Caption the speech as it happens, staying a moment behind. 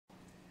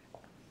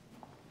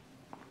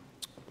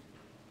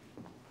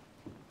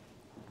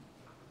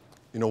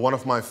You know, one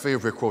of my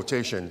favorite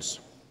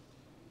quotations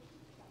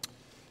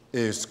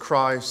is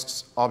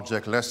Christ's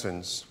Object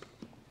Lessons,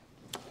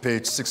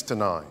 page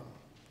 69.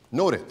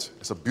 Note it.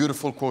 It's a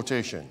beautiful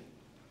quotation.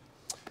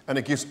 And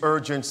it gives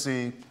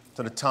urgency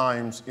to the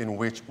times in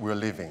which we're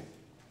living.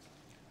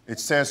 It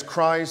says,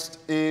 Christ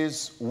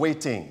is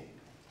waiting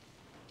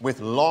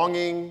with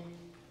longing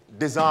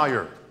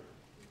desire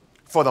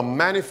for the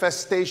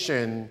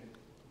manifestation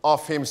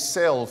of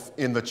himself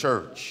in the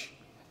church.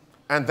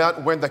 And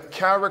that when the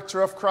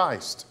character of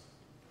Christ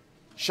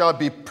shall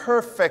be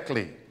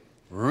perfectly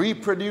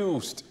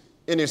reproduced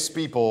in his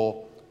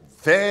people,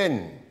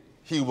 then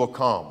he will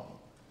come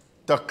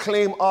to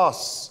claim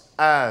us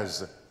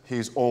as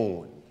his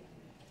own.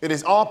 It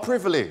is our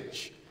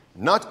privilege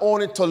not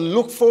only to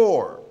look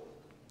for,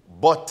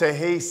 but to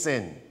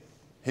hasten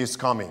his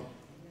coming.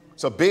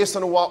 So based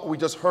on what we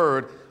just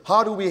heard,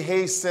 how do we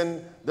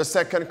hasten the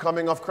second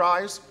coming of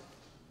Christ?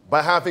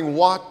 By having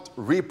what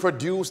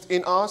reproduced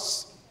in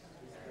us?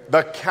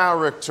 The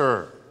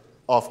character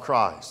of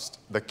Christ.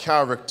 The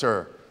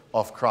character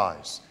of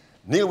Christ.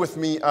 Kneel with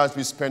me as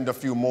we spend a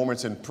few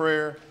moments in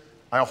prayer.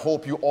 I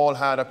hope you all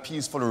had a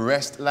peaceful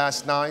rest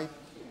last night.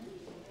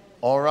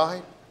 All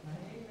right?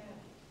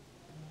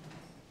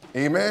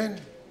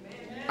 Amen?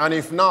 Amen? And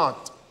if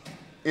not,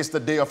 it's the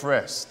day of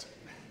rest.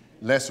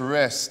 Let's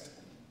rest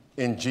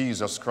in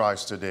Jesus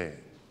Christ today.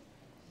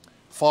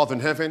 Father in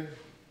heaven,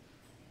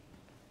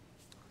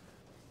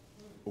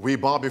 we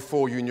bow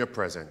before you in your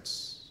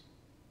presence.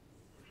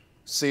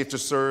 Safe to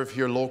serve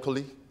here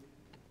locally.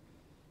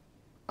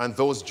 And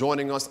those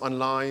joining us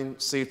online,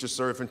 Safe to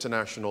Serve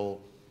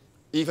International,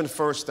 even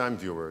first-time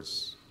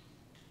viewers,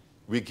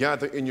 we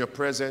gather in your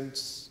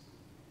presence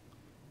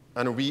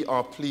and we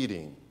are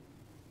pleading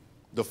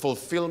the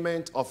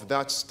fulfillment of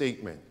that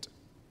statement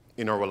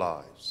in our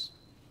lives.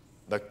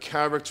 The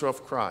character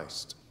of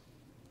Christ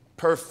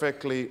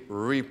perfectly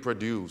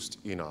reproduced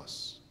in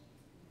us.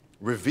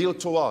 Reveal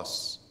to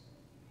us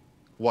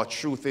what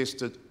truth is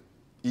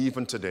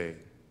even today.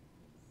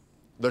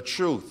 The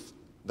truth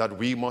that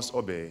we must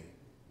obey.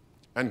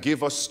 And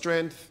give us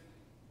strength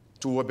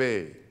to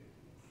obey.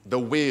 The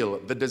will,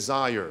 the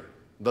desire,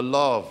 the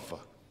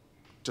love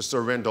to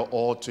surrender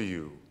all to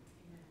you.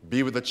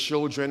 Be with the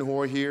children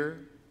who are here,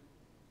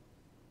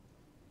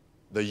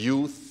 the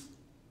youth,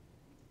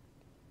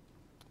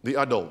 the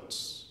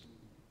adults.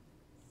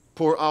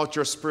 Pour out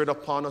your Spirit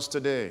upon us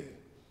today.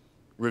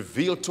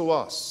 Reveal to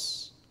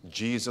us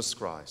Jesus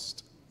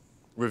Christ.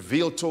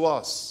 Reveal to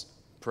us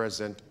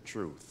present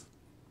truth.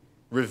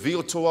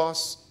 Reveal to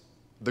us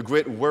the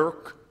great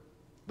work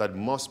that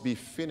must be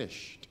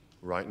finished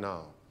right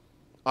now.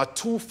 A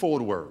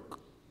twofold work.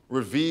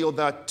 Reveal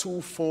that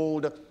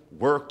twofold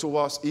work to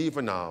us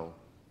even now.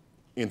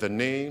 In the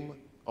name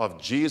of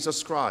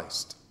Jesus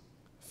Christ,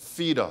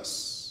 feed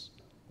us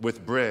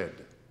with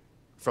bread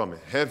from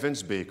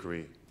heaven's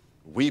bakery.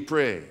 We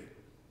pray.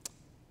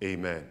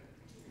 Amen.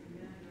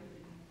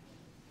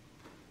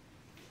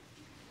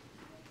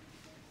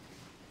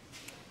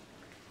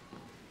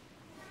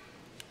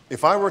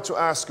 If I were to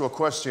ask you a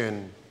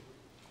question,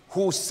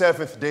 who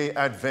Seventh-day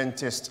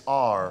Adventists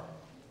are,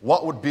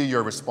 what would be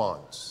your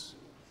response?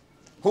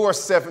 Who are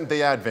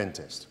Seventh-day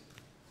Adventists?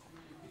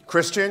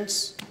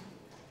 Christians?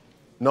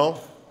 No?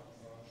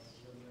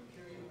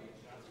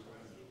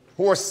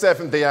 Who are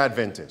Seventh-day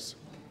Adventists?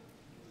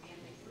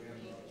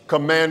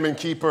 Commandment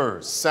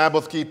keepers,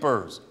 Sabbath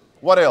keepers.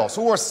 What else?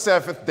 Who are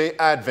Seventh-day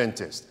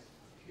Adventists?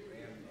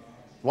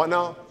 What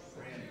now?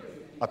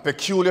 A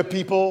peculiar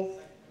people,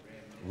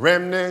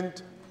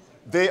 remnant.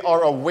 They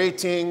are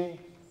awaiting,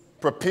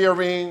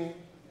 preparing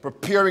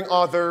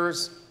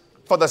others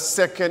for the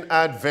second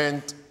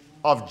advent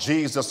of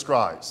Jesus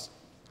Christ.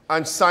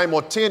 And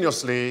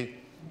simultaneously,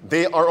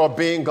 they are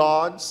obeying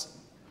God's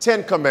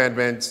 10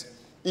 commandments,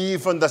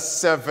 even the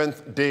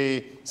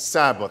seventh-day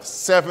Sabbath.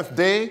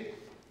 Seventh-day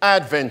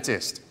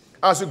Adventist.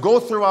 As we go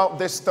throughout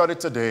this study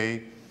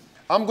today,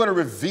 I'm going to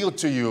reveal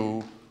to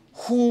you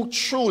who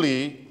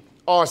truly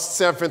are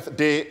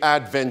Seventh-day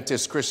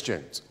Adventist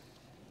Christians.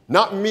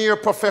 Not mere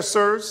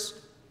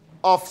professors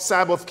of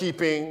Sabbath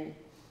keeping,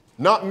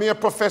 not mere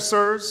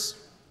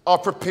professors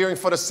of preparing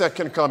for the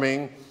second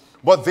coming,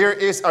 but there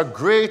is a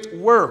great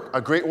work. A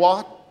great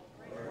what?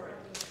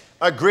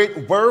 A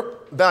great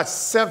work that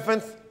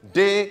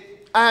Seventh-day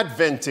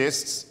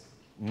Adventists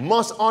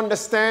must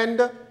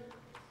understand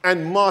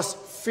and must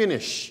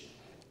finish.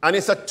 And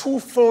it's a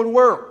twofold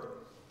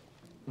work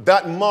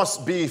that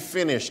must be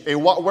finished. A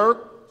what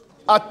work?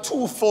 A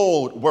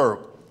twofold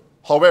work.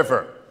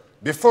 However,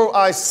 before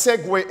I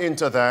segue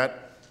into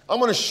that, I'm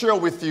going to share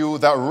with you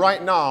that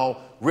right now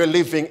we're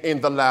living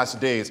in the last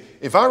days.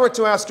 If I were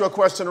to ask you a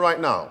question right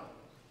now,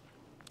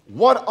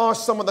 what are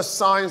some of the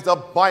signs the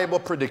Bible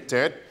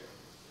predicted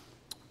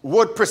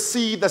would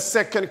precede the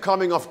second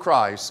coming of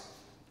Christ?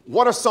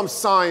 What are some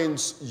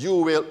signs you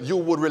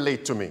would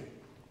relate to me?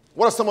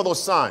 What are some of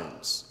those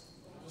signs?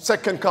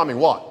 Second coming,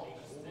 what?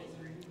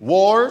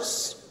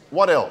 Wars.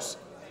 What else?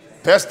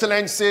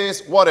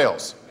 Pestilences. What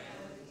else?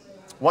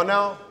 What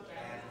now?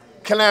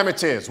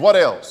 Calamities. What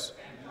else?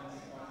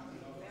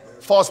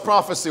 False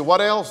prophecy. What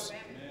else?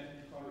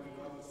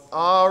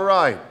 All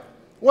right.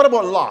 What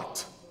about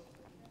Lot?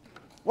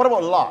 What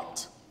about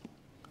Lot?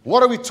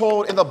 What are we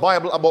told in the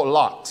Bible about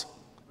Lot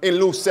in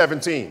Luke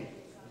 17?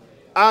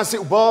 As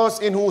it was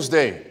in whose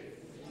day?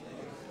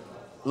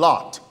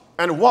 Lot.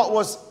 And what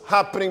was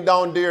happening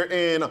down there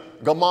in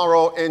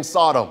Gomorrah in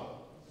Sodom?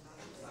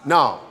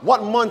 Now,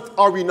 what month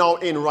are we now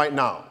in right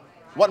now?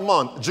 What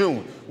month?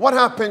 June. What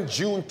happened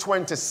June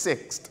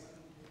 26th,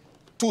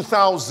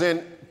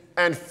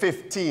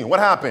 2015? What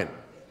happened?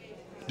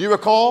 Do you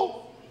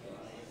recall?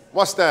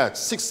 What's that?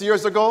 6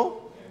 years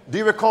ago? Do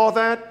you recall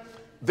that?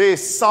 The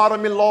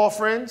sodomy law,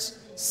 friends.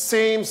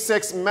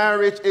 Same-sex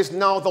marriage is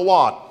now the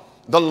what?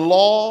 The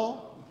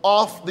law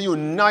of the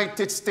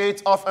United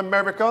States of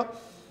America.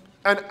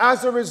 And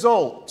as a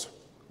result,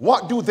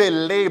 what do they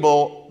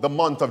label the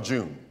month of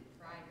June?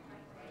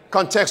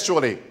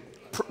 Contextually,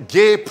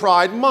 Gay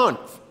Pride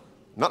Month.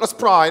 Not just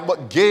pride,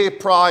 but Gay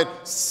Pride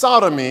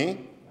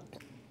Sodomy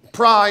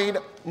Pride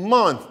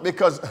Month.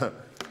 Because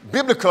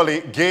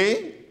biblically,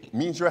 gay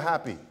means you're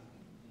happy.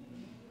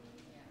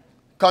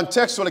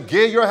 Contextually,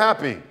 gay, you're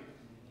happy.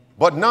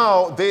 But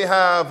now they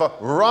have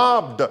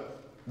robbed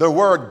the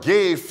word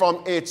gay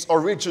from its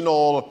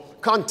original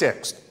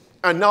context.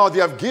 And now they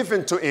have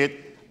given to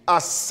it a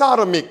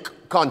sodomic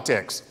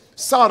context.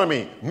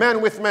 Sodomy,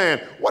 man with man.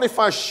 What if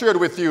I shared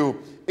with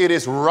you it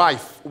is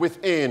rife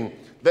within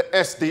the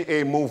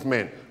SDA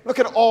movement? Look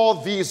at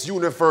all these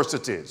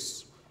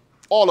universities.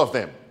 All of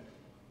them.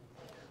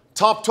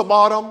 Top to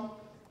bottom,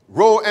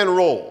 row and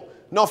roll.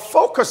 Now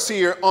focus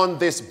here on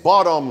this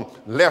bottom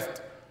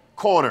left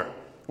corner.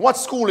 What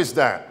school is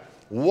that?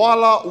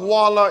 Walla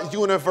Walla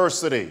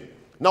University.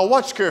 Now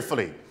watch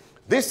carefully.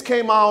 This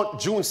came out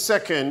June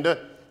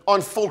 2nd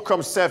on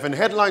Fulcrum 7.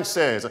 Headline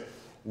says,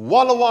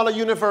 Walla Walla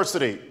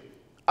University,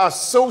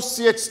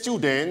 associate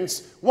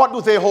students, what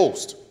do they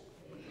host?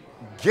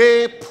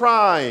 Gay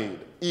Pride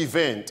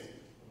event.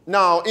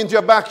 Now, in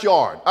their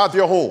backyard, at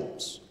their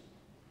homes,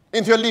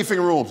 in their living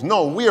rooms.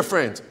 No, we're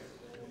friends.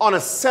 On a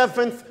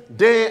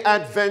Seventh-day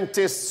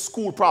Adventist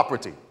school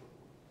property.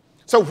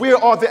 So where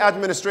are the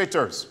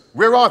administrators?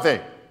 Where are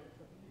they?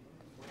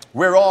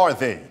 Where are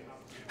they?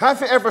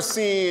 Have you ever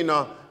seen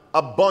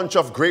a bunch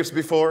of grapes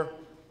before?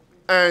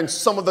 And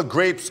some of the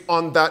grapes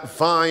on that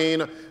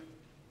vine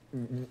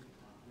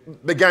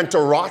began to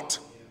rot,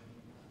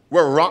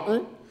 were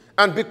rotten.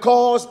 And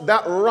because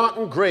that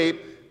rotten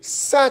grape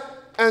sat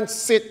and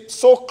sit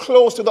so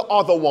close to the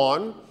other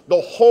one,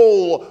 the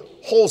whole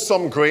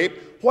wholesome grape,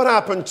 what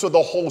happened to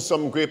the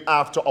wholesome grape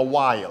after a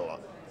while?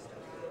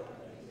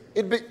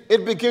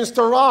 It begins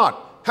to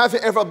rot. Have you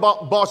ever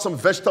bought some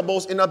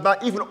vegetables in a bag,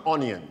 even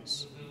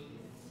onions?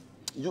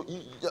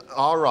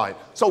 All right.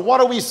 So what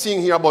are we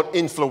seeing here about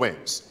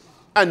influence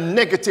and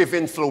negative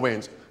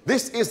influence?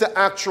 This is the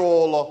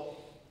actual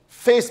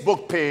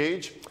Facebook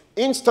page,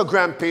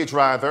 Instagram page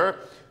rather,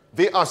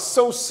 the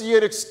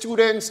Associated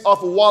Students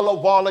of Walla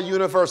Walla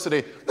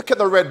University. Look at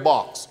the red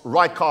box,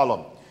 right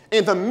column.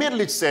 In the middle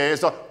it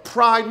says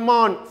Pride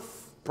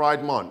Month,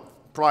 Pride Month,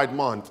 Pride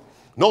Month.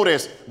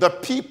 Notice, the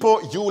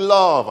people you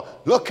love.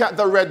 Look at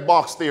the red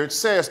box there. It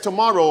says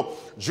tomorrow,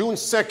 June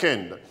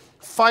 2nd,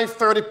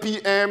 5:30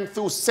 p.m.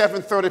 through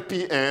 7:30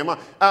 p.m.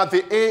 at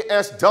the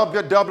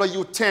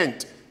ASWW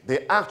tent.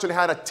 They actually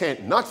had a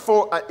tent, not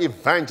for an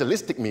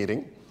evangelistic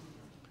meeting.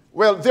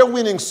 Well, they're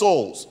winning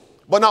souls,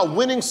 but not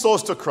winning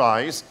souls to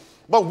Christ,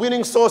 but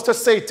winning souls to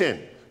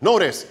Satan.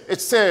 Notice,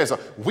 it says,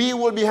 we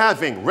will be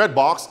having, red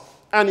box,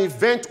 an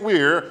event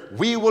where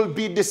we will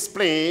be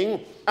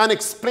displaying and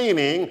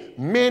explaining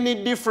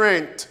many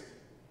different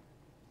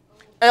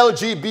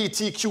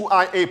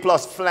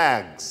LGBTQIA+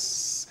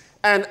 flags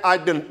and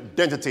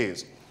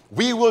identities.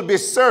 We will be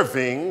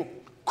serving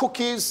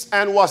cookies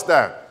and what's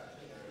that?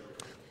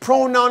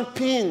 Pronoun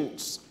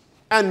pins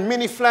and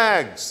mini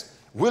flags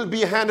will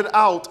be handed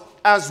out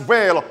as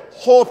well.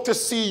 Hope to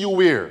see you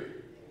where?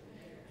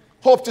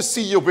 Hope to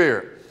see you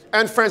where?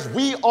 And friends,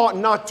 we ought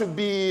not to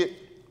be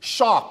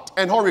shocked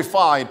and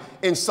horrified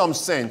in some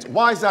sense.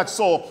 Why is that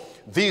so?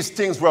 These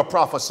things were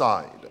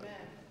prophesied. Amen.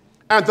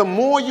 And the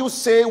more you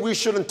say we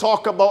shouldn't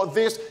talk about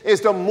this,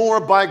 is the more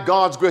by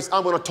God's grace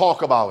I'm going to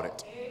talk about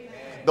it. Amen.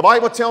 The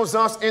Bible tells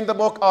us in the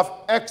book of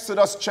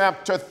Exodus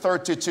chapter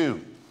 32,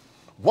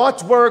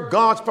 what were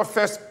God's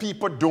professed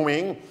people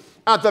doing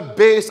at the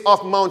base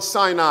of Mount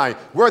Sinai?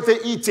 Were they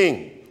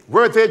eating?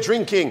 Were they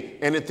drinking?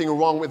 Anything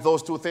wrong with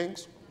those two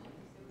things?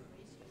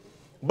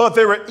 But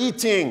they were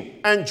eating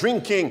and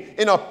drinking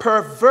in a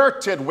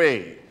perverted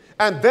way.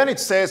 And then it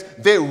says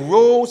they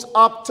rose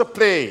up to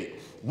play.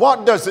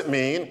 What does it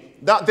mean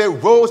that they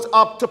rose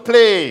up to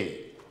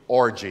play?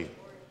 Orgy.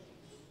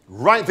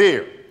 Right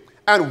there.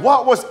 And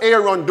what was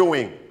Aaron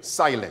doing?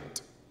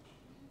 Silent.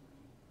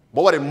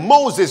 But what did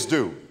Moses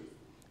do?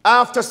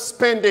 After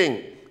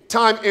spending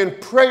time in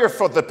prayer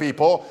for the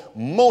people,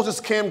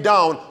 Moses came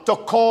down to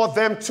call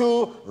them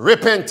to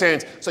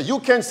repentance. So you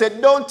can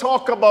say, don't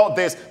talk about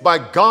this. By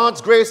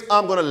God's grace,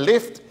 I'm going to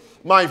lift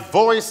my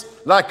voice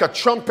like a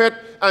trumpet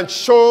and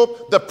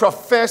show the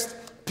professed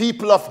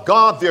people of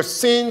God their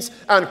sins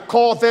and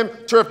call them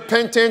to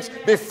repentance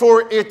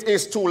before it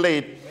is too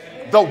late.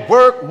 The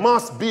work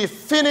must be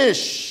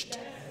finished.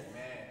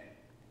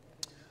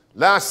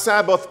 Last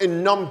Sabbath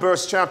in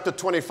Numbers chapter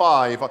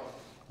 25,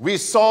 we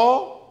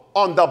saw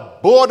on the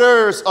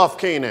borders of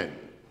Canaan,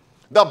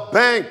 the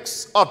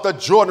banks of the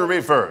Jordan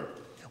River,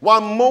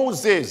 while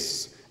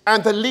Moses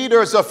and the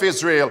leaders of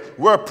Israel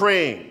were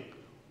praying,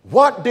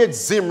 what did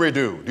Zimri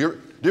do? Do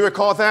you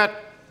recall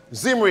that?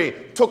 Zimri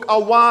took a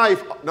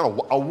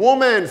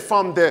woman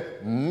from the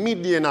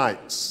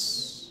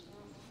Midianites,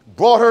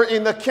 brought her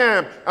in the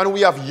camp, and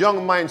we have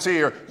young minds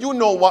here. You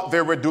know what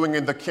they were doing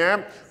in the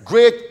camp.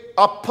 Great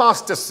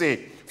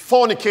apostasy,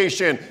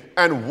 fornication.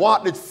 And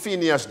what did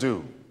Phinehas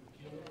do?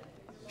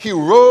 He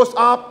rose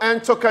up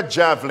and took a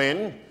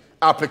javelin,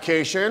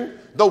 application,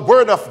 the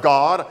word of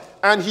God,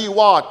 and he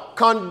what?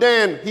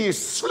 Condemned. He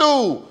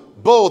slew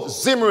both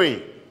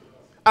Zimri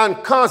and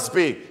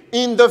Cosby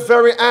in the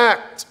very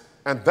act.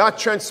 And that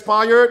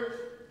transpired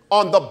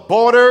on the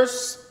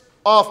borders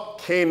of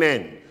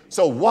Canaan.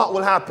 So what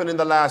will happen in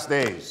the last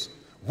days?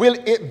 Will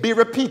it be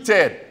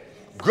repeated?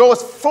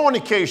 Gross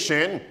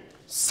fornication,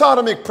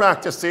 sodomic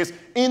practices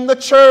in the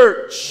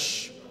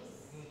church.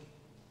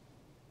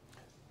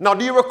 Now,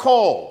 do you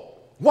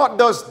recall, what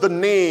does the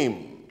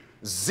name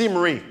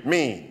Zimri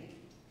mean?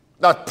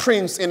 That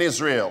prince in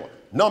Israel.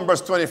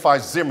 Numbers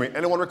 25, Zimri.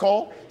 Anyone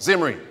recall?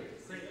 Zimri.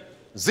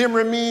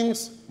 Zimri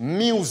means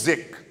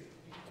music,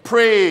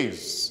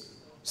 praise,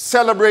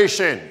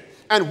 celebration.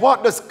 And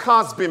what does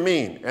Cosby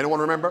mean? Anyone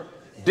remember?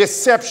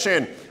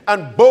 Deception.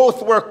 And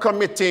both were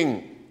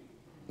committing.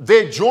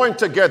 They joined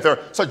together,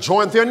 so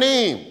joined their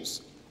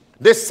names.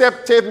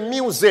 Deceptive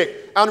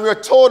music. And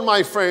we're told,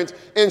 my friends,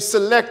 in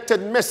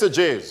Selected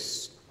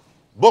Messages,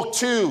 book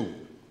 2,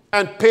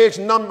 and page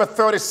number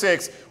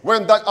 36,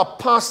 when that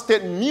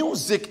apostate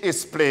music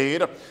is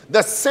played,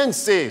 the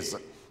senses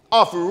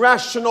of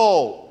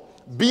rational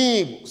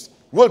beings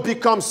will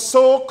become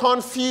so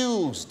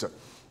confused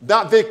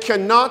that they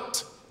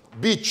cannot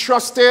be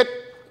trusted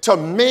to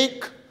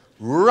make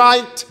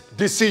right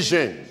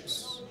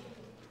decisions.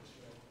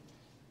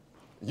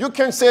 You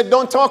can say,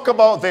 don't talk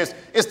about this.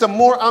 It's the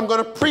more I'm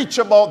going to preach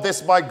about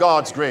this by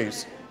God's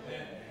grace.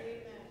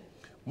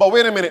 But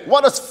wait a minute.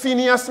 What does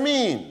Phinehas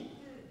mean?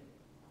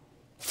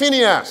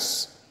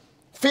 Phinehas.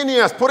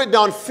 Phinehas, put it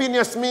down.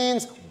 Phinehas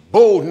means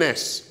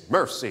boldness,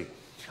 mercy.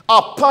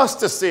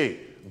 Apostasy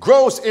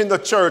grows in the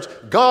church.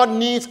 God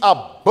needs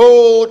a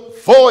bold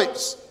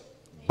voice.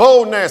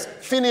 Boldness.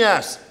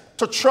 Phinehas,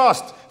 to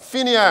trust.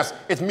 Phinehas,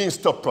 it means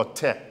to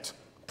protect.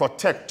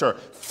 Protector.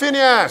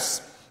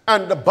 Phinehas.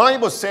 And the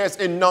Bible says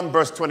in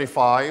Numbers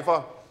 25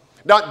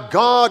 that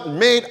God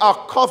made a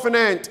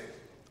covenant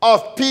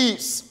of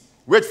peace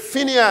with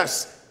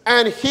Phinehas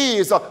and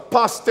his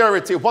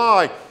posterity.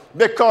 Why?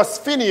 Because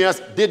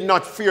Phinehas did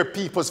not fear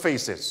people's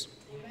faces.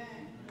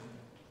 Amen.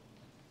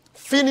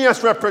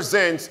 Phinehas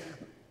represents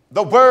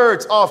the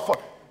words of,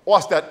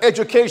 what's that?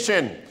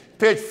 Education,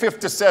 page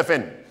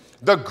 57.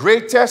 The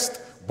greatest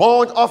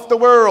bond of the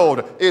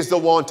world is the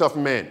want of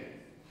men.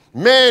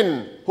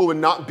 Men who will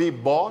not be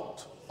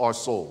bought or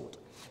sold.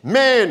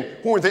 Men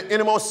who in the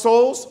innermost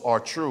souls are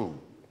true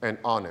and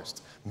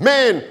honest.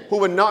 Men who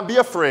will not be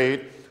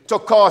afraid to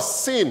call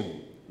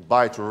sin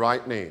by its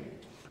right name.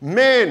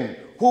 Men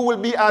who will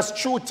be as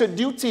true to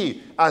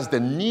duty as the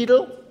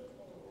needle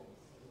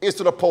is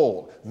to the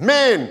pole.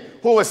 Men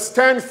who will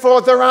stand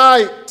for the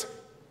right.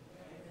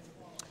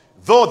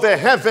 Though the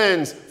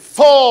heavens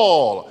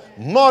fall,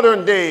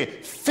 modern day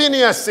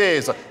Phinehas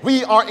says,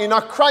 we are in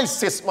a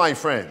crisis, my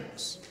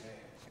friends.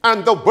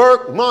 And the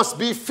work must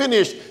be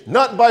finished,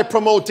 not by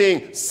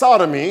promoting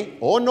sodomy,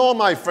 oh no,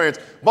 my friends,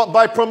 but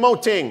by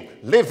promoting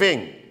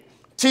living,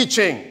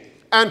 teaching,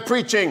 and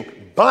preaching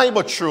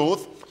Bible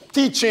truth,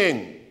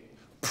 teaching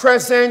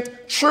present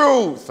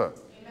truth. Amen.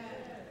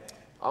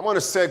 I want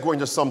to segue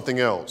into something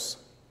else.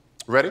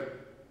 Ready?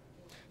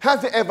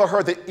 Have you ever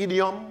heard the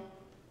idiom,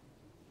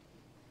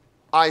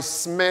 I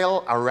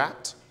smell a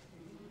rat?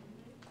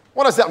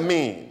 What does that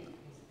mean?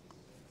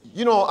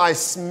 You know, I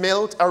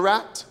smelled a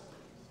rat.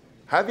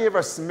 Have you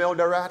ever smelled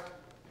a rat?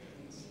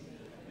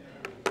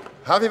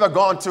 Have you ever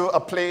gone to a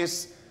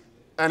place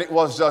and it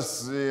was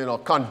just,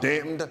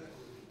 condemned,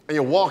 and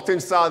you walked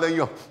inside and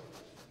you,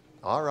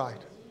 all right.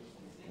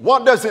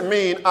 What does it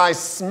mean, I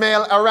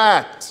smell a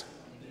rat?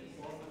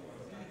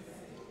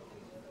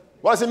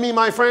 What does it mean,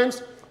 my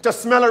friends? To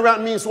smell a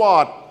rat means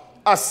what?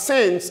 A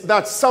sense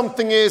that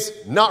something is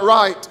not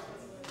right.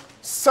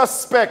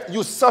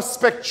 You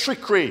suspect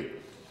trickery.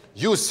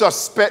 You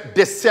suspect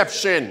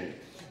deception.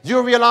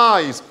 You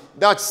realize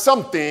that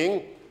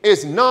something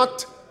is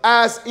not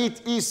as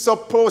it is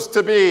supposed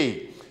to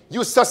be.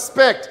 You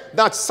suspect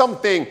that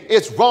something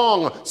is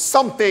wrong.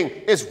 Something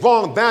is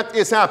wrong that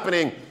is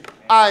happening.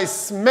 I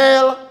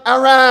smell a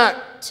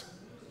rat.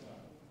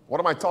 What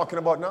am I talking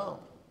about now?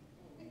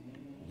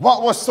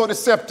 What was so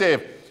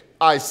deceptive?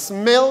 I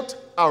smelled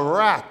a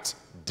rat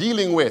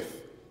dealing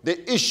with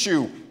the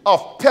issue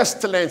of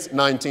Pestilence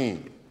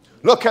 19.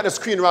 Look at the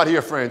screen right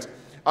here, friends.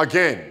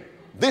 Again,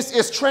 This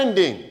is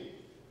trending.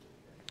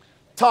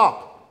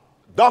 Top,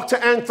 Dr.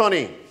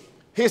 Anthony,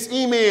 his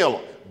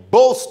email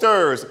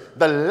bolsters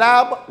the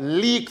lab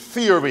leak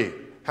theory.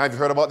 Have you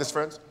heard about this,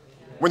 friends?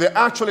 When they're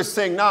actually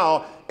saying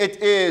now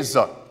it is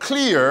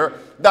clear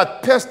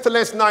that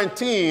Pestilence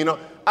 19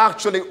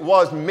 actually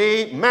was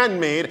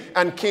man-made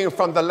and came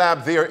from the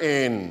lab there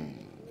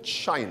in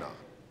China.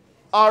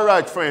 All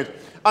right, friends.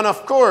 And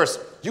of course,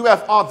 you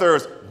have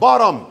others.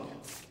 Bottom,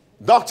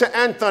 Dr.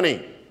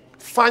 Anthony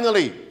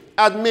finally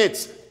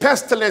admits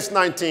Pestilence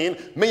 19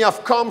 may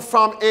have come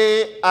from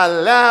a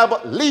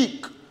lab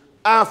leak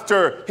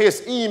after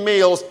his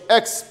emails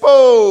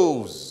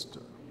exposed.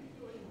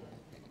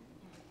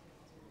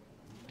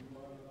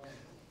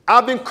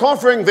 I've been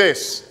covering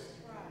this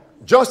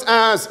just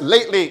as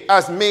lately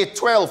as May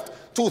 12th,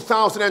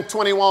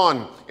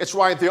 2021. It's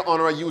right there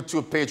on our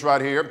YouTube page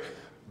right here.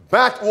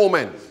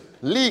 Batwoman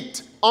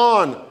leaked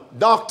on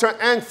Dr.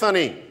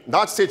 Anthony.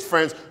 That's it,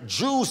 friends.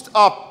 Juiced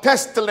up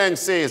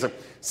pestilences.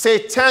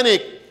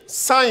 Satanic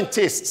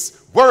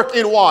scientists work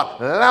in what?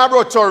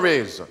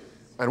 Laboratories.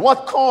 And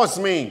what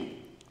caused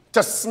me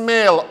to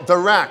smell the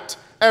rat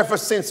ever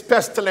since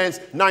Pestilence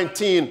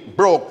 19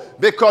 broke?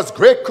 Because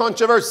great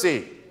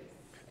controversy.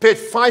 Page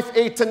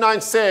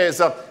 589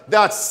 says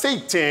that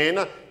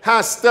Satan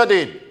has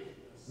studied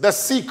the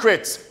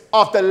secrets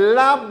of the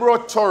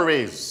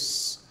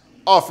laboratories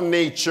of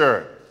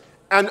nature.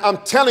 And I'm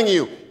telling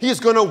you, he's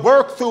going to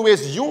work through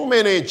his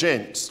human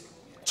agents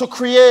to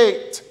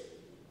create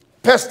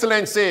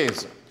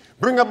pestilences,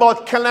 bring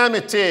about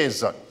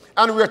calamities.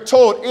 And we're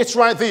told it's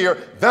right there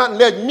that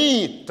led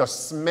me to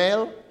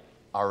smell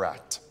a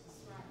rat.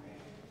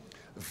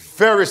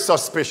 Very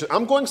suspicious.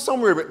 I'm going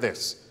somewhere with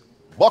this.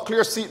 Buckle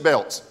your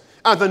seatbelts.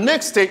 And the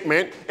next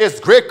statement is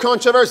great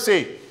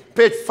controversy.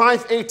 Page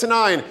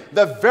 589.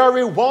 The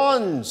very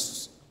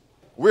ones,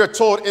 we're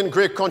told in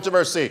great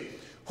controversy,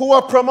 who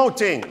are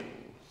promoting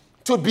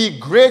to be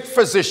great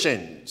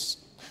physicians.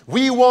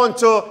 We want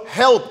to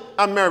help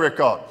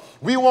America.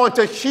 We want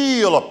to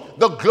heal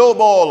the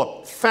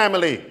global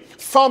family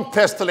from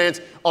pestilence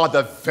are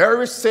the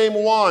very same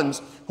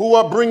ones who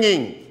are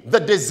bringing the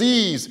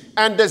disease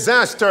and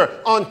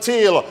disaster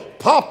until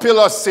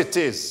populous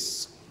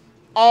cities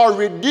are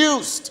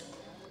reduced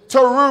to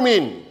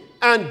ruin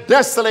and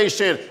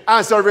desolation.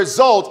 As a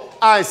result,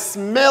 I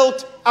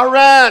smelt a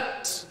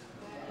rat.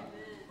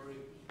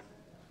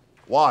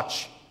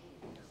 Watch.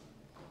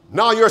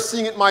 Now you're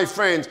seeing it, my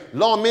friends.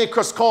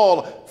 Lawmakers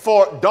call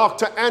for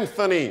Dr.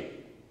 Anthony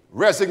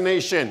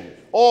resignation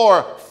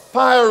or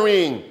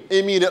firing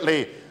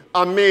immediately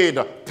amid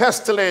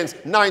Pestilence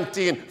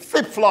 19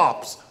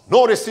 flip-flops.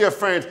 Notice here,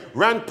 friends,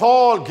 Rand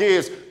Paul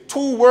gives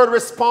two-word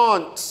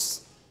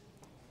response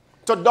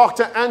to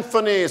Dr.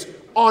 Anthony's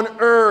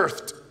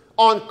unearthed,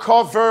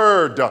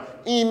 uncovered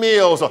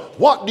emails.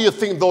 What do you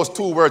think those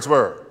two words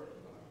were?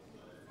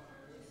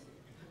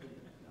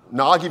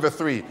 Now, I'll give you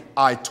 3.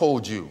 I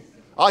told you.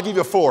 I'll give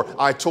you 4.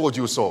 I told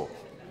you so.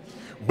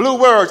 Blue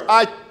words.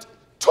 I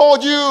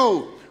told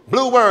you.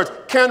 Blue words.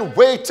 Can't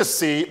wait to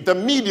see the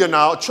media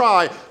now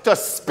try to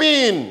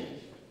spin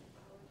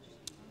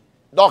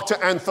Dr.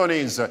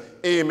 Anthony's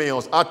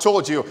emails. I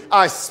told you.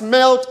 I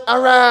smelt a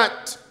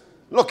rat.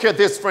 Look at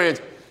this,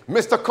 friends.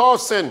 Mr.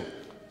 Carlson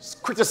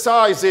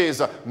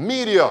criticizes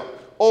media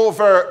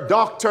over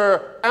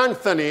Dr.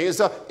 Anthony's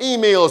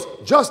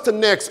emails. Just the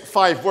next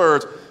 5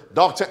 words.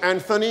 Dr.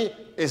 Anthony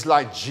is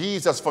like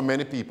Jesus for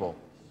many people.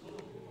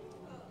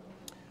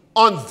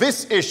 On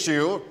this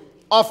issue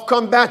of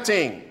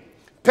combating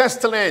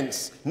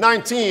Pestilence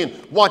 19,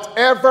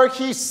 whatever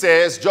he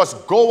says,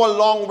 just go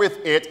along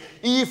with it,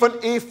 even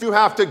if you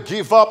have to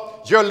give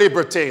up your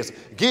liberties,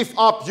 give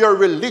up your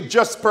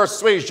religious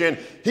persuasion.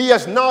 He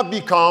has now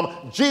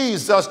become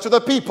Jesus to the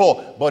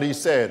people. But he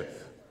said,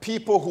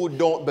 people who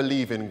don't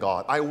believe in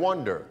God, I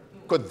wonder,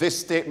 could this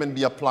statement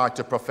be applied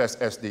to professed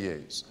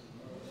SDAs?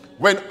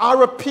 When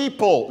our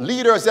people,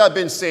 leaders have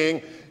been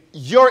saying,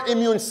 your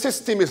immune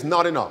system is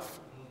not enough,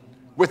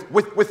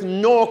 with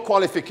no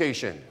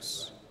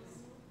qualifications.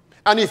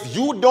 And if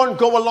you don't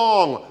go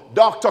along,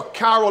 Dr.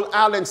 Carol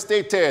Allen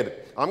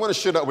stated, I'm going to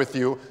share that with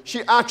you.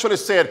 She actually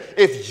said,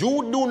 if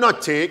you do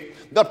not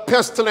take the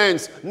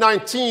Pestilence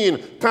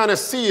 19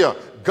 panacea,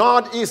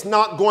 God is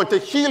not going to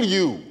heal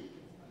you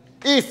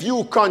if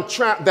you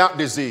contract that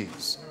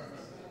disease.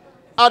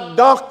 A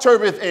doctor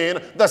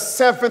within the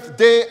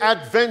Seventh-day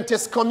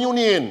Adventist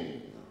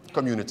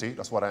community,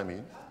 that's what I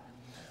mean.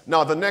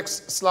 Now, the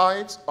next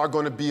slides are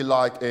going to be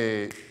like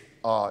a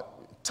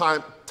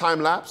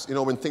time lapse, you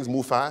know, when things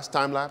move fast,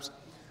 time lapse.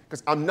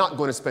 Because I'm not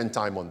going to spend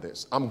time on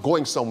this. I'm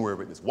going somewhere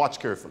with this. Watch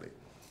carefully.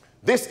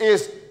 This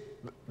is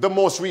the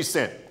most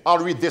recent.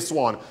 I'll read this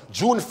one.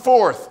 June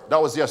 4th,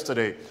 that was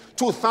yesterday,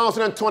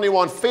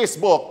 2021,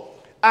 Facebook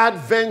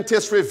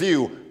Adventist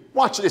Review.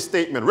 Watch this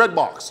statement, red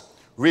box.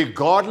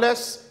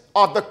 Regardless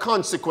of the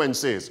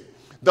consequences,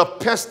 the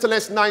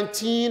Pestilence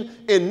 19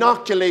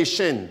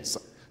 inoculations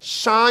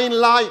shine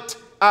light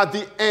at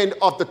the end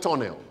of the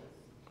tunnel.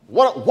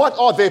 What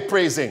are they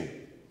praising?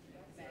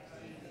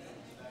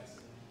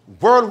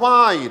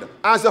 Worldwide,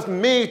 as of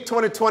May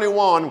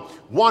 2021,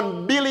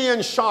 1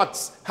 billion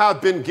shots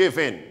have been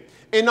given.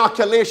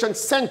 Inoculation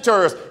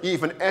centers,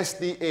 even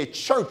SDA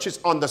churches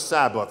on the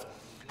Sabbath,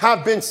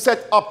 have been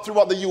set up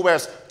throughout the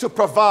U.S. to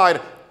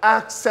provide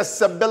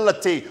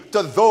accessibility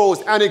to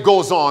those, and it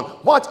goes on.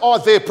 What are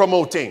they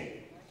promoting?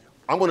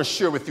 I'm going to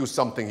share with you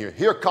something here.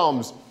 Here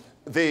comes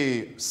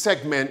the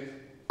segment.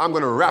 I'm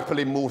going to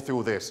rapidly move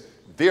through this.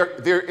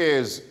 There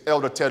is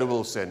Elder Ted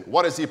Wilson.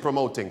 What is he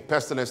promoting?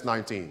 Pestilence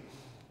 19.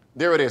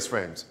 There it is,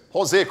 friends.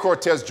 Jose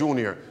Cortez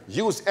Jr.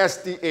 used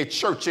SDA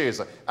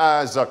churches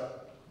as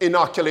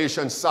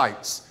inoculation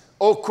sites.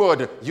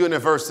 Oakwood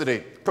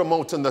University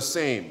promoting the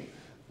same.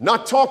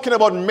 Not talking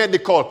about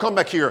medical. Come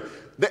back here.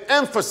 The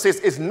emphasis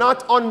is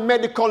not on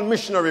medical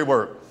missionary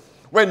work.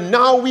 When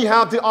now we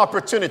have the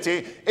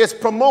opportunity, it's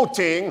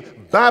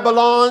promoting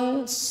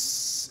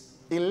Babylon's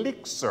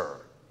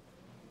elixir.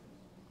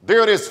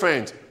 There it is,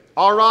 friends.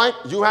 All right,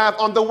 you have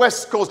on the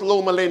West Coast,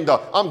 Loma Linda.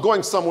 I'm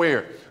going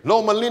somewhere.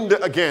 Loma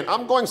Linda again.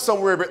 I'm going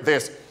somewhere with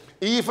this.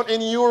 Even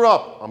in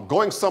Europe, I'm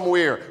going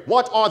somewhere.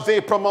 What are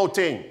they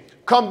promoting?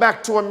 Come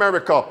back to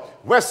America.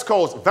 West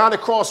Coast, Valley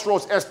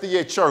Crossroads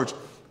SDA Church.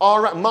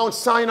 All right, Mount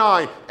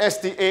Sinai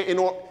SDA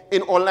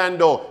in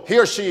Orlando.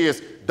 Here she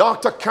is,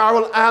 Dr.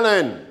 Carol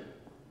Allen.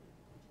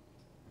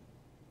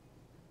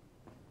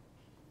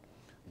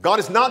 God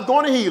is not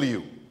going to heal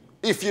you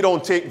if you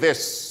don't take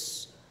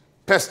this.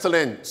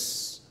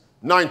 Pestilence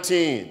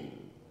 19,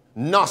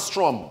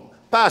 Nostrum.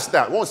 Past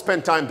that, won't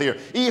spend time there.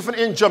 Even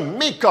in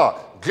Jamaica,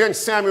 Glenn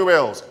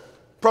Samuels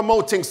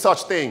promoting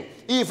such thing.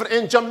 Even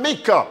in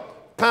Jamaica,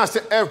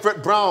 Pastor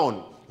Everett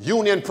Brown,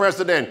 Union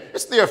President.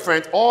 It's there,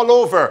 friends, all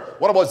over.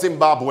 What about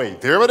Zimbabwe?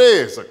 There it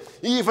is.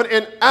 Even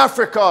in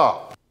Africa,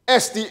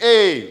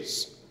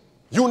 SDAs,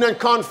 Union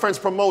Conference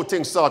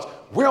promoting such.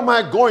 Where am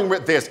I going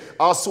with this?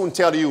 I'll soon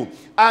tell you.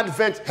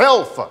 Advent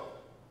Health,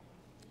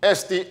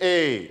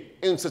 SDA,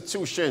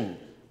 Institution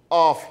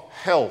of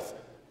Health,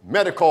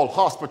 Medical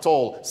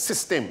Hospital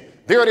System.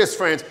 There it is,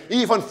 friends.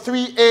 Even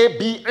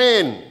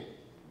 3ABN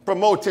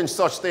promoting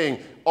such thing.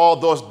 All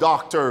those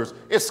doctors.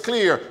 It's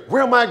clear.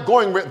 Where am I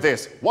going with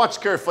this? Watch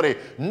carefully.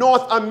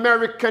 North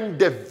American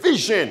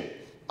Division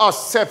of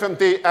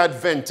Seventh-day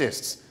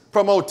Adventists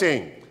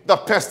promoting the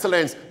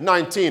Pestilence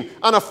 19.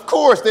 And of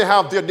course they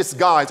have their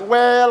disguise.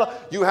 Well,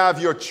 you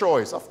have your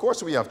choice. Of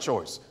course we have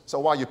choice. So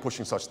why are you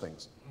pushing such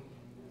things?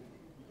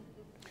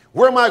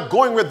 Where am I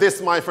going with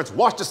this, my friends?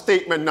 Watch the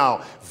statement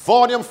now.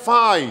 Volume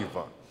 5,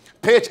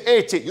 page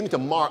 80. You need to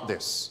mark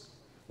this.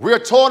 We are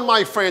told,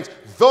 my friends,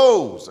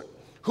 those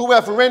who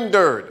have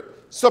rendered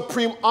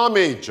supreme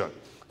homage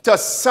to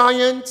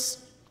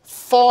science,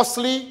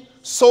 falsely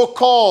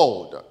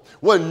so-called,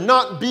 will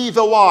not be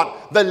the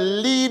what? The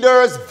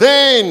leaders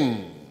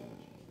then.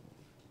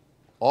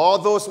 All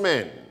those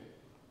men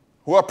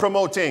who are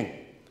promoting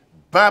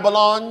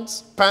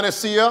Babylon's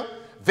panacea,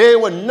 they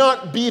will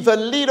not be the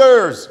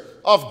leaders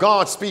of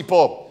God's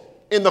people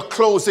in the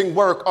closing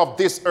work of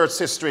this earth's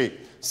history.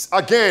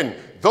 Again,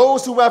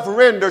 those who have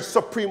rendered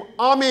supreme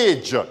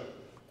homage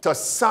to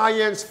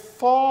science,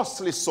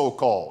 falsely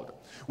so-called,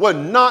 will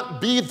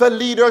not be the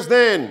leaders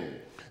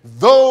then.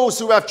 Those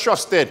who have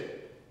trusted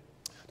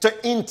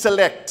to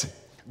intellect,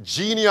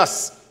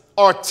 genius,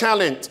 or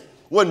talent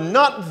will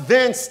not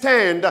then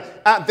stand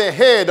at the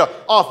head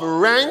of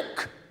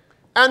rank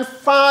and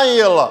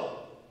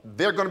file.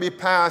 They're going to be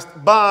passed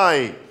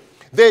by.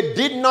 They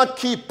did not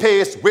keep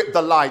pace with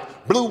the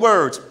light. Blue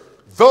words.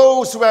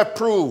 Those who have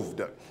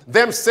proved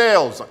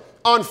themselves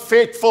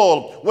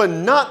unfaithful will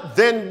not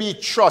then be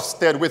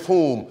trusted with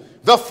whom?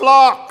 The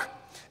flock.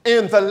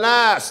 In the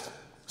last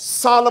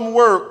solemn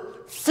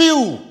work,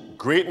 few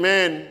great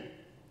men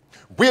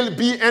will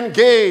be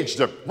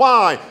engaged.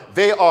 Why?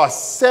 They are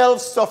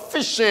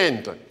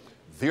self-sufficient.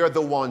 They're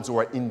the ones who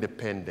are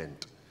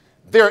independent.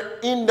 They're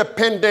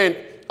independent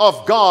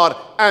of God,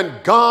 and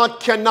God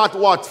cannot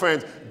what,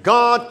 friends?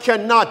 God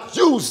cannot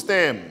use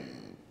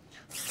them.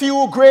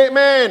 Few great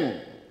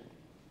men.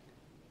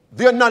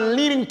 They're not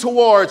leaning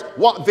towards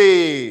what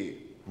the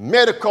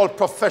medical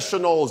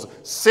professionals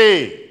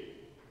say.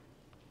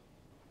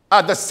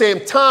 At the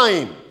same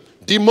time,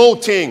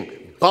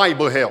 demoting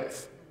Bible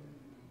health.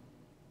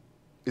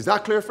 Is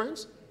that clear,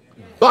 friends?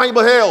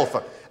 Bible health.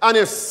 And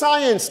if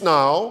science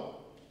now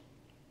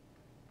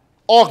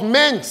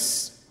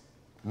augments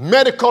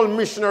medical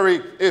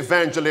missionary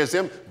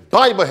evangelism,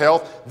 Bible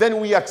health, then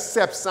we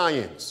accept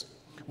science.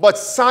 But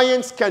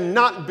science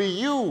cannot be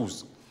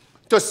used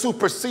to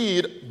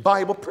supersede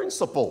Bible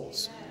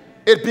principles.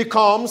 It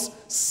becomes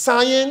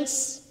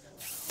science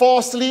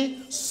falsely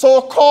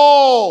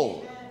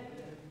so-called.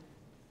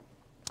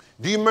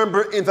 Do you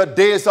remember in the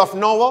days of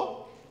Noah?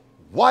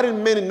 Why did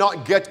many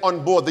not get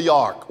on board the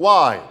ark?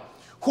 Why?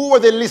 Who were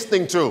they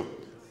listening to?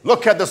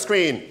 Look at the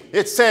screen.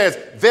 It says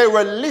they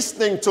were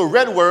listening to,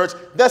 red words,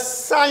 the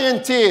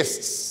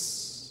scientists.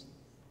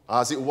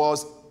 As it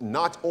was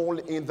not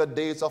only in the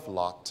days of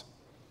Lot,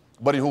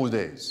 but in whose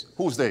days?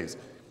 Whose days?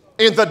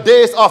 In the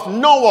days of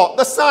Noah,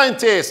 the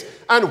scientists.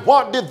 And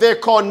what did they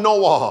call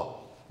Noah?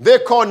 They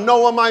called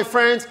Noah, my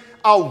friends,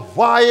 a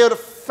wild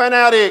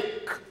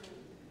fanatic.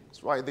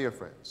 It's right there,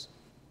 friends.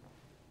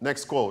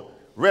 Next quote.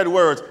 Red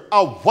words.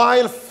 A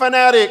wild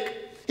fanatic.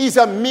 He's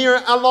a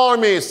mere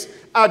alarmist,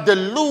 a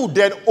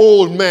deluded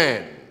old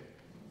man.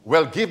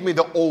 Well, give me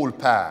the old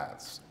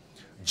paths.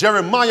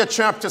 Jeremiah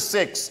chapter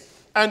 6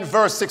 and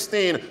verse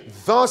 16.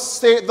 Thus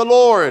saith the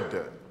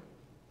Lord,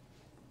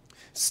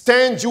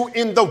 stand you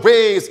in the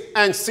ways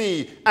and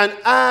see, and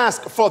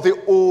ask for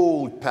the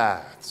old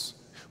paths.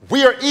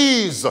 Where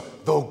is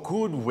the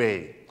good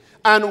way?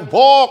 And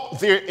walk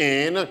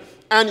therein,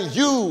 and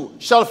you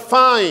shall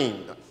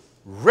find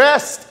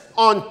rest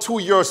unto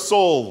your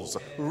souls.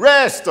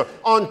 Rest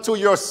unto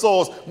your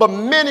souls. But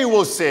many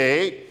will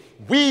say,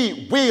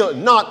 we will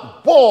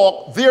not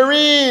walk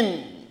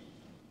therein.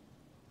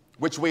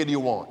 Which way do you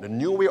want? The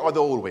new way or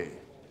the old way?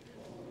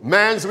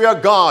 Man's way or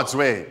God's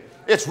way?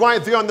 It's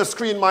right there on the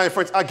screen, my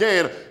friends.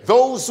 Again,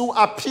 those who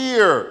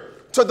appear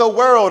to the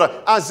world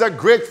as a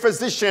great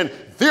physician,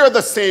 they're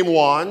the same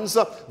ones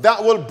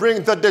that will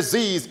bring the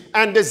disease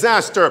and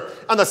disaster.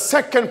 And the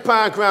second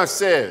paragraph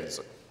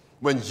says,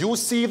 when you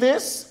see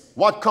this,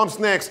 what comes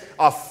next?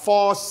 A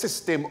false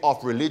system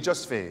of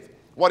religious faith.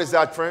 What is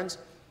that, friends?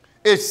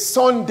 It's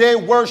Sunday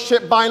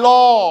worship by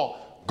law.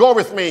 Go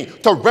with me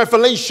to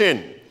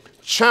Revelation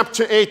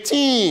chapter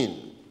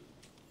 18.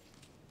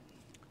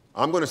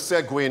 I'm going to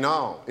segue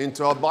now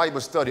into our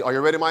Bible study. Are you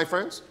ready, my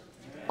friends?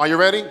 Are you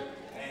ready?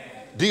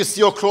 Do you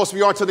see how close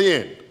we are to the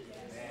end?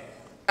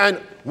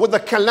 And will the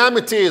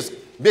calamities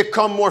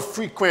become more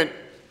frequent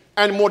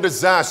and more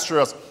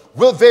disastrous?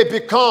 Will they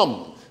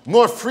become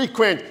more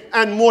frequent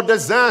and more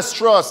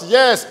disastrous?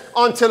 Yes,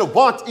 until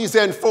what is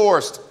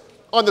enforced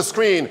on the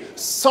screen?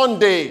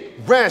 Sunday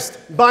rest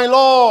by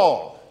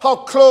law. How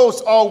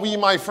close are we,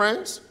 my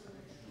friends?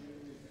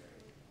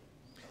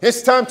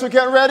 It's time to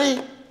get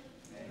ready.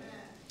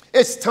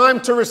 It's time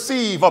to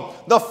receive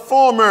the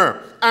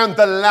former and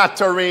the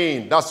latter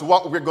rain. That's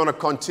what we're going to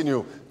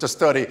continue to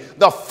study.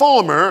 The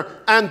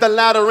former and the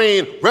latter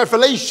rain.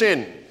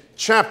 Revelation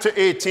chapter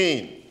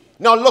 18.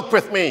 Now look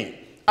with me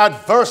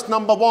at verse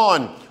number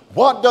 1.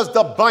 What does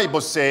the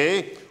Bible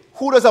say?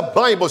 Who does the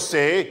Bible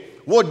say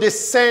will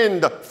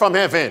descend from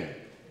heaven?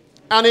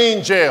 An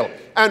angel.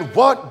 And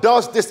what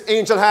does this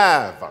angel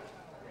have?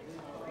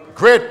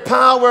 Great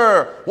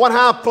power. What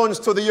happens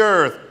to the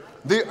earth?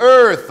 The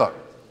earth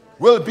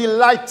will be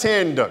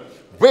lightened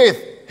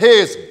with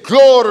his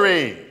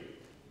glory.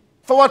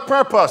 For what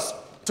purpose?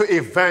 To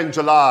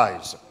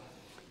evangelize.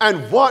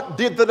 And what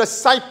did the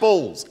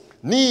disciples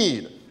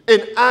need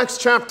in Acts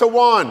chapter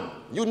 1?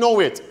 You know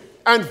it.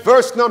 And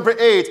verse number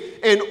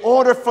 8, in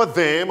order for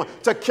them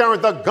to carry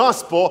the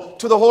gospel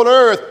to the whole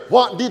earth,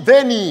 what did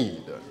they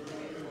need?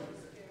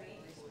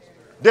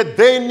 Did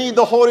they need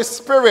the Holy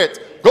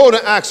Spirit? Go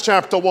to Acts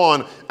chapter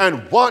 1.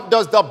 And what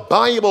does the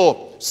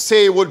Bible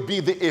say would be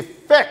the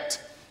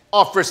effect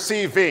of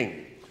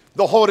receiving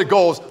the Holy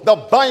Ghost? The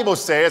Bible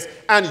says,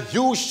 and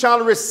you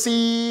shall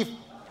receive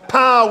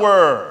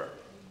power.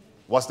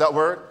 What's that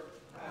word?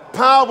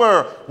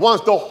 Power.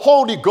 Once the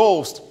Holy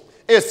Ghost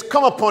is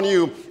come upon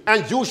you,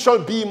 and you shall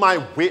be my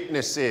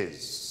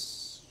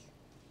witnesses.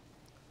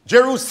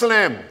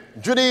 Jerusalem,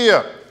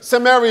 Judea,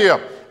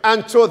 Samaria,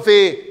 and to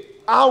the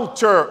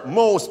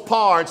outermost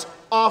parts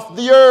of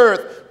the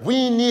earth.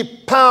 We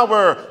need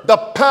power, the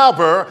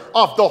power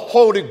of the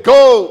Holy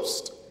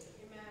Ghost.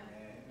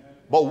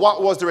 But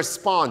what was the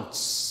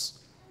response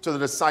to the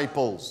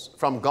disciples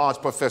from God's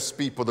professed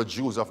people, the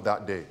Jews of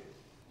that day?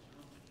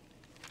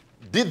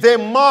 Did they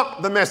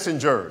mock the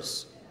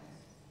messengers?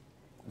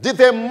 Did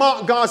they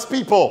mock God's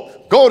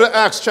people? Go to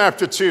Acts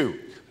chapter 2.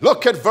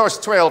 Look at verse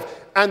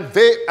 12. And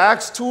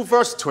Acts 2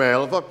 verse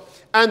 12,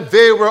 and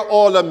they were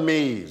all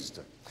amazed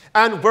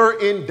and were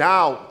in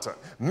doubt.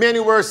 Many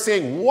were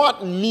saying,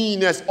 what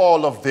meaneth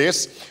all of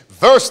this?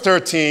 Verse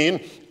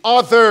 13,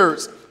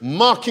 others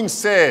mocking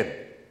said,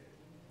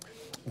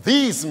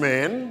 these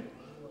men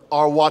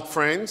are what,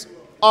 friends?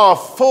 Are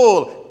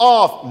full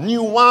of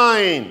new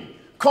wine,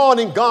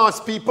 calling God's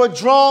people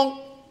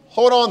drunk.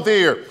 Hold on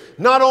there.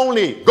 Not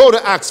only, go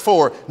to Acts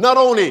 4, not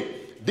only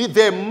did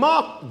they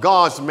mock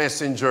God's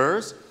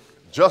messengers,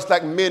 just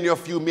like many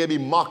of you may be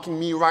mocking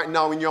me right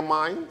now in your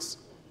minds.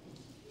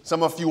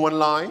 Some of you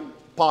online,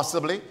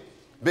 possibly,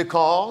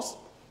 because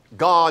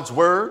God's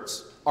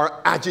words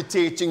are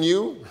agitating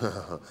you.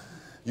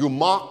 You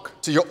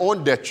mock to your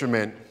own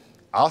detriment.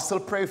 I'll still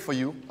pray for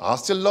you. I'll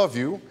still love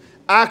you.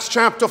 Acts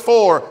chapter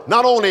 4,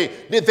 not only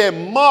did they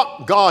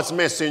mock God's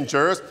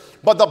messengers,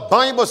 but the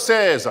Bible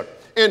says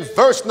in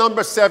verse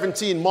number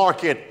 17,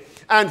 mark it,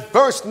 and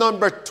verse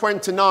number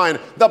 29,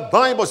 the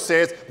Bible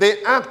says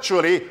they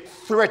actually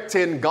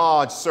threatened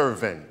God's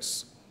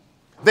servants.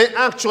 They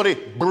actually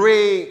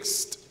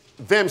braced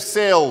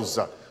themselves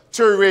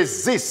to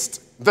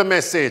resist the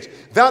message.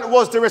 That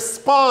was the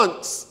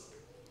response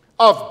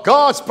of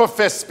God's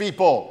professed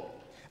people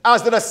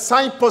as the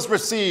disciples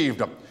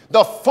received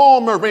the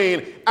former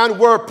rain and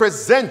were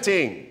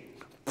presenting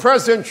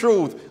present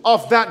truth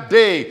of that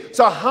day.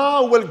 So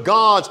how will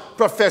God's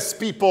professed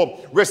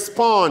people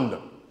respond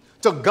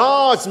to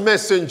God's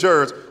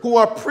messengers who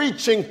are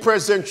preaching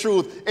present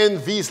truth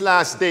in these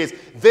last days,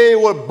 they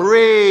will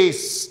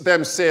brace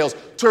themselves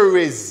to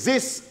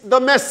resist the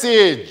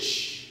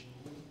message.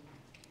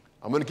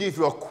 I'm going to give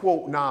you a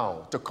quote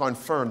now to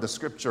confirm the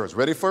scriptures.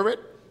 Ready for it?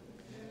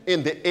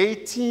 In the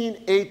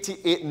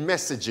 1888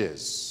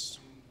 Messages,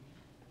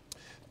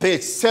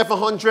 page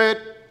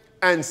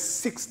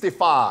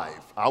 765,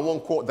 I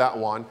won't quote that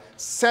one,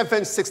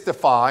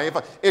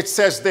 765, it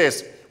says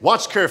this,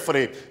 watch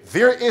carefully,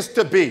 there is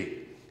to be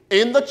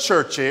in the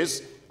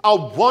churches a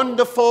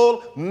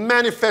wonderful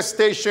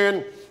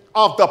manifestation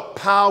of the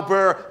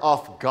power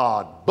of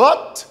God.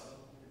 But,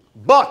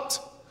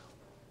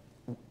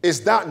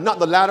 is that not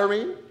the latter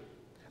rain?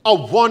 A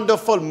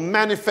wonderful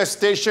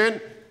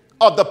manifestation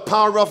of the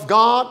power of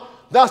God?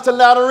 That's the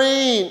latter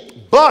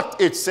rain. But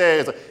it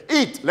says,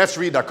 let's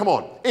read that, come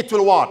on. It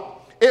will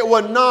what? It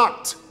will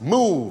not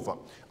move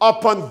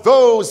upon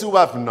those who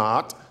have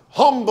not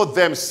humbled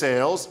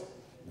themselves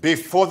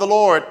before the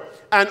Lord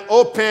and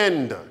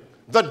opened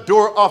the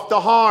door of the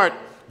heart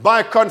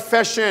by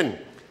confession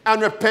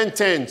and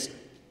repentance.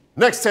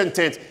 Next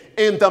sentence,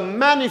 in the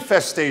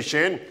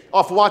manifestation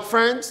of what,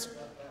 friends?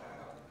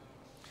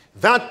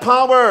 That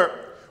power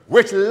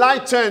which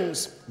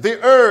lightens the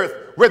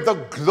earth with the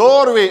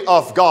glory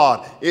of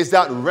God. Is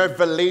that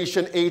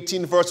Revelation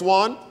 18 verse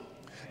 1?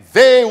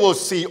 They will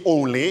see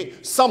only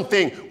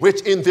something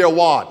which in their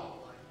what?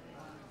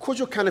 Could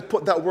you kind of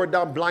put that word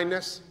down,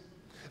 blindness?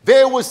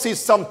 They will see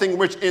something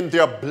which in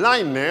their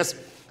blindness,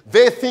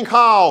 they think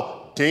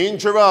how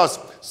dangerous,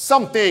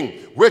 something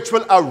which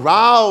will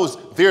arouse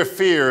their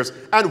fears.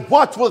 And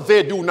what will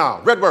they do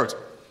now? Red words.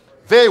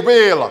 They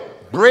will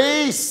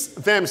brace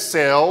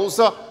themselves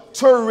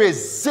to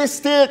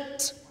resist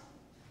it.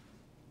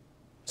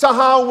 So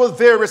how will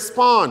they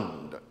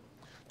respond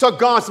to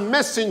God's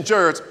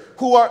messengers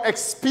who are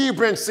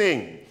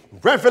experiencing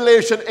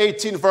Revelation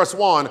 18 verse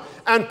 1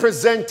 and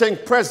presenting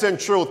present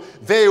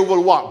truth? They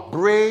will what?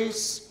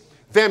 Brace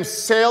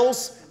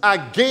themselves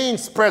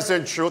against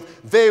present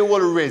truth. They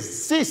will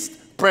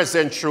resist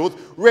present truth,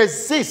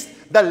 resist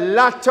the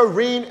latter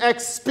rain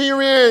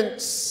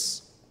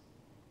experience,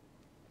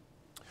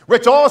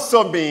 which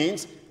also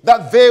means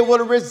that they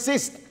will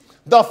resist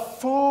the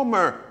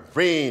former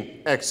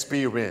rain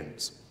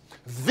experience.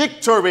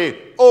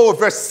 Victory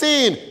over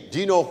sin. Do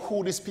you know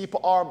who these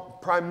people are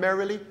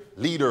primarily?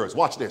 Leaders.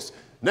 Watch this.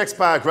 Next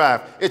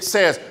paragraph. It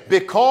says,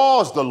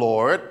 because the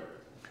Lord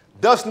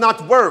does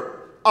not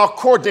work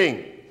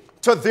according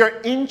to their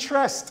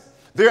interest,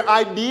 their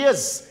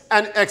ideas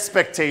and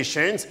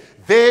expectations,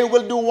 they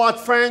will do what,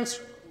 friends?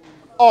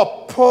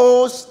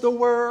 Oppose the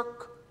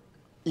work.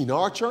 In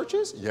our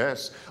churches?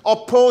 Yes.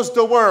 Oppose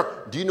the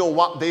work. Do you know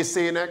what they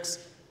say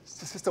next?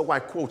 Sister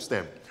White quotes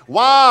them.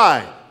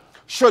 Why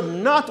should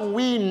not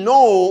we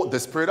know the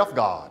Spirit of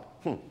God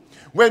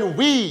when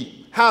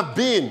we have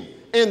been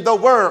in the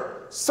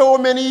work so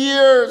many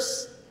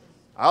years?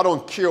 I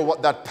don't care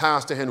what that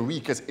Pastor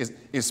Henriquez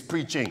is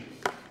preaching.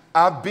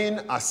 I've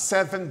been a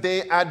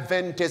Seventh-day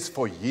Adventist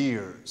for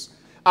years.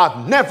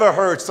 I've never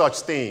heard such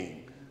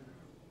thing.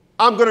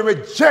 I'm going to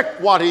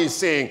reject what he's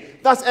saying.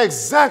 That's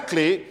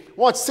exactly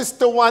what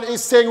Sister White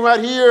is saying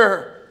right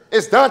here.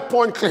 Is that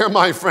point clear,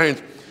 my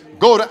friend?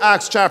 Go to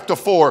Acts chapter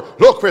 4.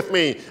 Look with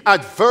me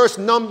at verse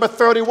number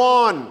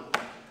 31.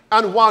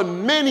 And while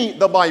many,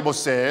 the Bible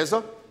says,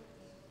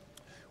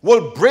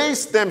 will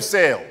brace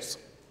themselves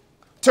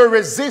to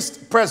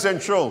resist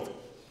present truth,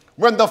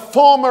 when the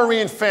former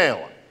rain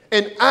fell,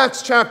 in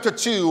Acts chapter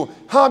 2,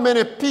 how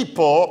many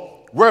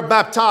people were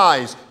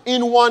baptized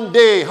in one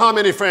day? How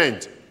many,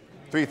 friends?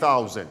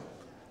 3,000.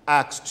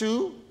 Acts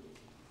 2,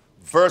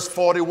 verse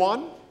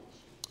 41,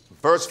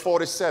 verse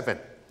 47.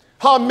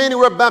 How many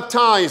were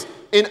baptized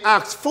in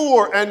Acts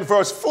 4 and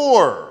verse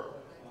 4?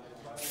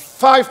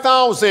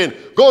 5,000.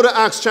 Go to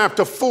Acts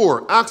chapter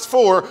 4. Acts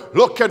 4,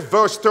 look at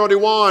verse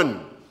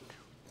 31.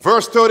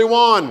 Verse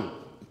 31.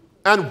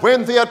 And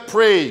when they had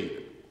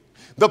prayed,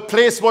 the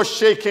place was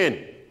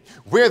shaken,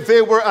 where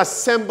they were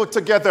assembled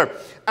together.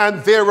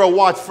 And they were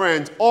what,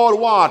 friends? All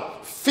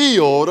what?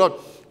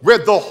 Filled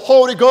with the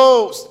Holy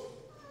Ghost.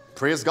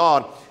 Praise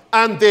God.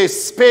 And they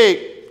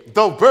spake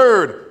the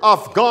word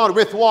of God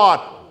with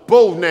what?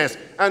 Boldness.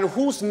 And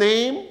whose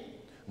name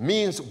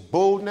means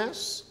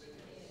boldness?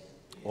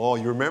 Oh,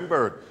 you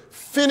remembered.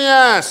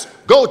 Phineas.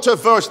 Go to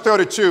verse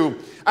 32.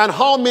 And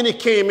how many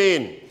came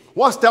in?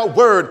 What's that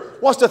word?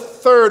 What's the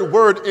third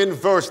word in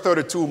verse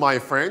 32, my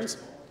friends?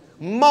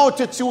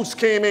 Multitudes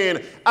came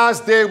in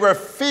as they were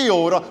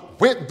filled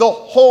with the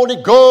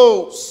Holy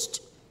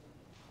Ghost.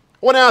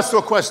 I want to ask you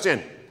a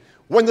question.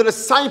 When the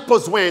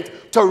disciples went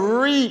to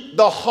reap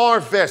the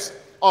harvest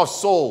of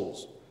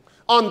souls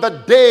on the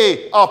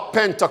day of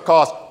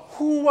Pentecost,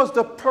 who was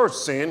the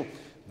person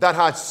that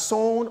had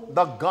sown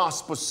the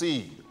gospel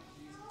seed?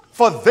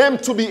 For them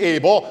to be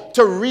able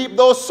to reap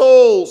those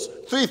souls,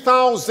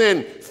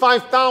 3,000,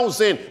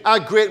 5,000, a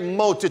great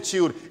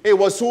multitude. It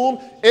was whom?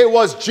 It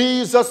was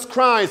Jesus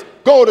Christ.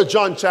 Go to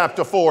John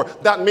chapter 4.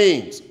 That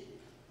means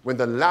when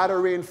the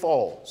latter rain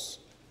falls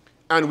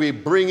and we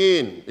bring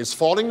in, it's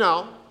falling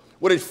now,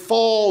 when it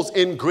falls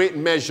in great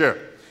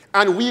measure,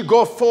 and we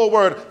go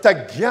forward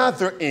to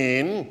gather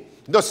in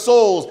the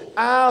souls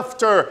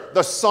after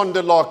the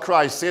Sunday law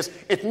crisis,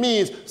 it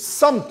means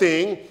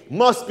something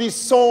must be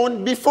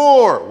sown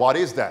before. What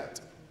is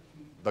that?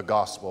 The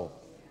gospel.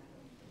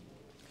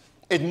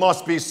 It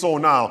must be so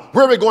now.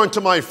 Where are we going to,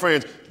 my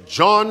friends?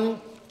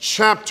 John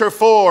chapter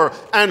 4,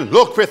 and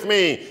look with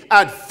me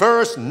at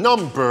verse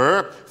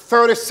number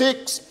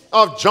 36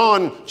 of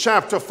John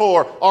chapter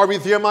 4. Are we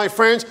there, my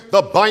friends?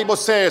 The Bible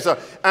says,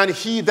 and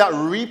he that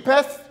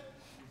reapeth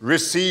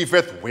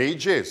receiveth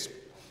wages,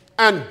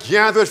 and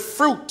gathereth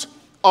fruit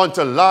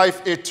unto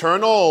life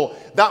eternal,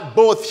 that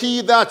both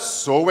he that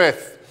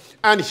soweth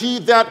and he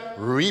that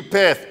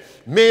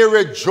reapeth may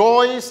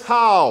rejoice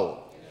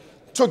how?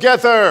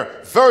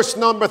 Together. Verse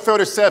number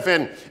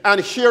 37,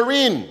 and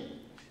herein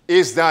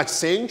is that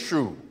saying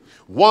true.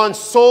 One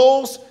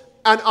sows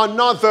and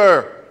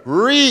another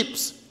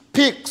reaps,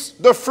 picks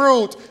the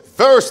fruit.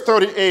 Verse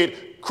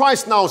 38,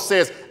 Christ now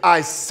says,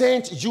 I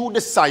sent you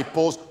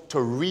disciples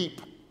to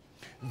reap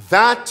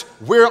that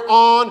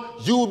whereon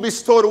you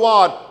bestowed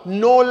what?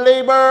 No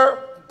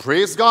labor.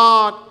 Praise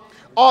God.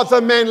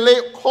 Other men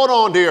hold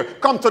on there.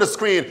 Come to the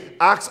screen.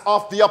 Acts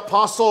of the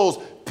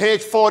Apostles,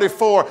 page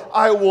 44.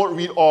 I won't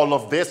read all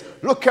of this.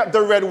 Look at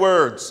the red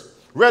words.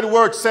 Red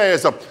word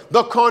says,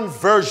 the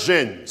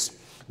conversions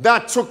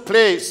that took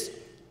place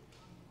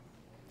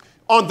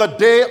on the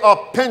day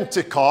of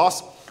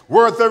Pentecost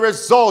were the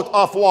result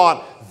of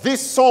what? This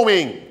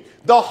sowing.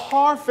 The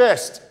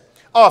harvest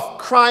of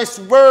Christ's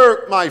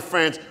word, my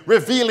friends,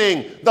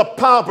 revealing the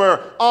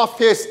power of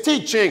his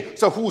teaching.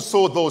 So who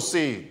sowed those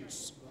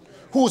seeds?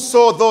 Who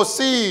sowed those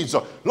seeds?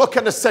 Look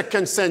at the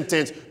second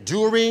sentence.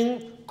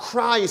 During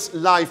Christ's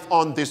life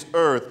on this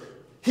earth,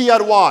 he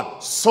had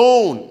what?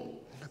 Sown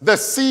the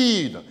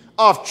seed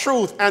of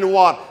truth, and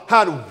what?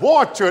 Had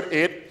watered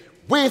it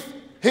with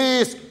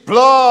his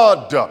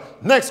blood.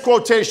 Next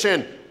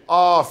quotation.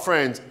 Oh,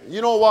 friends,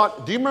 you know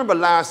what? Do you remember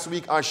last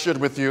week I shared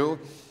with you?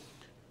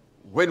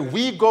 When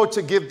we go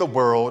to give the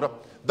world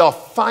the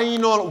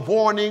final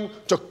warning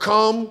to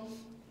come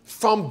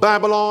from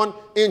Babylon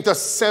into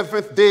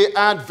Seventh-day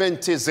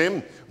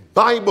Adventism,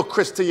 Bible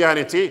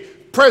Christianity,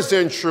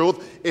 present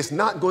truth, it's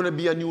not going to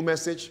be a new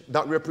message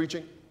that we're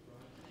preaching.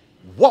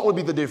 What would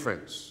be the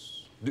difference?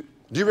 Do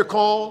you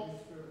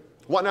recall?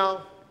 What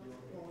now?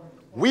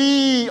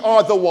 We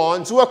are the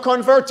ones who are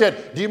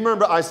converted. Do you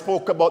remember I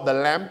spoke about the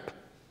lamp,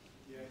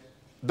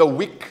 the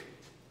wick,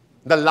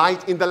 the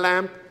light in the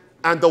lamp,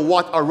 and the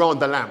what around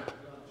the lamp?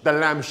 The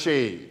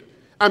lampshade.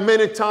 And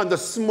many times the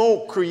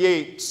smoke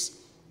creates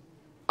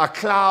a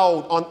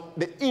cloud on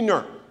the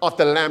inner of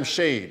the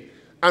lampshade.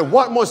 And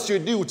what must you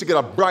do to get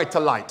a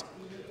brighter light?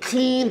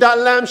 Clean that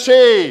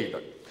lampshade.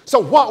 So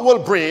what will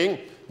bring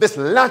this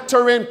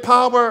latter-rain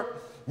power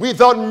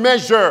without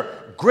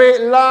measure,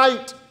 great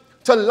light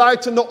to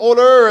lighten the whole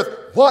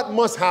earth? What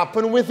must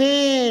happen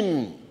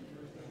within?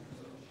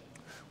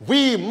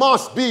 We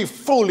must be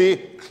fully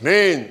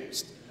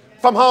cleansed.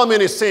 From how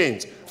many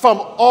sins?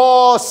 From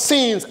all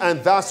sins.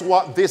 And that's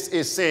what this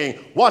is saying.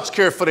 Watch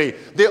carefully.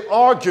 The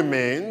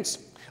arguments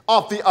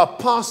of the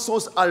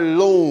apostles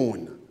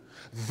alone,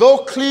 though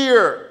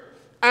clear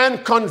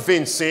and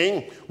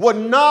convincing, would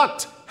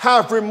not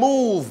have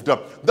removed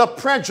the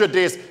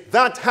prejudice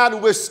that had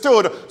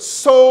withstood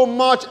so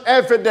much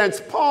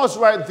evidence. Pause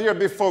right there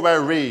before I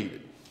read.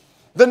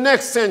 The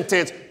next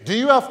sentence, do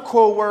you have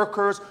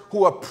co-workers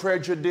who are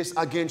prejudiced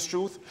against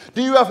truth?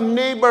 Do you have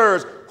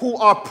neighbors who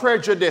are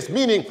prejudiced,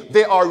 meaning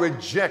they are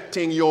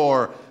rejecting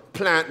your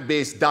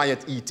plant-based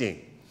diet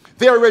eating?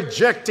 They are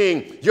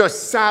rejecting your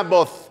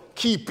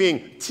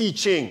Sabbath-keeping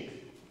teaching,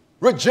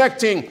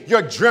 rejecting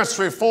your dress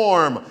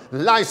reform,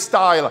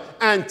 lifestyle,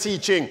 and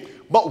teaching.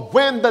 But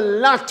when the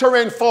latter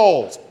end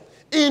falls,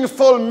 in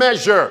full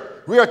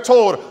measure, we are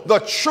told the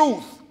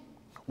truth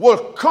will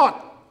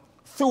cut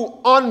through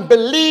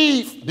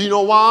unbelief. Do you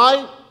know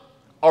why?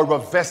 Our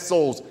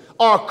vessels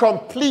are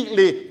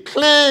completely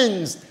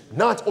cleansed.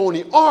 Not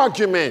only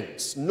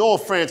arguments, no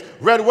friends,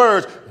 red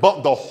words,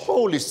 but the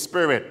Holy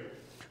Spirit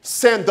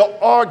send the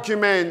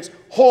arguments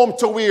home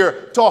to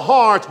where? To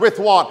heart with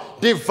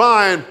what?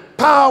 Divine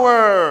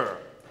power.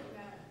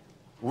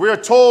 We're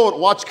told,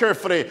 watch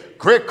carefully,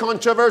 great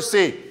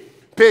controversy,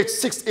 page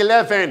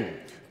 611,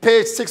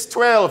 page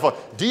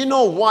 612. Do you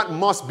know what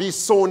must be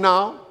sown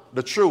now?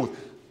 The truth.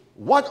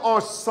 What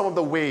are some of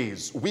the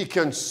ways we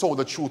can sow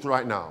the truth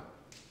right now?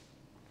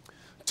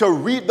 To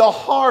reap the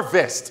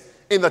harvest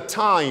in the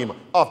time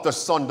of the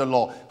Sunday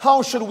law.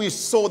 How should we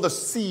sow the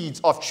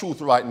seeds of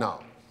truth right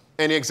now?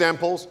 Any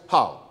examples?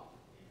 How?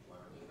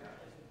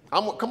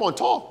 Come on,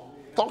 talk.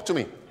 Talk to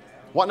me.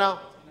 What now?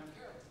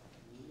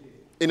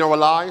 In our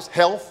lives,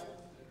 health.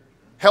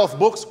 Health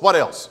books. What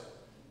else?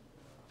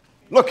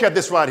 Look at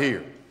this right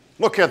here.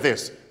 Look at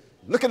this.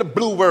 Look at the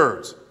blue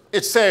words.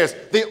 It says,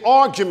 the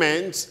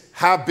arguments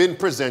have been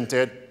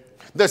presented,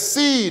 the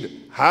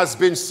seed has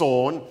been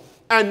sown,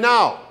 and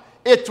now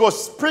it will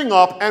spring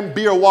up and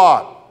bear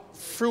what?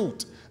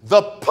 Fruit.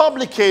 The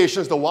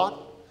publications, the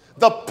what?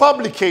 the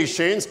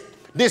publications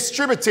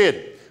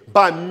distributed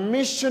by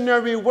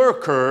missionary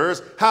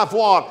workers have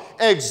what?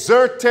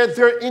 Exerted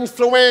their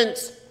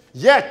influence.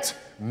 Yet,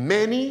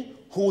 many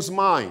whose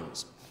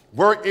minds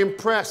were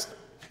impressed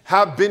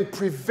have been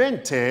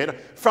prevented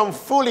from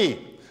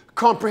fully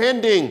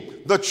comprehending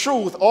the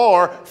truth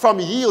or from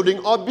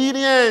yielding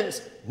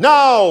obedience.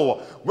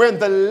 Now, when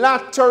the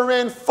latter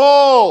rain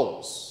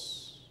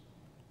falls,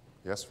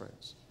 yes,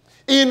 friends,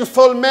 in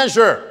full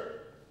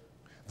measure,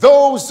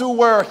 those who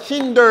were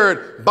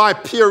hindered by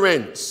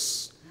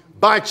parents,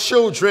 by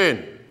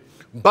children,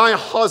 by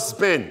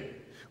husband,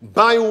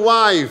 by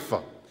wife,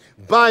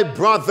 by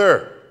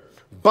brother,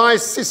 by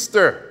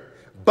sister,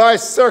 by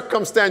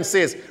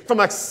circumstances, from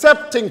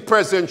accepting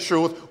present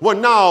truth, will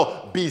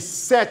now be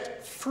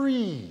set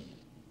free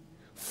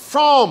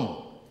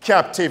from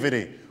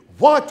captivity.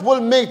 What will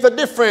make the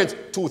difference?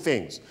 Two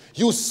things.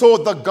 You sow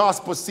the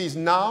gospel seeds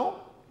now,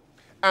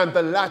 and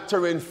the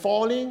latter in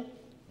falling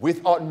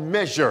without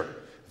measure.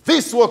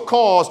 This will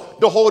cause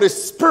the Holy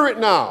Spirit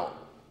now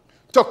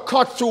to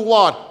cut through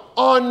what?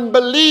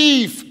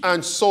 Unbelief,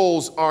 and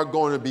souls are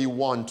going to be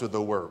won to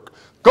the work.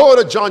 Go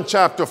to John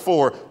chapter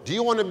 4. Do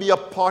you want to be a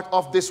part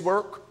of this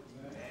work?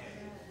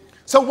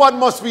 So what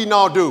must we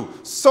now do?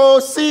 Sow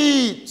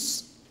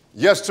seeds.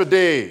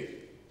 Yesterday,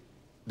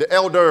 the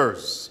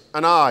elders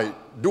and I,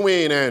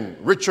 Dwayne and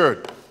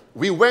Richard,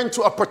 we went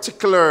to a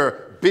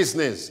particular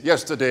business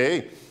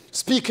yesterday,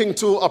 speaking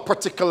to a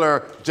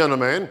particular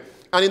gentleman,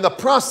 and in the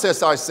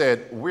process I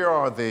said, where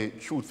are the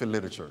truthful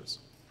literatures?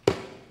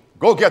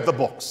 Go get the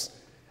books.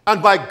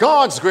 And by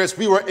God's grace,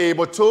 we were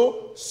able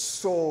to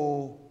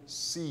sow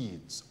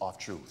seeds of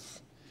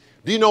truth.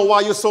 Do you know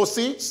why you sow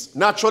seeds?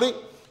 Naturally,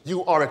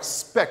 you are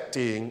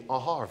expecting a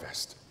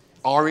harvest.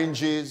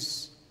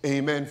 Oranges,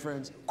 amen,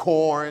 friends,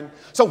 corn.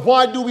 So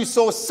why do we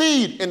sow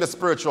seed in the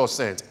spiritual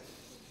sense?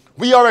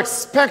 We are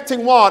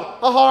expecting what?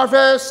 A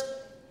harvest.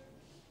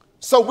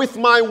 So with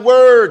my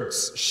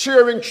words,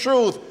 sharing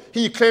truth,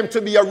 he claimed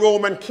to be a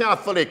Roman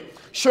Catholic,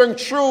 sharing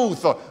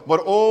truth,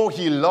 but oh,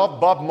 he loved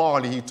Bob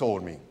Marley, he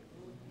told me.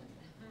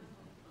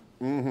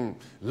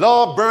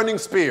 Love Burning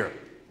Spear.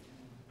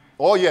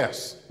 Oh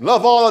yes,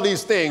 love all of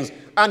these things.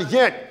 And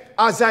yet,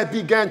 as I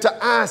began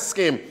to ask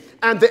him,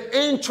 and the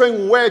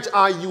entering wedge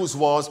I used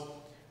was,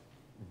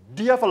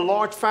 do you have a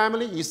large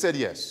family? He said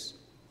yes.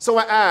 So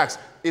I asked,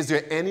 is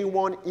there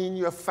anyone in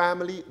your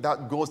family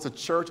that goes to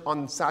church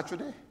on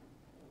Saturday?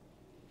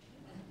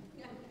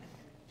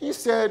 He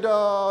said,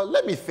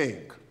 let me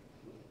think.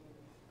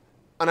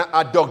 And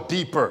I dug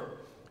deeper.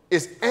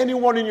 Is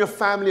anyone in your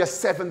family a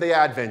Seventh-day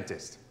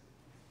Adventist?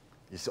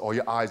 He said, oh,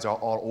 your eyes are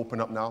all open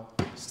up now?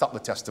 Stop the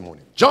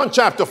testimony. John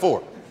chapter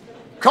 4.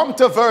 Come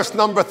to verse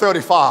number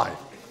 35.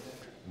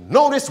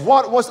 Notice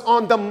what was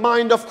on the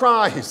mind of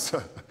Christ.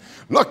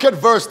 Look at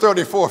verse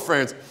 34,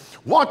 friends.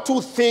 What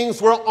two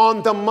things were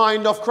on the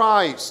mind of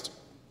Christ?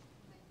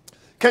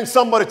 Can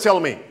somebody tell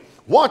me?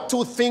 What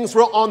two things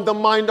were on the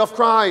mind of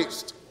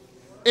Christ?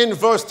 In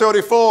verse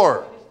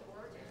 34.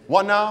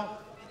 What now?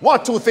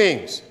 What two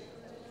things?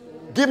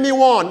 Give me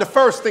one. The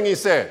first thing he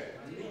said.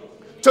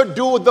 To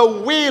do the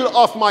will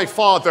of my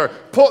Father.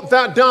 Put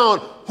that down.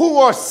 Who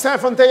are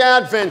Seventh-day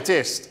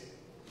Adventists?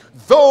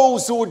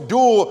 Those who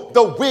do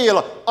the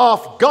will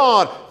of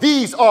God.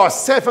 These are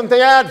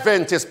Seventh-day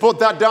Adventists. Put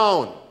that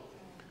down.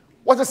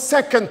 What's the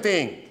second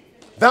thing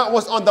that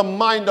was on the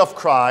mind of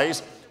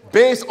Christ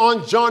based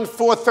on John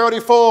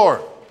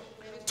 4:34?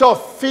 To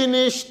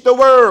finish the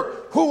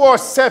work. Who are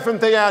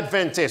Seventh-day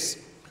Adventists?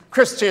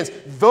 Christians.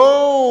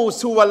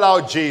 Those who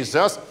allow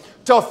Jesus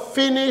to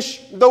finish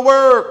the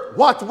work.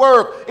 What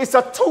work? It's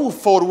a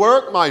twofold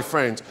work, my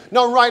friends.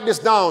 Now write this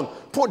down.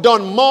 Put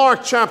down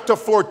Mark chapter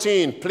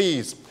 14,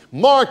 please.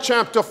 Mark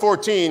chapter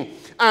 14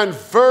 and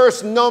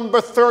verse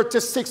number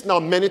 36. Now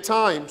many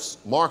times,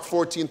 Mark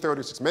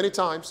 14:36, many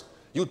times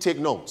you take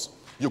notes.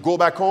 You go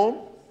back home,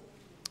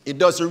 it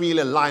doesn't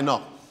really line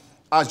up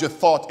as you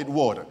thought it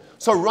would.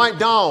 So write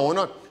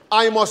down,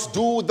 I must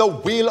do the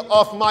will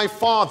of my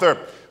Father.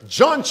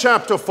 John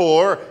chapter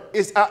 4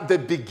 is at the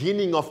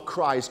beginning of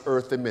Christ's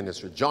earthly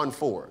ministry. John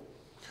 4.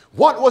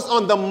 What was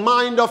on the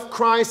mind of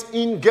Christ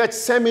in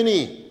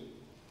Gethsemane?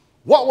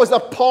 What was a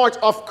part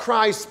of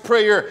Christ's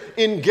prayer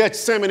in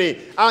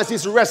Gethsemane as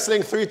he's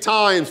wrestling 3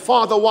 times?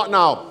 Father, what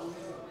now?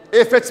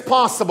 If it's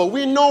possible,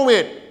 we know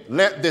it.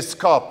 Let this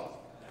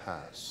cup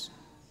pass.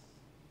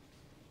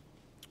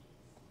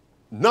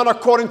 Not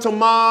according to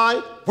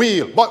my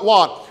will, but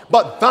what?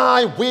 But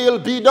thy will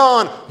be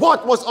done.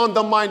 What was on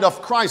the mind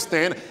of Christ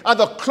then at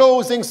the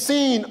closing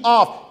scene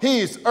of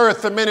his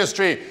earthly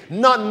ministry?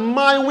 Not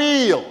my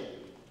will,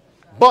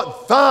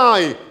 but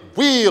thy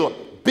will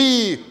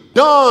be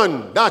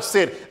done. That's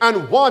it.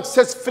 And what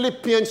says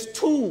Philippians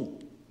 2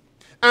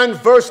 and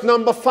verse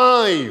number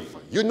 5?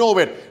 You know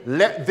it.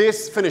 Let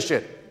this, finish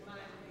it.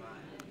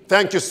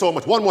 Thank you so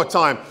much. One more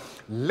time.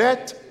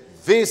 Let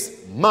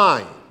this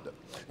mind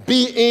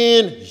be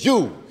in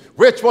you,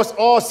 which was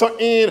also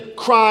in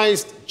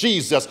Christ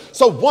Jesus.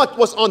 So what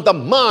was on the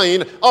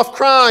mind of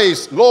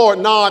Christ? Lord,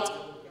 not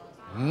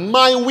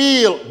my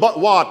will, but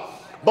what?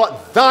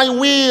 but thy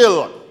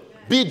will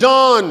be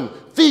done.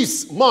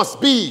 This must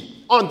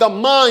be on the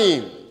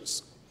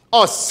minds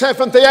of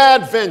Seventh-day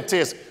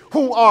Adventists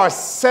who are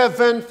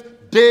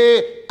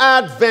Seventh-day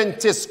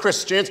Adventist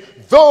Christians,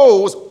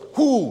 those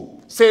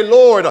who say,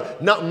 Lord,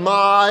 not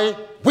my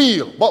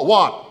will, but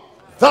what?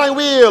 Thy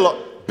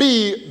will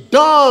be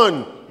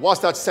done.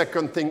 What's that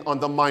second thing on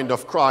the mind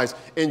of Christ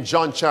in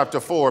John chapter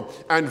 4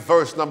 and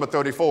verse number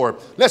 34?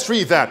 Let's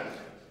read that.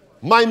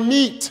 My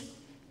meat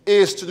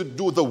is to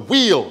do the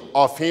will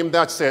of him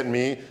that sent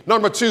me.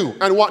 Number 2,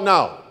 and what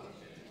now?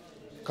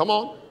 Come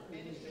on.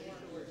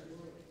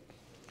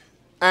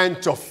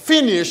 And to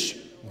finish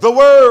the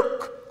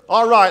work.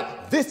 All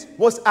right, this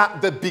was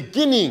at the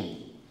beginning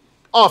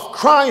of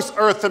Christ's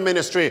earthly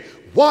ministry.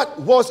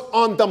 What was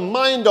on the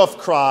mind of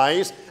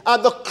Christ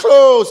at the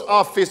close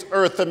of his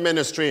earthly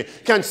ministry?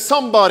 Can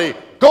somebody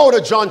go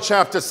to John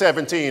chapter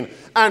 17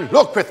 and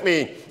look with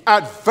me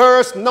at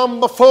verse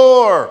number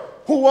 4?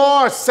 Who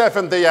are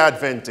Seventh-day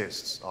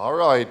Adventists? All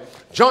right,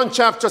 John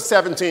chapter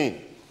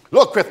 17.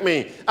 Look with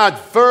me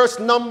at verse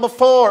number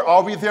 4.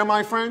 Are we there,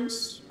 my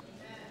friends?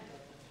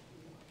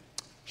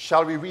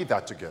 Shall we read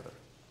that together?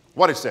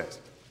 What it says.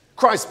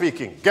 Christ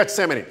speaking,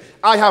 Gethsemane.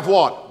 I have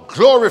what?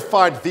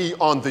 Glorified thee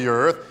on the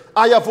earth.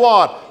 I have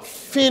what?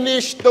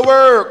 Finished the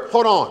work.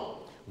 Hold on.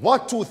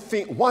 What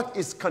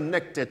is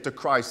connected to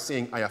Christ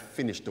saying, I have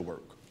finished the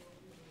work?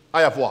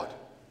 I have what?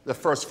 The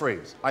first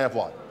phrase. I have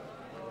what?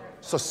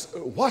 So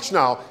watch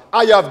now.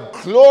 I have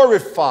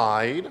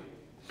glorified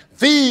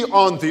thee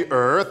on the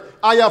earth.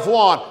 I have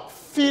what?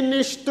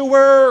 Finished the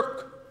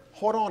work.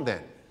 Hold on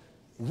then.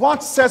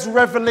 What says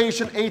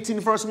Revelation 18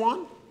 verse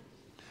 1?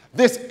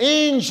 This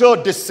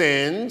angel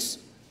descends,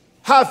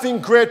 having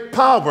great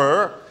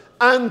power,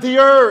 and the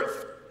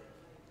earth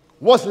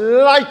was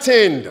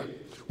lightened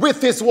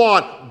with his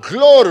what?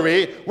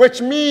 Glory, which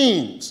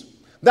means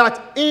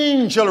that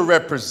angel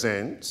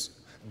represents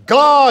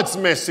God's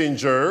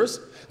messengers.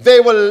 They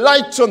will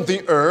lighten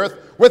the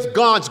earth with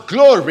God's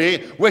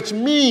glory, which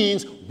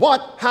means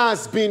what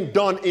has been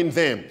done in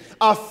them.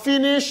 A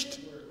finished,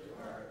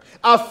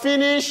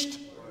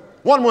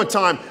 one more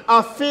time,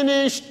 a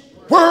finished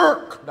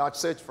work.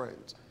 That's it,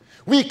 friends.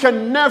 We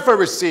can never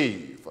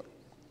receive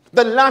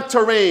the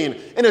latter rain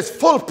in its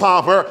full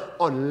power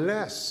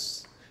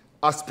unless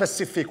a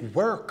specific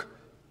work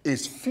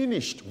is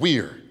finished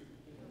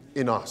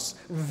in us.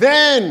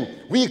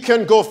 Then we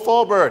can go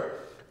forward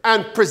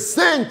and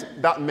present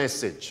that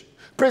message.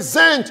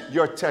 Present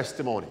your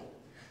testimony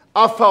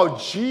of how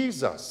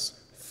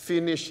Jesus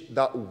finished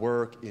that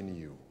work in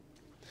you.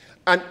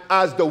 And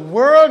as the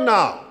world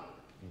now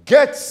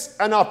gets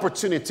an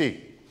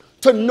opportunity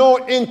to know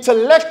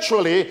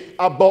intellectually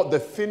about the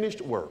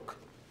finished work,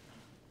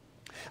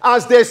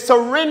 as they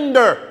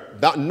surrender,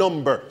 that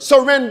number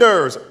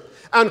surrenders,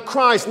 and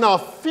Christ now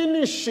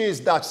finishes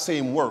that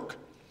same work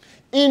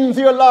in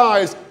their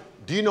lives,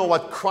 do you know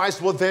what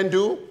Christ will then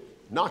do?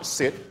 Not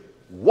sit.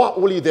 What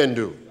will he then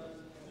do?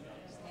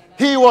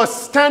 He will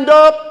stand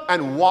up,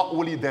 and what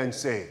will he then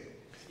say?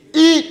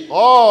 Eat,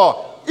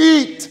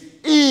 it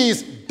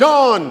is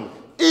done.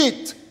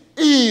 It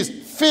is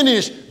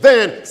finished.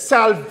 Then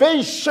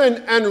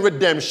salvation and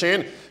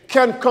redemption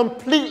can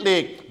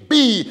completely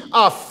be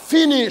a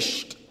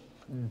finished,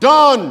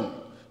 done,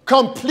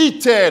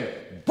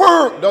 completed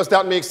work. Does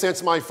that make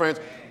sense, my friends?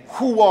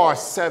 Who are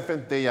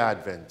Seventh-day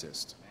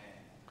Adventists?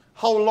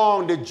 How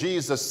long did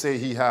Jesus say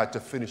he had to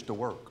finish the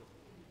work?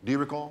 Do you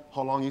recall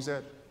how long he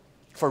said?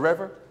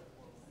 Forever?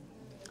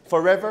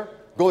 Forever?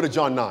 Go to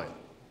John 9.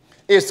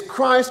 Is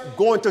Christ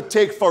going to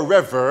take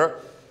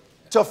forever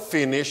to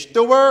finish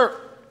the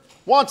work?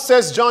 What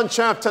says John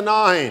chapter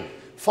 9?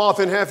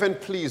 Father in heaven,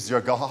 please,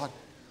 dear God,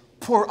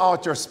 pour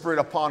out your spirit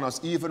upon us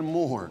even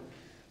more.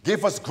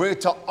 Give us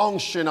greater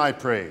unction, I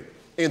pray.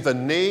 In the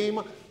name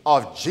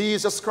of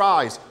Jesus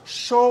Christ,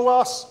 show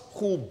us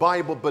who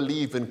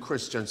Bible-believing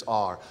Christians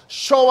are.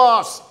 Show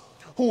us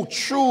who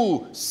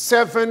true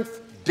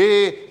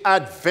Seventh-day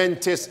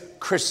Adventist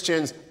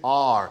Christians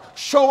are.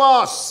 Show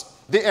us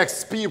the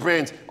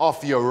experience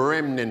of your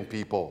remnant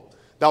people,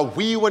 that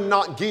we will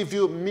not give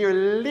you mere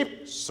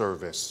lip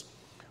service,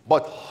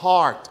 but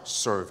heart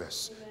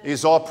service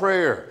is our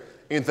prayer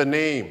in the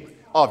name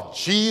of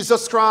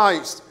Jesus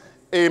Christ.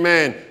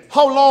 Amen.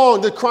 How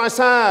long did Christ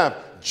have?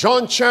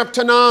 John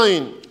chapter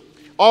 9.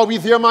 Are we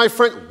there, my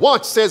friend?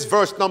 What says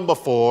verse number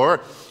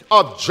 4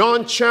 of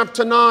John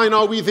chapter 9?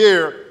 Are we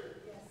there?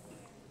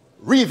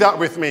 Read that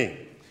with me.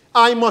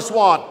 I must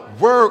what?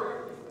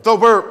 Work the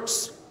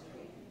works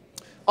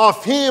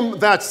of him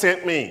that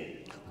sent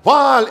me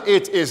while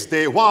it is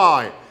day.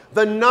 Why?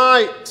 The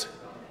night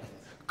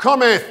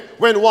cometh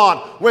when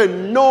what?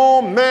 When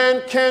no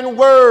man can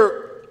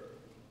work.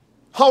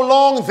 How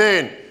long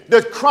then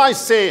did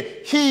Christ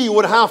say he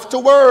would have to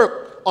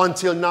work?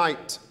 Until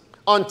night.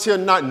 Until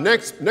night.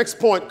 Next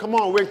point. Come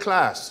on, we're in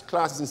class.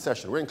 Class is in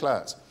session. We're in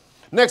class.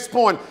 Next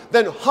point.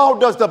 Then how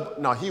does the...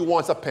 Now, he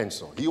wants a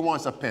pencil. He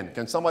wants a pen.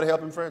 Can somebody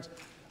help him, friends?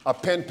 A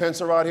pen,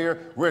 pencil right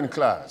here. We're in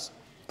class.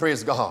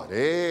 Praise God.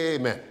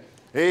 Amen.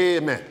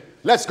 Amen.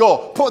 Let's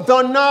go. Put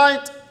the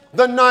night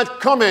The night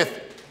cometh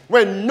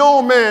when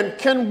no man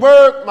can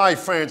work, my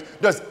friends.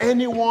 Does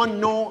anyone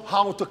know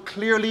how to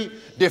clearly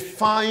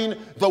define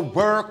the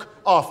work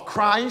of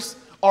Christ?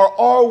 Or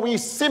are we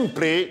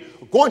simply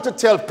going to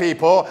tell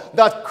people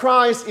that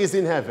Christ is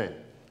in heaven?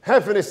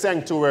 Heaven is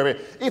sanctuary.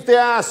 If they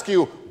ask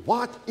you,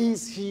 what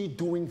is he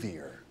doing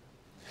there?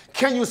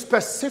 Can you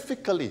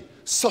specifically,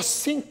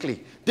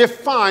 succinctly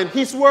define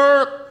his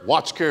work?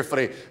 Watch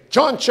carefully.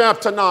 John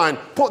chapter 9,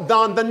 put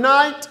down the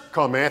night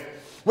cometh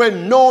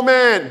when no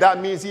man,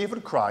 that means even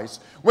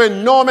Christ,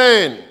 when no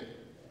man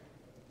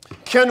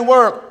can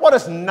work. What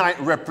does night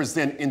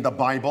represent in the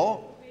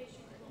Bible?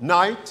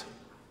 Night,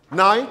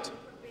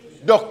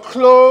 the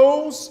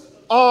close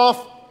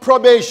of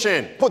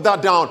probation. Put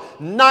that down.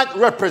 Night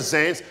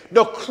represents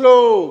the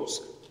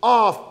close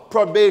of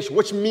probation,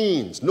 which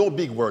means, no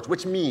big words,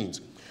 which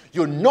means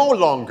you no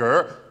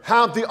longer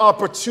have the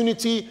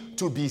opportunity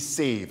to be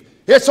saved.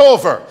 It's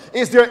over.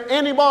 Is there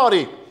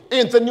anybody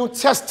in the New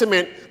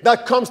Testament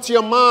that comes to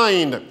your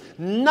mind?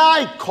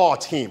 Night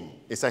caught him.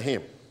 It's a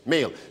him,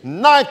 male.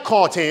 Night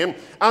caught him,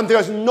 and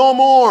there's no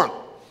more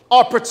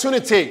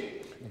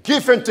opportunity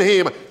given to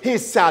him.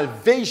 His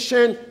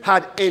salvation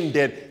had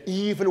ended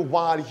even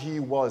while he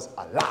was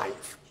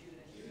alive.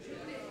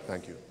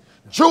 Thank you.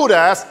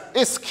 Judas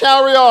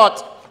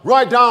Iscariot.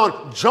 Write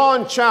down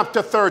John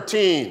chapter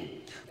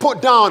 13.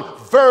 Put down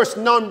verse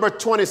number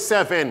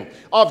 27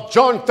 of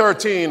John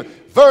 13,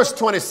 verse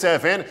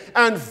 27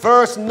 and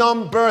verse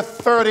number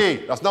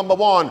 30. That's number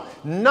one.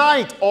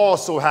 Night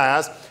also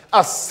has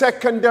a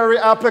secondary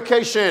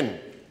application.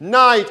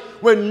 Night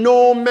when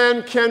no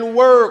man can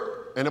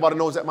work. Anybody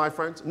knows that, my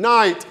friends?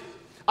 Night,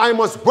 I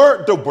must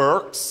work the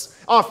works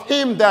of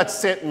him that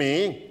sent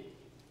me.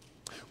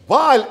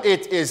 While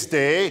it is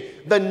day,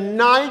 the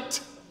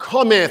night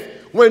cometh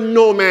when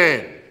no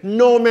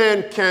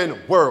man can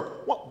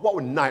work. What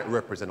would night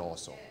represent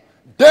also?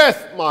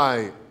 Death,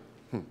 my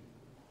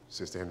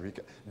Sister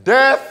Enrique.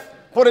 Death,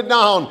 put it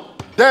down.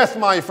 Death,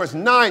 my first.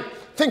 Night,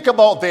 think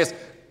about this.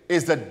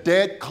 Is the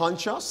dead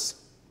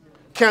conscious?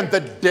 Can the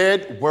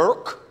dead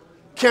work?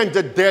 Can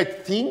the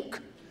dead think?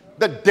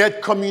 The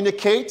dead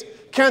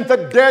communicate? Can the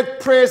dead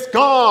praise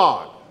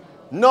God?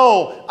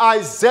 No.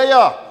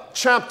 Isaiah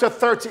chapter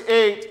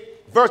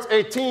 38, verse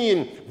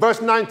 18,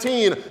 verse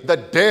 19. The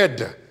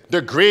dead,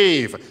 the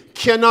grave,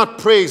 cannot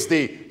praise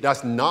thee.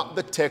 That's not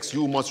the text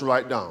you must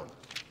write down.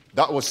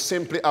 That was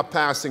simply a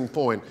passing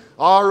point.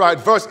 All right,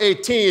 verse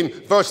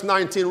 18, verse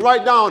 19.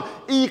 Write down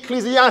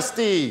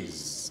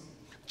Ecclesiastes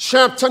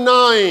chapter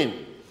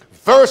 9,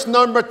 verse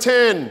number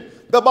 10.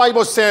 The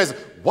Bible says,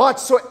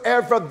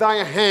 whatsoever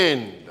thy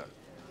hand,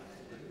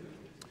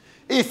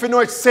 if you know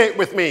it, say it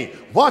with me.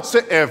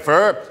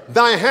 Whatsoever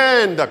thy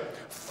hand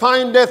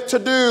findeth to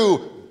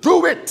do,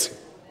 do it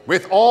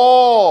with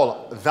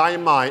all thy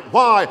might.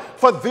 Why?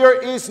 For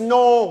there is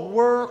no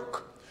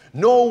work,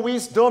 no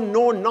wisdom,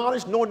 no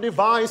knowledge, no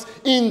device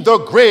in the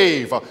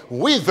grave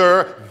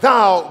whither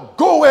thou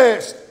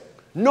goest.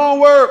 No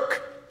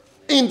work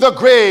in the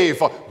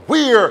grave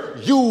where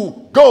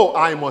you go.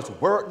 I must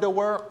work the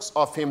works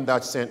of him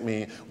that sent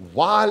me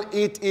while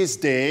it is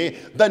day.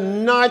 The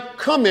night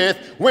cometh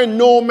when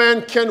no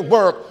man can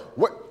work.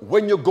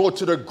 When you go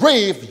to the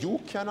grave, you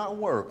cannot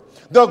work.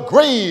 The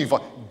grave,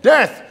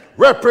 death,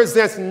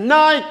 represents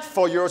night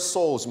for your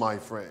souls, my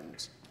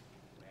friends.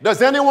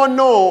 Does anyone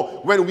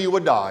know when we will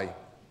die?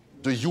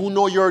 Do you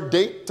know your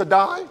date to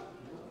die?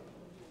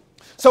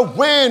 So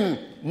when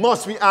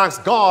must we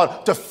ask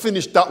God to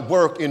finish that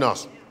work in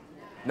us?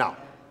 Now,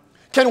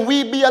 can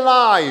we be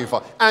alive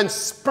and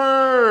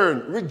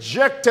spurn,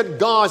 rejected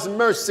God's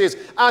mercies?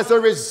 As a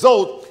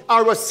result,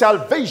 our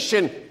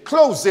salvation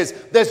closes.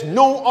 There's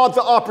no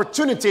other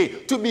opportunity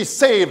to be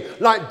saved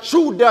like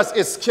Judas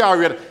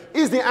Iscariot.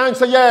 Is the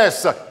answer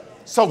yes?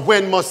 So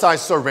when must I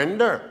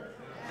surrender?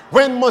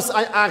 When must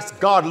I ask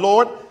God,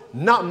 Lord,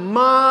 not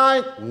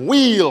my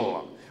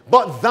will,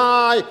 but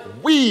thy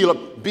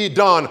will be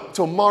done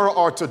tomorrow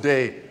or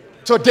today?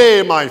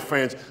 Today, my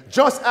friends,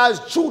 just as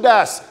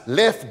Judas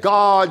left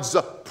God's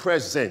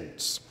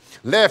presence,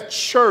 left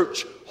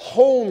church,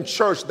 home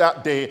church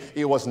that day,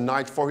 it was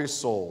night for his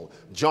soul.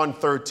 John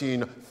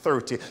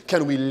 13:30.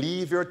 Can we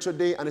leave here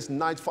today and it's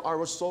night for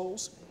our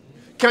souls?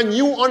 Can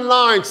you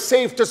online,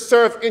 Safe to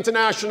Serve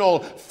International,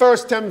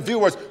 first-time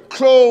viewers,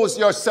 close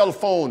your cell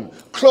phone,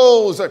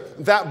 close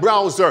that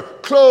browser,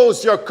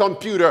 close your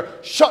computer,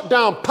 shut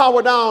down,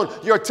 power down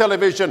your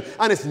television,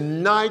 and it's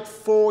night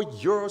for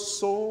your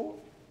soul?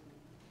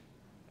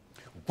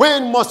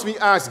 When must we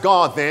ask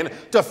God then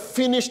to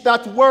finish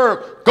that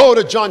work? Go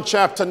to John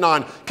chapter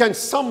 9. Can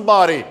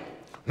somebody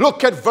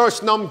look at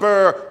verse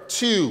number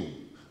 2?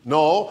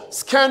 No,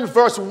 scan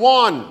verse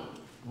 1.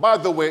 By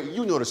the way,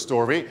 you know the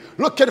story.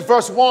 Look at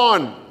verse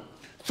 1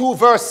 through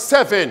verse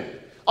 7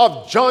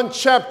 of John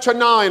chapter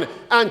 9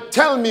 and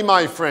tell me,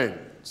 my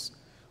friends,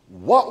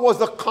 what was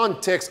the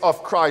context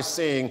of Christ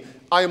saying,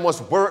 I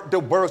must work the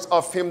works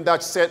of him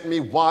that sent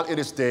me while it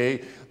is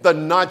day? The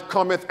night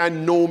cometh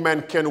and no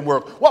man can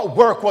work. What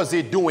work was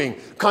he doing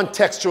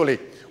contextually?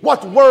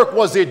 What work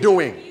was he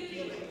doing?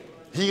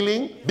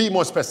 Healing? Be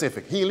more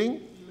specific.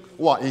 Healing?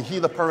 What? He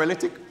healed the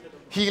paralytic?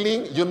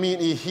 Healing? You mean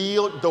he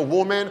healed the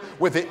woman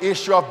with the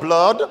issue of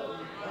blood?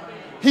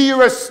 He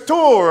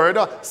restored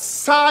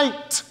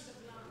sight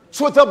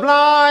to the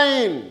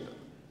blind.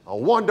 I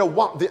wonder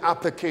what the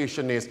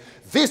application is.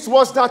 This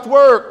was that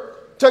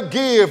work to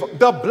give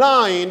the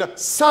blind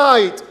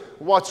sight.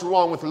 What's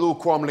wrong with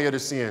lukewarm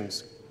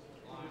Laodiceans?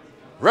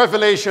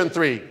 Revelation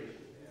 3,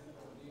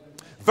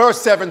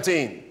 verse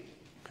 17,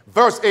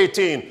 verse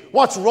 18.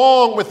 What's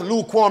wrong with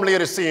lukewarm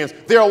Laodiceans?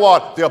 They're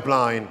what? They're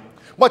blind.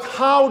 But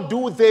how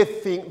do they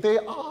think they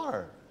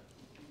are?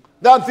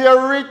 That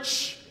they're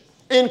rich,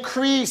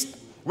 increased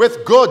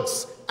with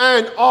goods,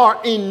 and are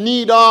in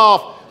need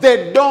of.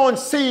 They don't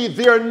see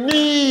their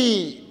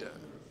need.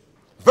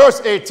 Verse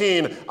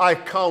 18, I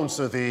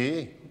counsel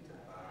thee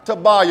to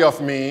buy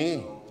of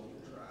me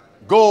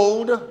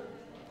gold,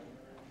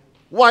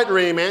 white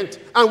raiment,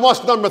 and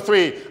what's number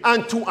 3?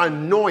 And to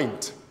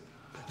anoint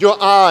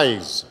your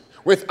eyes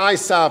with eye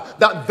salve,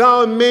 that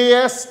thou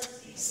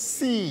mayest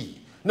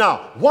see.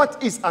 Now,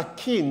 what is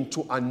akin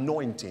to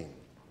anointing?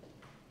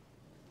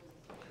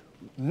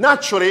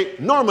 Naturally,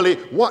 normally,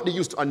 what they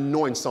used to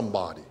anoint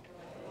somebody?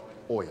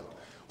 Oil.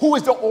 Who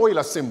is the oil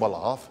a symbol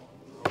of?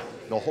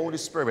 The Holy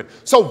Spirit.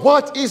 So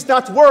what is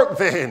that work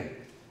then?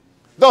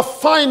 The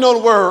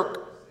final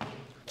work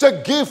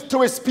to give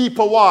to his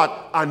people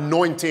what?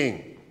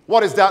 Anointing.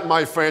 What is that,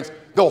 my friends?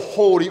 The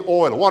holy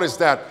oil. What is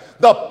that?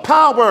 The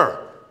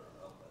power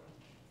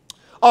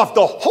of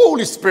the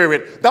Holy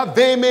Spirit, that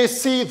they may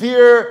see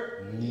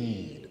their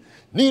need.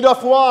 Need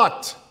of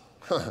what?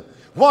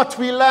 What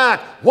we lack.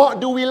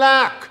 What do we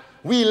lack?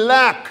 We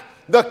lack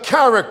the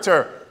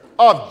character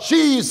of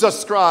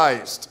Jesus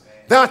Christ.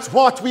 That's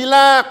what we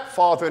lack.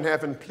 Father in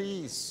heaven,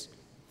 please,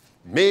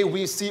 may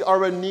we see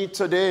our need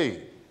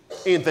today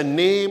in the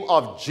name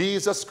of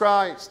Jesus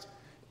Christ.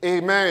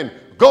 Amen.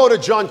 Go to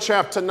John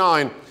chapter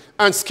 9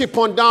 and skip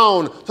on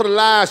down to the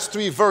last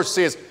 3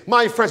 verses.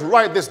 My friends,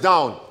 write this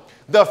down.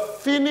 The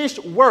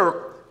finished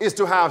work is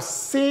to have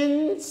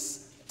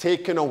sins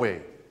taken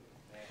away.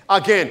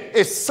 Again,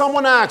 if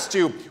someone asked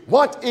you,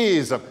 what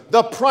is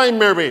the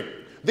primary,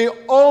 the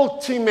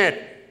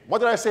ultimate, what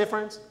did I say,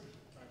 friends?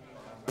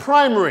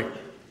 Primary,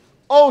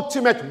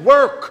 ultimate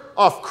work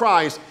of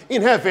Christ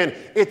in heaven,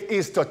 it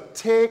is to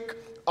take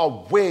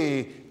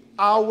away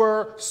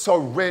our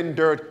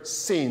surrendered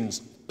sins,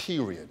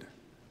 period.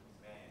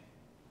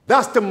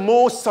 That's the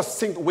most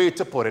succinct way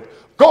to put it.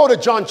 Go to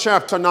John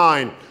chapter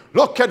 9.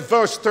 Look at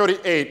verse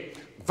 38.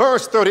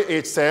 Verse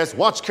 38 says,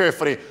 watch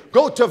carefully,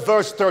 go to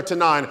verse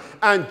 39.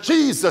 And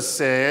Jesus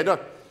said,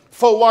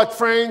 for what,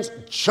 friends?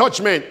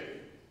 Judgment.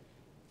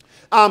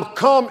 I'm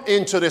come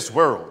into this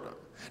world,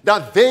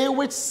 that they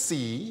which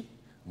see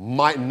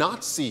might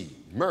not see.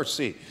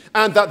 Mercy.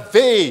 And that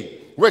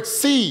they which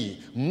see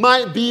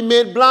might be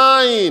made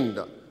blind.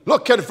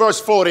 Look at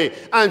verse 40.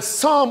 And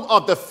some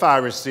of the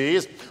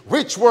Pharisees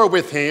which were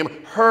with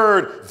him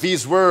heard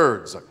these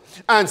words,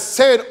 and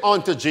said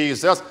unto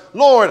Jesus,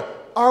 Lord,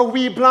 are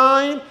we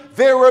blind?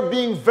 They were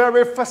being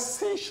very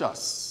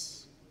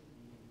facetious.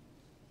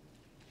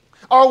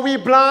 Are we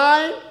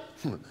blind?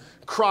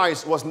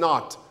 Christ was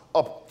not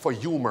up for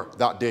humor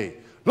that day.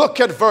 Look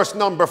at verse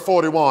number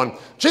 41.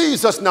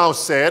 Jesus now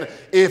said,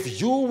 if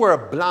you were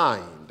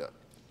blind,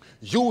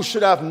 you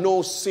should have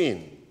no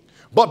sin.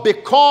 But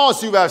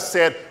because you have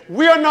said,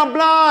 we are not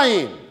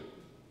blind.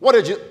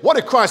 What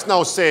did Christ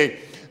now say?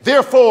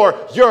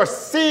 Therefore, your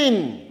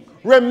sin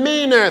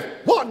remaineth.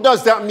 What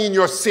does that mean,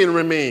 your sin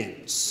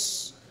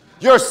remains?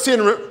 Your sin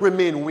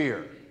remain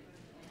where?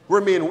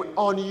 Remain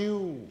on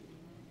you.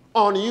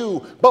 On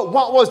you. But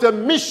what was the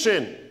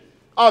mission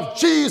of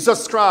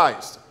Jesus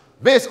Christ?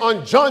 Based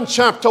on John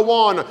chapter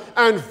 1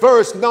 and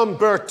verse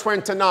number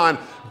 29.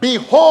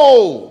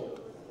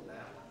 Behold,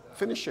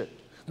 finish it,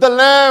 the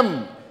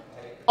Lamb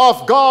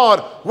of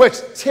God, which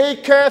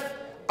taketh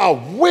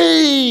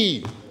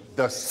away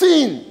the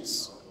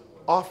sins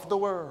of the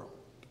world.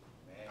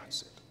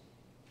 That's it.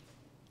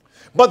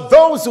 But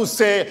those who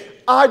say,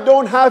 I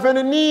don't have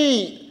any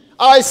need,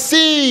 I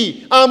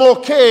see, I'm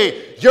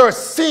okay, your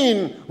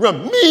sin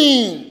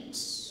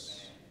remains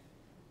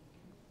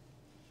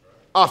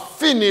a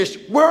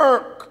finished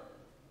work.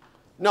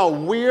 Now,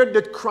 where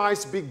did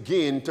Christ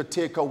begin to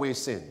take away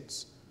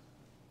sins?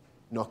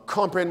 Now,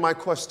 comprehend my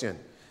question.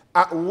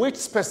 At which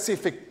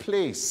specific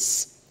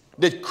place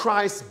did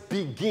Christ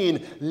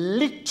begin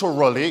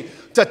literally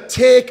to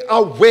take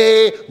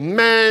away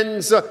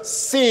man's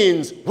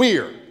sins?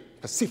 Where?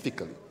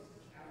 Specifically.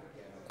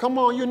 Come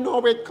on, you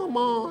know it. Come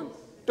on.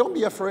 Don't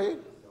be afraid.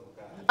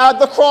 At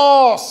the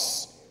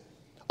cross.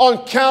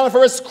 On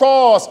Calvary's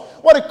cross.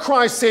 What did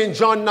Christ say in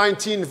John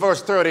 19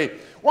 verse 30?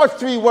 What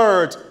 3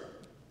 words?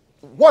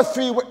 What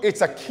 3 words?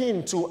 It's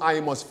akin to I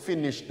must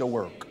finish the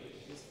work.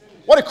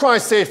 What did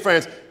Christ say,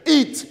 friends?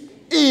 It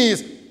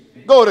is.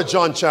 Go to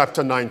John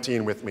chapter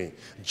 19 with me.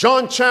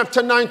 John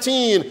chapter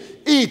 19.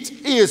 It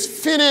is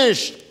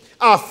finished.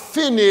 A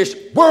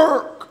finished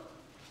work.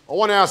 I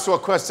want to ask you a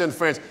question,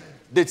 friends.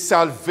 Did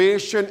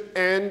salvation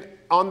end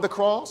on the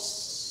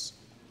cross?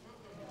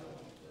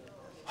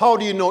 How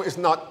do you know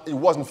it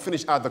wasn't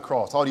finished at the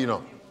cross? How do you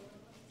know?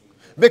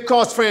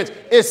 Because, friends,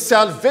 if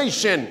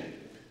salvation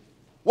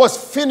was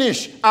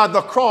finished at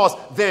the cross,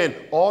 then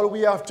all we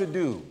have to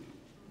do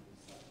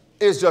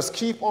is just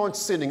keep on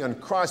sinning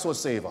and Christ will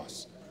save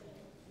us.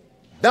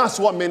 That's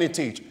what many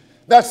teach.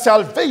 That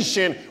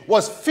salvation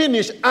was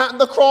finished at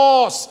the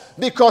cross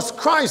because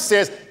Christ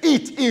says,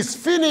 it is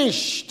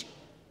finished.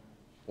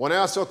 When I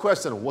ask you a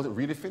question, was it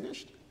really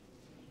finished?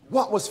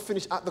 What was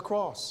finished at the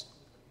cross?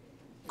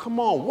 Come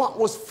on, what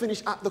was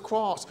finished at the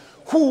cross?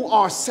 Who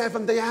are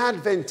Seventh-day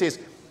Adventists?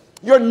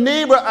 Your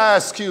neighbor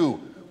asks you,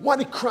 what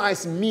did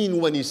Christ mean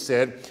when he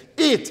said,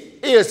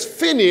 it is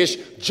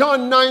finished,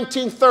 John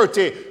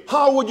 19:30?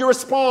 How would you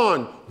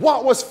respond?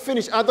 What was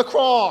finished at the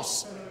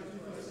cross?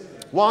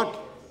 What?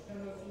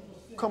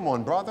 Come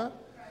on, brother.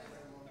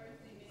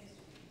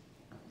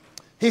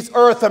 His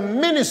earth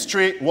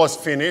ministry was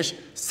finished.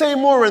 Say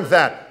more than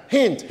that.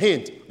 Hint,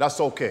 hint. That's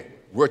okay.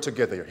 We're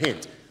together here.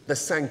 Hint. The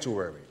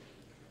sanctuary.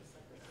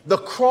 The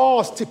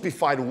cross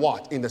typified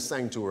what in the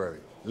sanctuary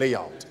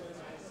layout?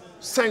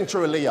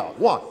 Sanctuary layout.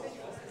 What?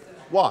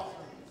 What?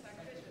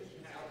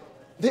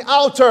 The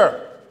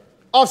altar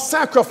of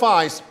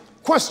sacrifice.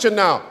 Question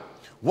now.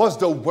 Was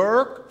the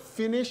work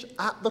finished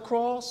at the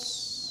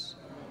cross?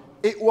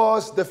 It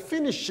was the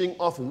finishing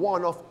of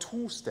one of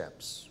two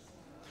steps.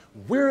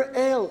 Where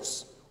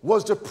else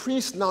was the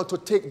priest now to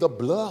take the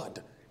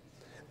blood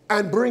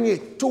and bring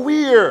it to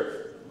where?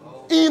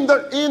 In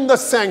the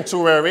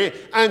sanctuary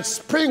and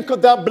sprinkle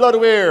that blood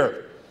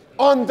where?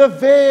 On the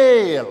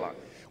veil.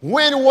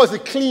 When was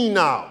it clean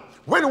now?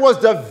 When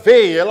was the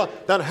veil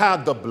that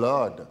had the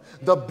blood?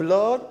 The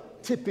blood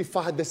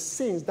typified the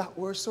sins that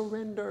were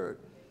surrendered.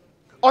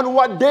 On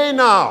what day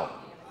now?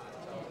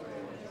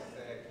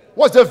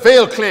 Was the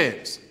veil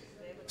cleansed?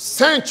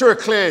 Sanctuary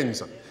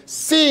cleansed.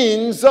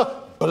 Sins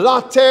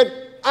blotted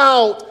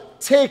out,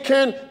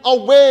 taken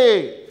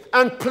away,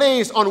 and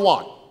placed on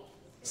what?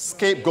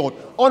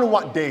 Scapegoat. On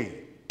what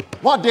day?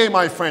 What day,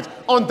 my friends?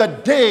 On the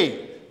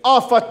day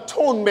of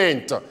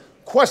atonement.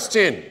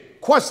 Question,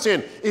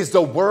 is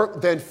the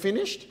work then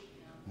finished?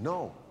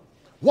 No.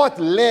 What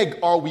leg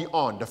are we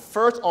on? The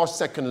first or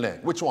second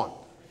leg? Which one?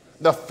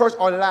 The first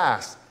or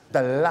last?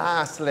 The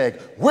last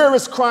leg. Where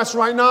is Christ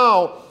right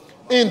now?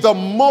 In the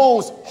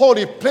most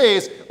holy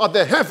place of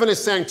the heavenly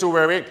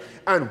sanctuary.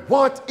 And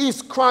what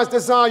is Christ's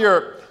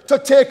desire? To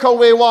take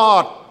away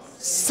what?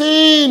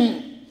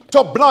 Sin.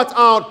 To blot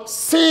out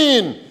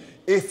sin.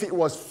 If it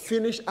was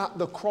finished at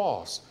the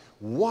cross,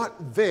 what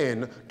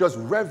then does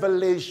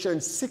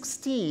Revelation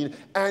 16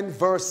 and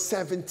verse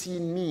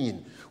 17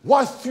 mean?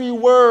 What three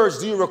words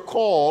do you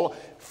recall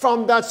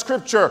from that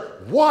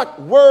scripture? What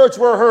words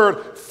were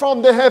heard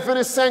from the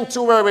heavenly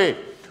sanctuary,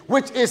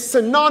 which is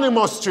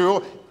synonymous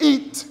to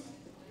it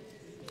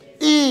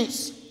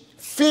is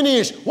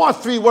finished? What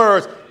three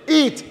words?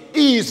 It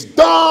is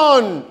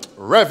done.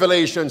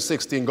 Revelation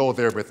 16, go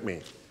there with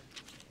me.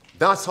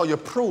 That's how you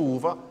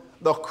prove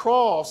the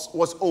cross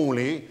was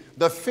only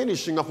the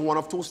finishing of one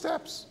of two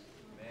steps.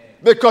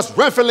 Because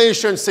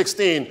Revelation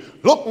 16,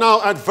 look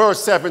now at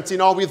verse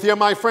 17. Are we there,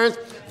 my friends?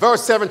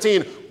 Verse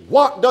 17,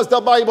 what does the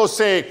Bible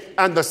say?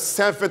 And the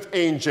seventh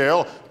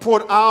angel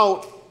put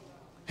out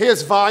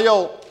his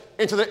vial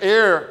into the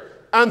air,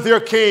 and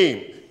there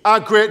came a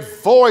great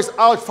voice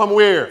out from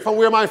where? From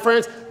where, my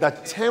friends? The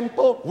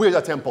temple. Where's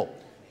the temple?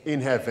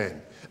 In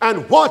heaven.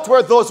 And what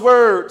were those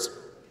words?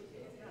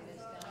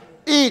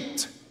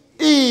 It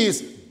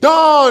is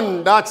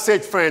done. That's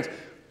it, friends.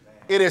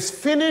 It is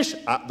finished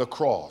at the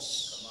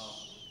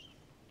cross.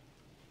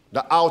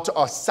 The altar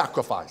of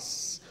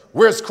sacrifice.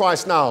 Where's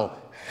Christ now?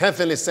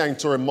 Heavenly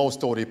sanctuary,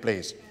 most holy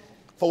place.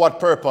 For what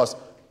purpose?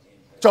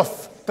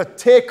 To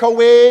take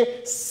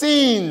away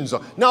sins.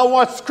 Now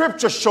what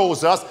scripture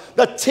shows us,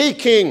 the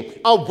taking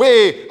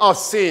away of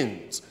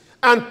sins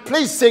and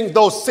placing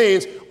those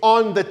sins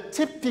on the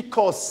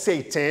typical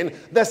Satan,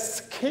 the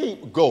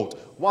scapegoat.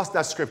 What's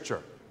that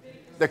scripture?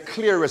 The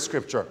clearest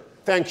scripture.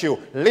 Thank you.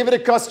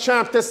 Leviticus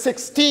chapter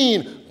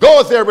 16.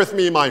 Go there with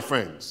me, my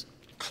friends.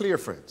 Clear,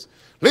 friends.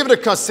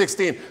 Leviticus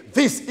 16.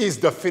 This is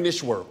the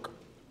finished work.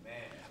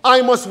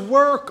 I must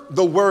work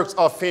the works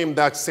of him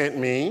that sent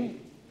me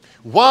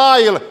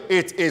while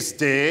it is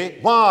day.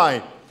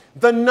 Why?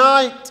 The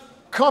night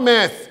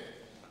cometh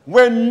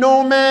when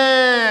no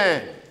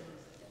man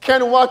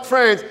can what,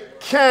 friends?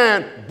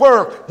 Can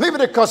work.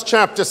 Leviticus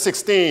chapter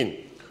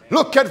 16.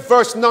 Look at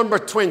verse number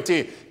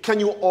 20. Can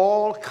you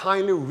all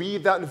kindly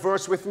read that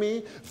verse with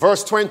me?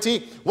 Verse 20.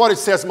 What it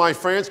says, my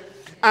friends.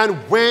 And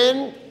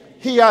when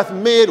he hath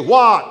made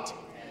what?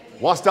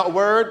 What's that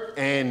word?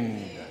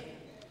 End.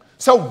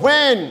 So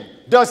when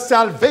does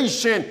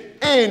salvation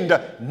end?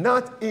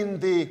 Not in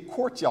the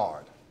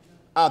courtyard,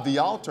 at the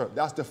altar.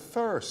 That's the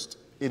first.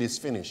 It is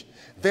finished.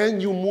 Then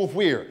you move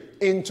where?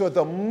 Into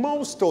the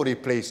most holy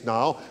place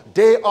now.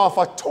 Day of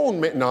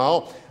atonement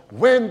now.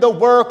 When the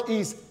work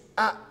is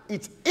at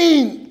its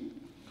end.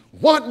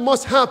 What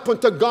must happen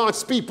to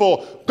God's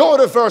people? Go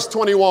to verse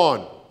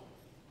 21.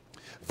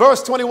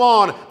 Verse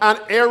 21. And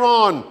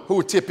Aaron,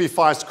 who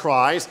typifies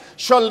Christ,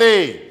 shall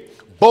lay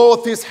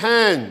both his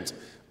hands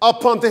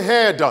upon the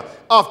head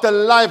of the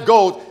live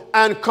goat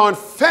and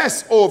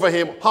confess over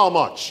him how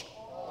much?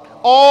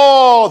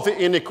 All the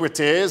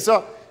iniquities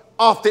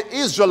of the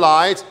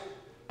Israelites.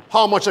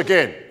 How much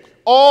again?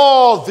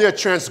 All their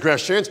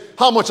transgressions.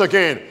 How much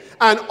again?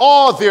 And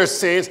all their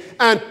sins,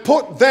 and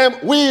put them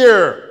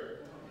where?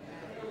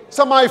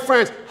 So my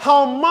friends,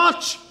 how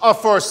much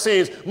of our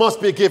sins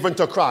must be given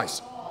to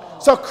Christ?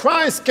 So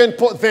Christ can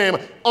put them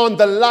on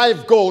the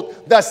live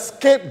goat, the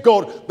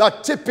scapegoat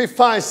that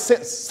typifies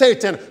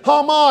Satan.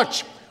 How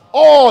much?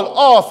 All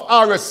of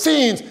our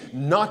sins.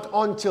 Not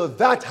until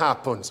that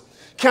happens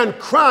can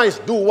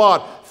Christ do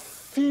what?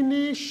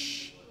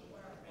 Finish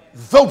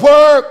the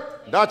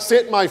work. That's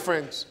it, my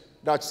friends.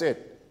 That's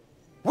it.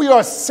 We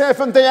are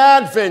Seventh-day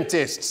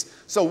Adventists.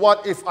 So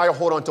what if I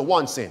hold on to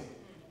one sin?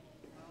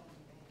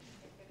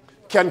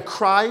 Can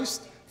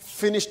Christ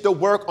finish the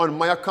work on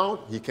my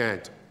account? He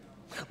can't.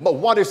 But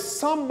what if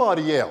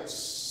somebody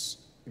else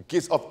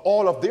gives up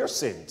all of their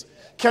sins?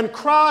 Can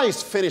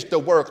Christ finish the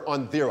work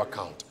on their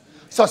account?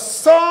 So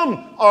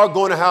some are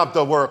going to have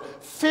the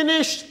work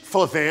finished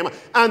for them,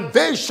 and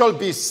they shall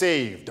be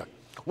saved,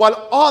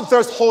 while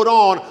others hold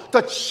on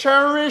to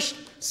cherished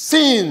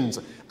sins,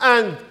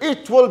 and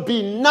it will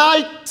be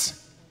night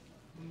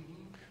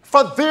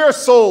for their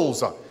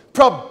souls.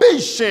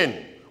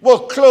 Probation will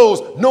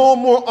close, no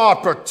more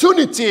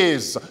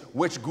opportunities.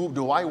 Which group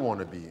do I want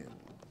to be in?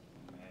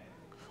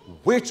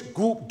 Which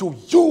group do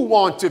you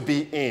want to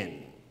be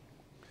in?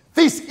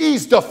 This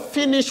is the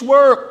finished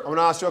work. I'm going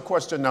to ask you a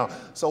question now.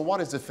 So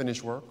what is the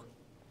finished work?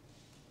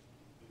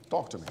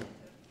 Talk to me.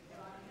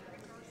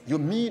 You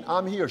mean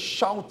I'm here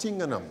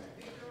shouting and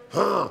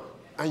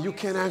and you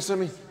can't answer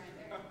me?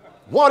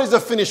 What is the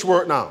finished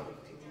work now?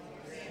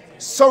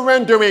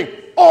 Surrendering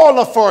all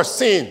of our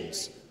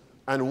sins.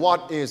 And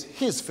what is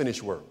his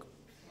finished work?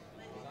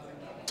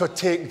 To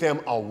take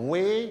them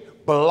away,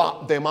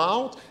 blot them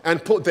out,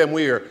 and put them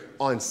where?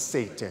 On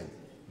Satan.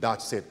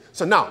 That's it.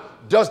 So now,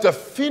 does the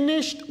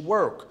finished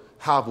work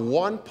have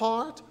one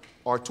part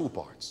or two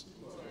parts?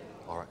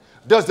 All right.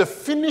 Does the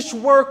finished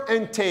work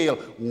entail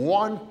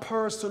one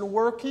person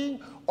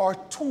working or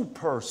two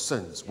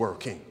persons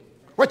working?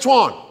 Which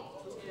one?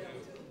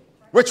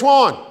 Which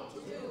one?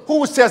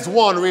 Who says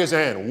one? Raise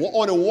your hand.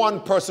 Only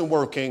one person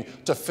working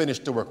to finish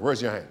the work.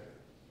 Raise your hand.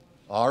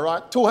 All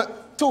right. Two.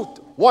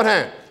 One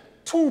hand.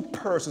 Two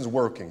persons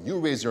working. You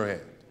raise your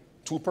hand.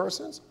 Two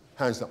persons?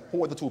 Hands up.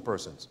 Who are the two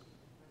persons?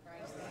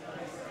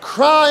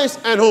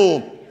 Christ and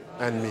whom?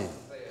 And me.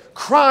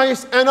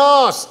 Christ and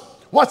us.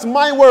 What's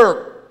my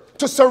work?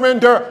 To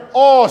surrender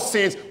all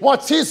sins.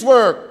 What's his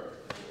work?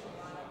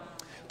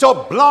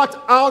 To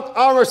blot out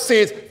our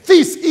sins.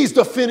 This is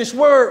the finished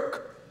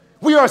work.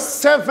 We are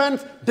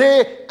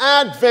Seventh-day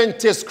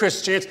Adventist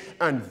Christians,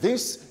 and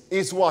this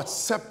is what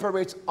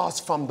separates us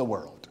from the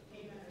world.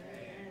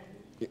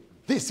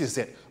 This is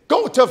it.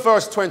 Go to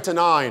verse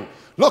 29.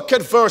 Look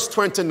at verse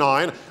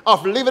 29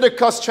 of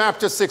Leviticus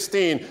chapter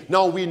 16.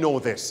 Now we know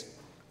this.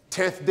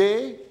 10th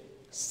day,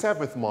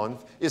 7th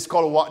month is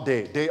called what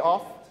day? Day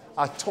of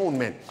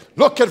Atonement.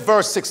 Look at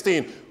verse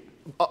 16.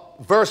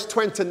 Verse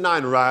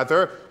 29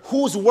 rather.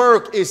 Whose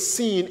work is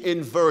seen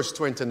in verse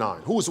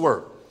 29? Whose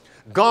work?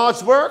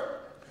 God's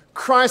work,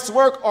 Christ's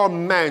work, or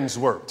man's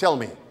work? Tell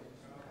me.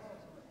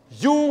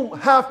 You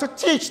have to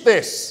teach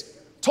this.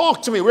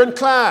 Talk to me. We're in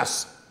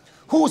class.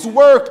 Whose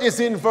work is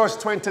in verse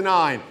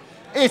 29?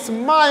 It's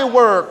my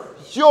work,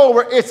 your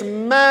work, it's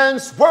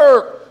man's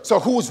work. So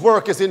whose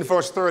work is in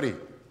verse 30?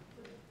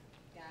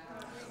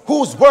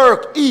 Whose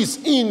work is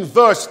in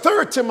verse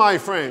 30, my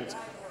friends?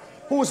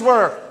 Whose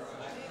work?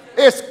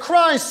 It's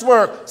Christ's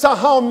work. So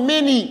how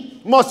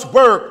many must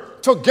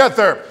work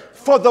together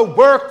for the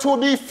work to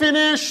be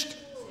finished?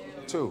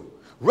 Two.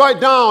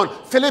 Write down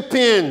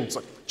Philippians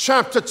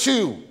chapter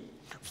 2,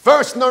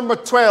 verse number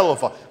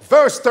 12.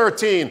 Verse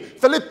 13,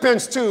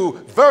 Philippians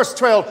 2, verse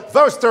 12,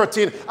 verse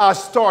 13, I'll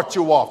start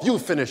you off. You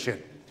finish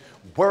it.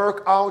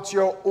 Work out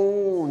your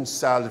own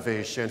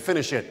salvation.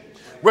 Finish it.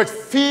 With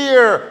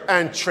fear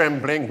and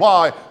trembling.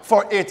 Why?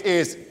 For it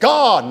is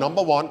God,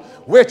 number one,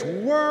 which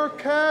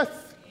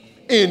worketh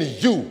in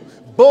you,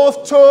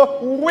 both to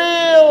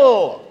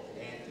will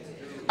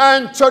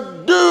and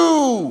to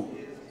do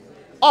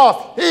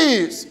of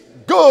his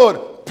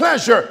good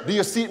pleasure. Do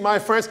you see it, my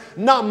friends?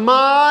 Not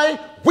my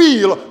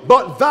will,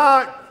 but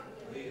that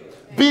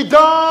be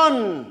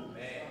done.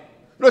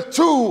 The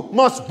two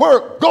must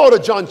work. Go to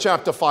John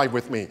chapter 5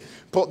 with me.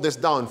 Put this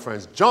down,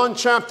 friends. John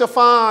chapter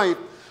 5.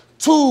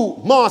 Two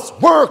must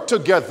work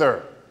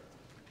together.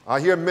 I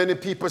hear many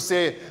people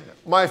say,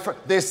 my friend,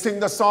 they sing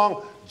the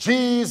song,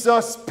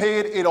 Jesus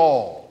paid it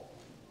all.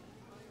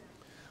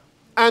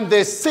 And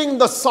they sing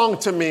the song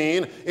to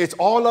mean it's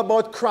all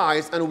about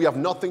Christ and we have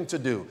nothing to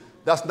do.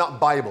 That's not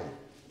Bible.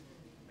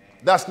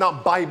 That's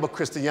not Bible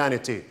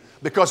Christianity.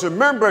 Because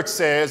remember it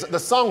says, the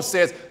song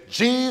says,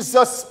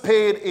 Jesus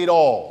paid it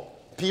all.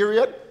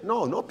 Period?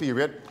 No, no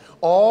period.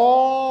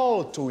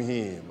 All to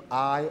him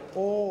I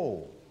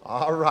owe.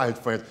 All right,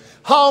 friends.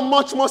 How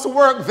much must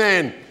work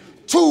then?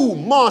 Two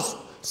must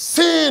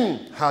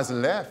Sin has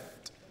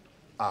left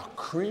a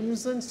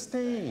crimson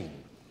stain.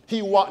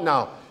 He what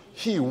now?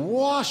 He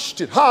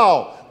washed it.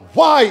 How?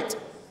 White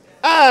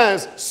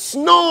as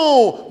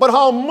snow. But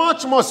how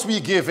much must we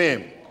give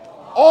him?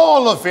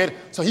 All of it,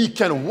 so he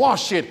can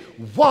wash it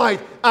white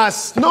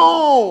as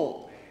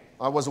snow.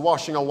 I was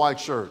washing a white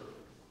shirt.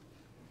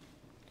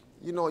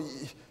 You know,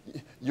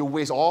 you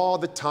waste all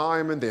the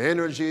time and the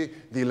energy,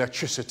 the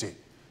electricity.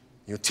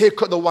 You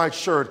take out the white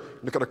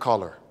shirt, look at the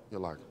color. You're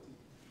like,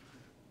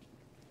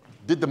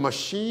 did the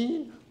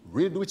machine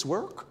really do its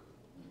work?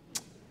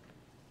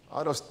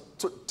 I just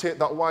take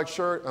that white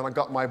shirt and I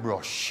got my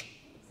brush.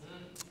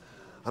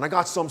 And I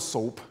got some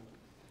soap.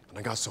 And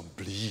I got some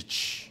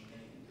bleach.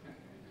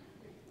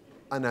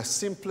 And I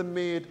simply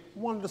made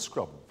one little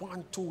scrub.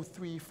 1, 2,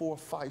 3, 4,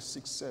 5,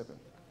 6, 7.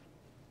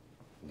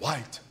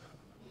 White.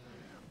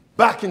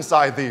 Back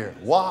inside there.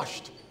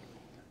 Washed.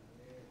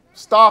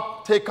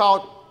 Stop. Take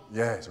out.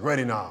 Yes.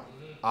 Ready now.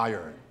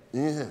 Iron.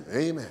 Yeah,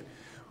 amen.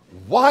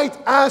 White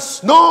as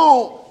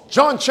snow.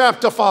 John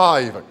chapter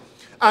 5.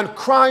 And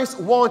Christ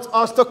wants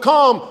us to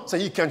come so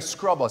he can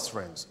scrub us,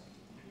 friends.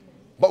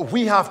 But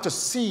we have to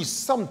see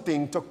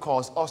something to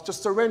cause us to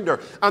surrender.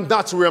 And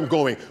that's where I'm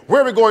going.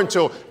 Where are we going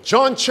to?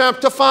 John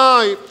chapter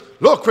 5.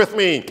 Look with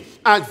me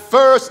at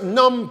verse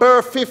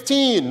number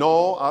 15.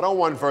 No, I don't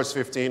want verse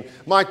 15.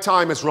 My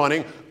time is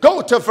running.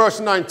 Go to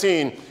verse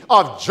 19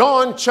 of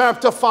John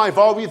chapter 5.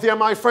 Are we there,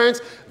 my friends?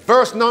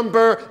 Verse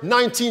number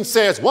 19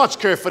 says, watch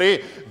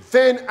carefully.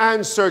 Then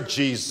answered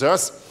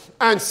Jesus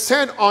and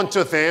said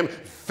unto them,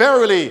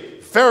 verily,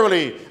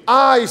 verily,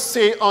 I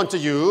say unto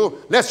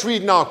you. Let's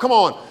read now. Come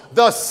on.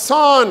 The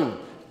Son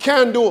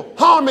can do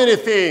how many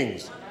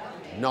things?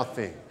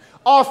 Nothing.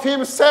 Of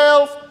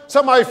himself.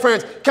 So my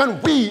friends,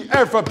 can we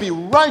ever be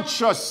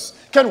righteous?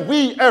 Can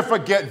we ever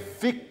get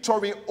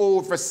victory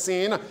over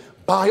sin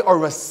by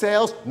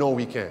ourselves? No,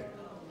 we can't.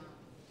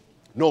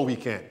 No, we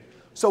can't.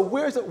 So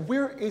where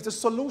is the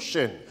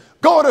solution?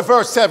 Go to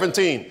verse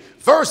 17.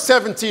 Verse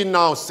 17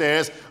 now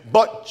says,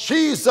 but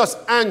Jesus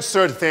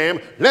answered them.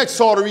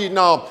 Let's all read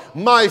now.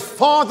 My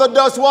Father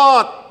does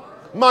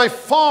what? My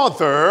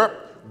Father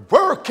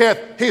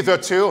worketh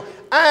hitherto,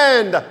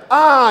 and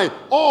I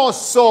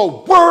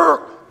also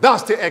work.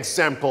 That's the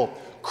example.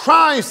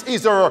 Christ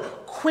is our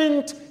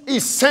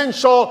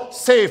quintessential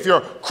Savior.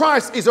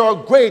 Christ is our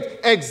great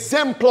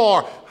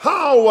exemplar.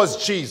 How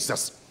was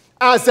Jesus?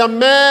 As a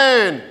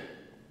man,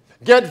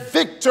 get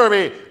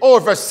victory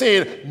over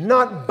sin,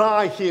 not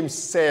by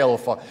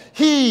himself.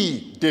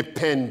 He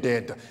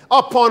depended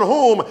upon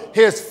whom?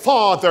 His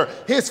Father.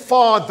 His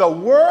Father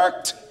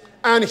worked,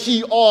 and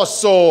he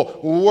also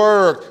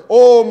worked.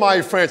 Oh,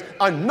 my friends,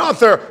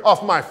 another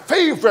of my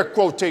favorite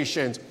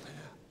quotations.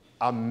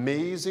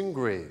 Amazing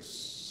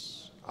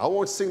grace. I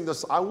won't sing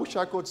this. I wish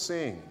I could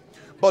sing.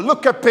 But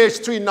look at page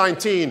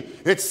 319.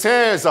 It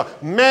says,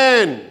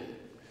 man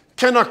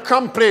can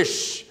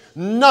accomplish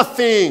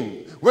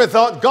nothing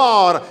without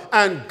God,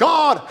 and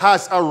God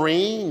has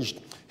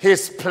arranged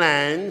his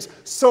plans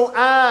so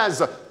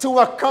as to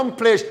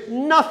accomplish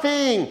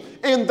nothing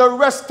in the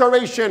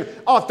restoration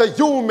of the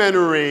human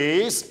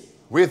race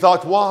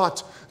without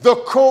what? The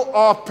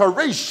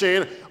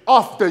cooperation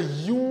of the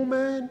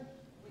human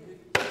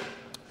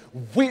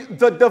with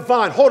the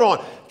divine. Hold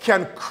on.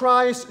 Can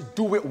Christ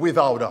do it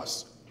without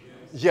us?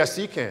 Yes,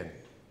 he can.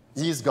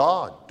 He's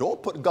God.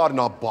 Don't put God in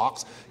a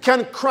box.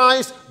 Can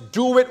Christ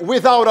do it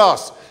without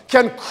us?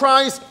 Can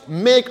Christ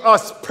make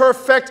us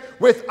perfect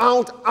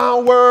without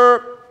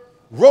our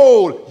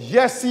role?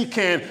 Yes, he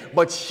can.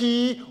 But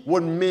he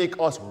would make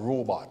us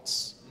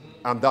robots.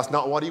 And that's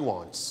not what he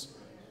wants.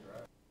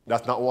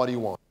 That's not what he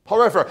wants.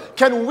 However,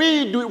 can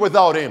we do it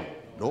without him?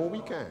 No,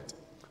 we can't.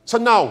 So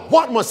now,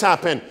 what must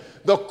happen?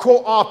 The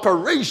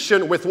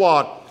cooperation with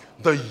what?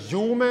 The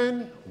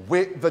human,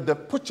 with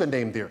put your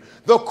name there.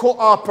 The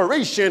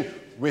cooperation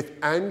with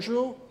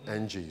Andrew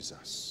and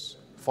Jesus.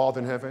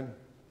 Father in heaven,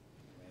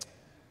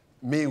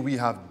 may we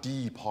have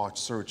deep heart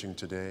searching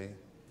today.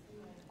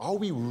 Are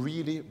we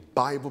really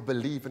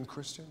Bible-believing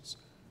Christians?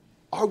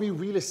 Are we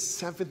really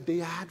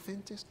Seventh-day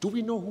Adventists? Do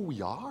we know who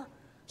we are?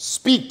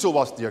 Speak to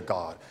us, dear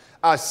God.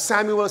 As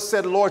Samuel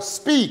said, Lord,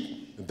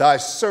 speak, thy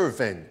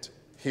servant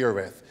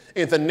heareth.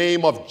 In the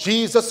name of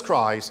Jesus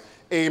Christ,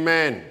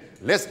 amen.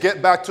 Let's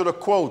get back to the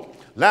quote.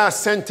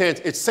 Last sentence,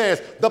 it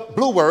says, the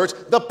blue words,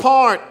 the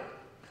part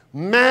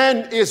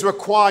man is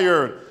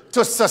required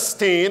to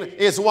sustain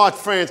is what,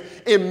 friends?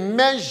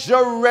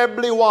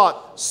 Immeasurably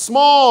what?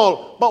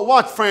 Small. But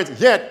what, friends?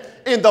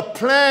 Yet, in the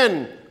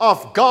plan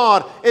of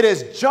God, it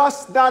is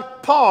just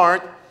that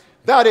part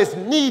that is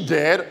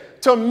needed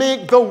to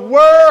make the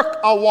work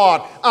a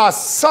what? A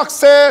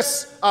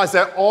success, as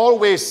I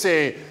always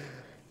say,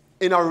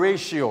 in a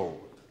ratio.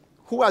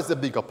 Who has the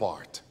bigger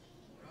part?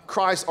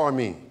 Christ or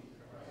me?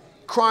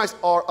 Christ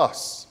or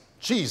us?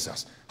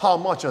 Jesus. How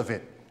much of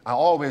it? I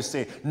always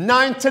say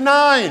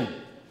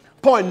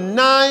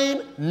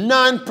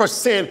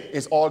 99.99%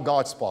 is all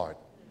God's part.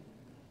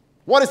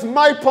 What is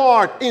my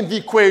part in the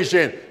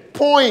equation?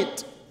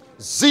 0.01%.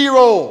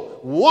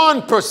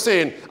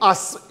 1%,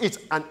 it's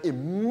an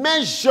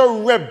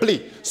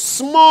immeasurably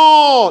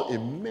small,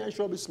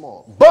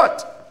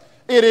 but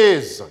it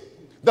is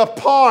the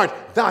part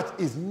that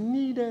is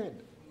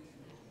needed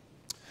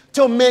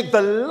to make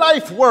the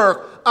life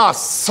work a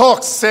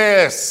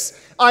success.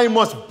 I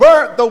must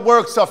birth the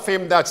works of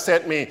him that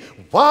sent me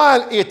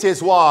while it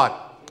is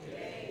what?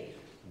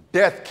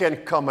 Death can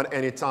come at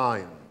any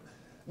time.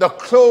 The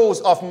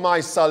close of my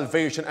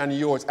salvation and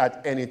yours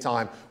at any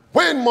time.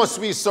 When must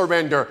we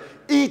surrender?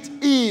 It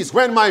is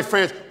when, my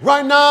friends,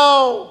 right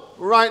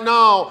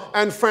now.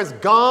 And friends,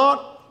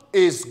 God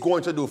is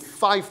going to do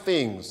 5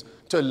 things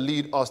to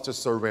lead us to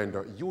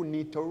surrender. You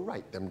need to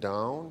write them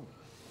down.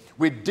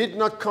 We did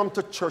not come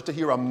to church to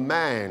hear a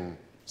man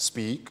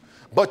speak,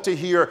 but to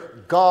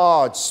hear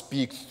God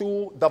speak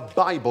through the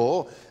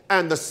Bible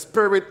and the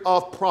spirit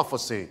of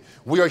prophecy.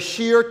 We are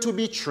here to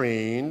be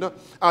trained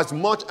as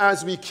much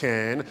as we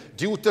can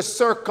due to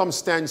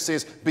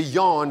circumstances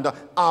beyond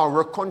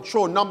our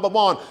control. Number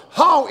one,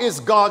 how is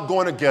God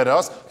going to get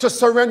us to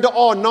surrender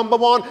all? Number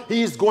one,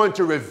 he's going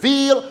to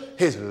reveal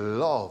his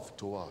love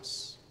to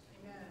us.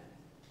 Amen.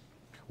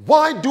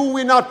 Why do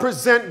we not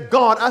present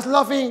God as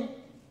loving?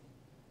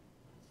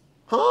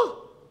 Huh?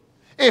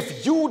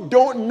 If you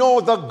don't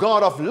know the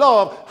God of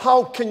love,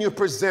 how can you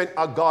present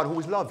a God who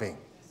is loving?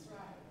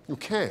 You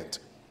can't.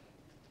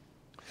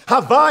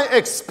 Have I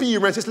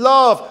experienced his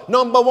love?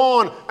 Number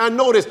one, and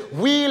notice,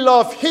 we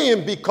love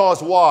him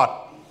because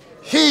what?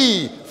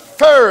 He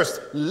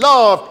first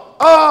loved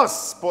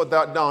us. Put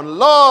that down.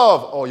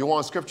 Love. Oh, you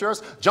want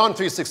scriptures? John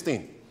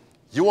 3:16.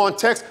 You want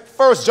text?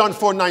 1 John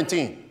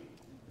 4:19.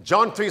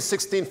 John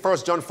 3:16,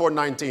 1 John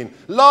 4:19.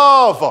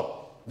 Love.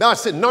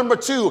 That's it. Number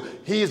two,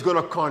 he is going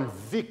to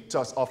convict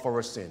us of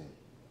our sin.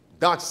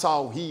 That's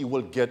how he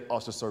will get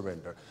us to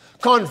surrender.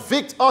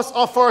 Convict us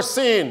of our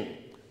sin.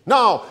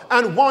 Now,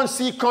 and once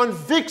he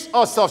convicts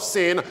us of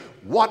sin,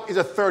 what is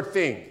the third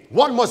thing?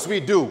 What must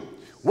we do?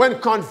 When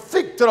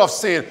convicted of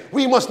sin,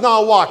 we must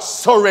now what?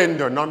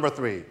 Surrender. Number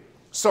 3.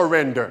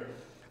 Surrender.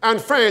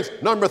 And friends,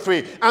 number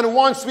 3. And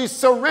once we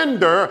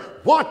surrender,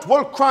 what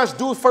will Christ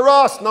do for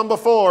us? Number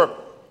 4.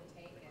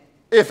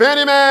 If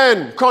any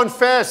man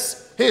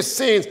confess his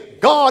sins,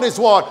 God is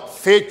what?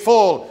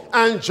 Faithful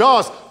and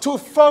just to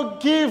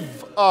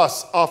forgive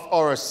us of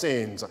our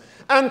sins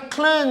and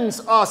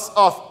cleanse us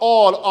of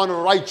all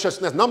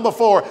unrighteousness. Number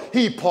 4,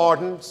 he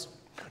pardons.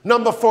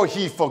 Number 4,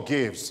 he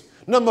forgives.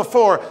 Number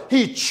 4,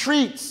 he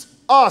treats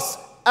us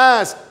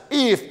as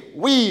if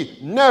we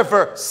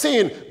never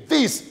sinned.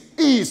 This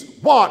is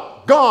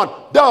what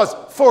God does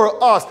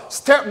for us.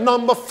 Step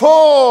number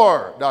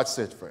 4. That's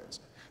it, friends.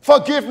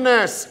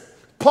 Forgiveness.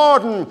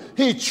 Pardon.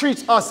 He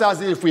treats us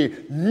as if we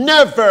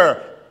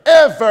never,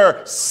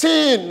 ever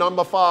sinned.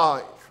 Number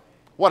 5.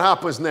 What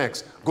happens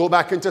next? Go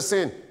back into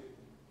sin.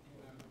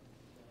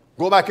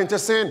 Go back into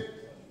sin.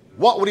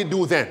 What would he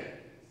do then?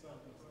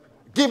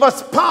 Give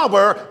us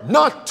power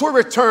not to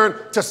return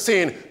to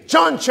sin.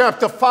 John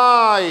chapter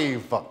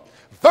 5,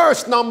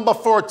 verse number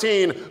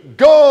 14.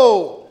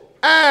 Go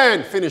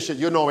and finish it.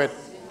 You know it.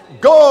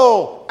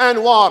 Go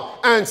and what?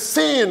 And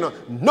sin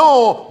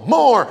no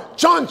more.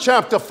 John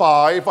chapter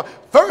 5,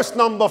 verse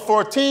number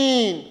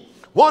 14.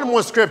 One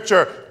more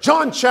scripture.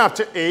 John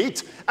chapter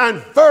 8 and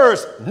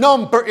verse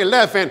number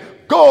 11.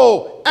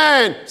 Go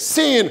and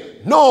sin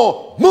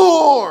no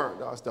more.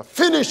 That's the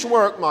finished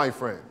work, my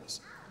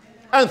friends.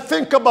 And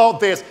think about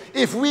this.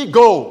 If we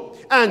go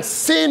and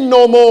sin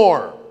no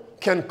more,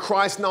 can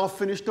Christ now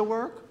finish the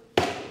work?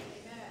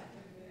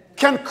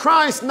 Can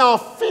Christ now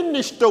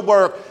finish the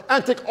work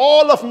and take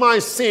all of my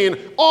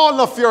sin, all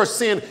of your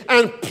sin,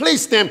 and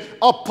place them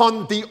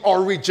upon the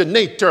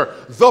originator,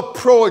 the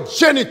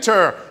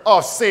progenitor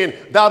of sin,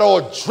 that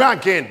old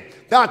dragon,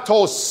 that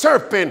old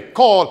serpent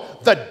called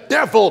the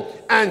devil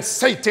and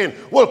Satan?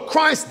 Will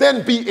Christ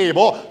then be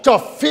able to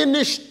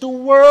finish the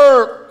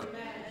work?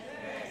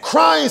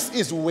 Christ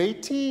is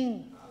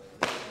waiting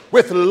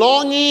with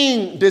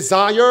longing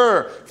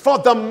desire for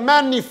the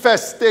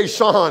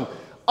manifestation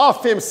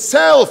of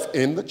himself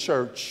in the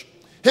church,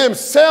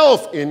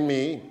 himself in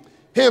me,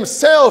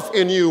 himself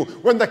in you,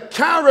 when the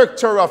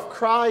character of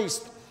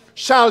Christ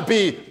shall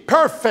be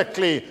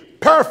perfectly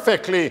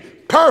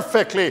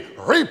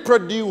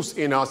reproduced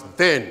in us,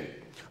 then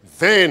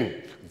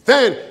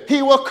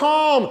he will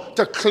come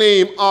to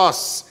claim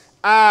us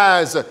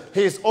as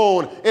his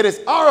own. It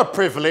is our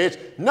privilege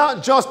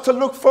not just to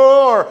look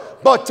for,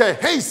 but to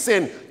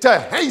hasten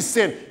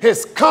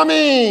his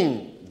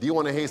coming. Do you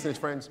want to hasten it,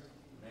 friends?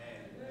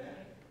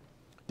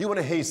 Do you want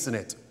to hasten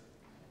it?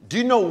 Do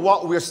you know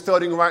what we're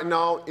studying right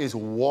now is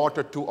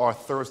water to our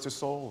thirsty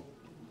soul?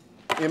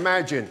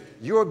 Imagine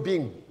you're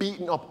being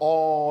beaten up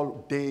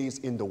all days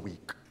in the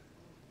week.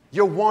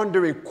 You're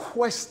wondering,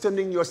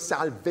 questioning your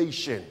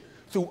salvation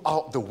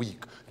throughout the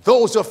week.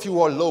 Those of you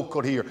who are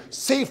local here,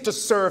 Safe to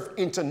Serve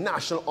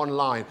International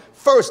Online,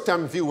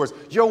 first-time viewers,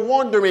 you're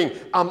wondering,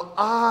 am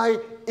I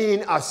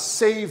in a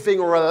saving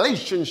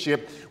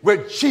relationship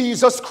with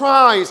Jesus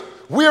Christ?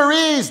 Where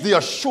is the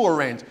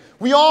assurance?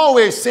 We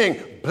always sing,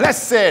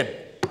 blessed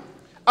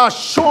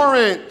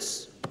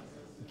assurance.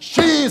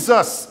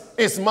 Jesus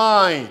is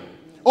mine.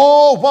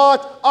 Oh,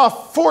 what a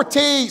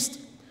foretaste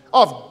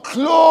of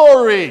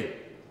glory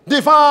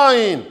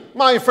divine,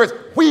 my friends.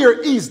 Where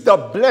is the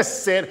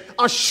blessed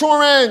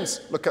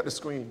assurance? Look at the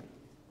screen.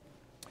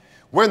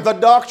 When the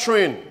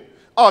doctrine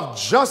of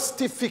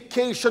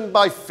justification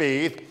by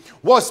faith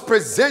was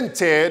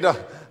presented,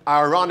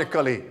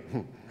 ironically,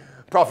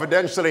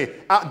 providentially,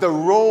 at the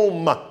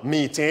Rome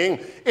meeting,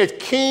 it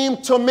came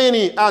to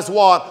many as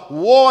what?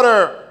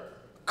 Water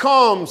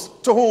comes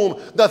to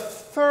whom? The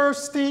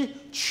thirsty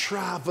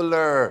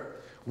traveler.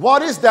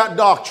 What is that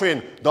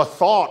doctrine? The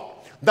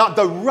thought that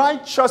the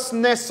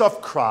righteousness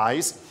of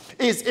Christ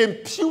is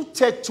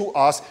imputed to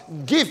us,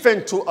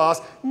 given to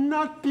us,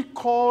 not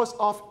because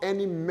of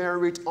any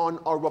merit on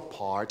our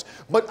part,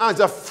 but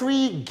as a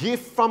free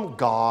gift from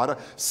God,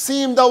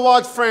 seemed the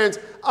what, friends?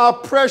 A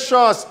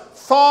precious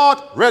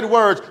thought. Red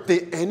words.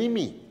 The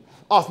enemy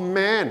of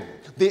man,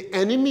 the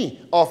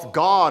enemy of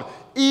God,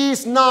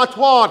 is not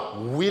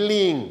what?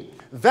 Willing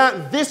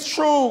that this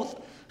truth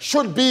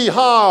should be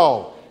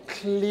how?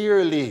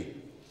 Clearly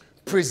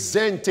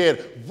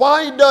presented.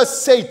 Why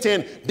does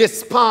Satan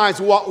despise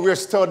what we're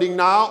studying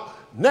now?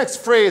 Next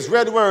phrase,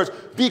 red words.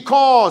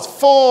 Because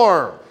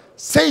for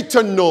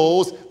Satan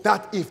knows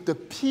that if the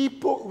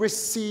people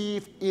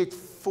receive it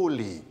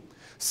fully,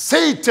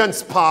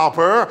 Satan's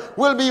power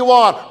will be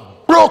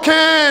what?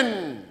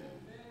 Broken.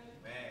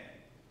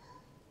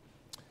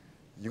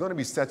 You're going to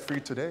be set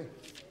free today.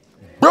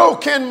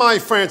 Broken, my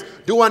friends.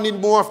 Do I need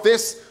more of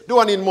this? Do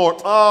I need more?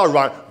 All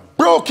right.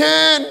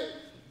 Broken.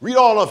 Read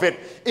all of it.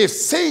 If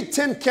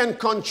Satan can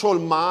control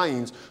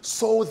minds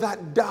so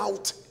that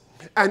doubt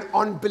and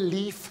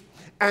unbelief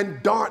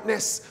and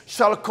darkness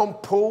shall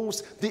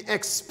compose the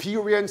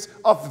experience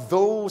of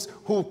those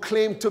who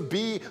claim to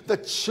be the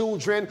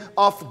children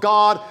of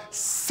God,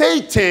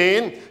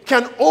 Satan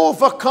can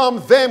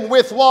overcome them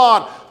with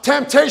what?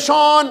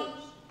 Temptation.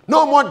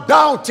 No more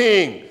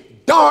doubting.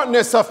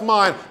 Darkness of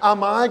mind.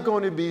 Am I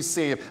going to be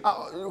saved?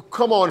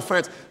 Come on,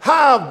 friends.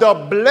 Have the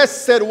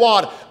blessed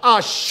what?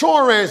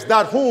 Assurance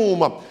that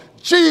whom?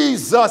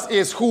 Jesus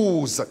is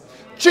whose?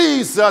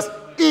 Jesus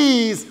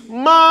is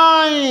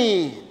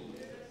mine.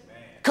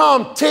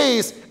 Come,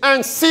 taste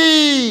and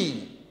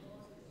see.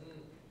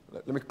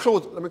 Let me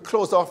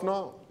close off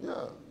now.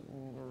 Yeah,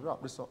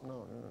 wrap this up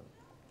now.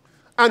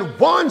 Yeah. And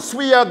once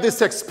we have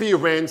this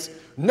experience,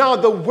 now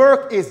the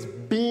work is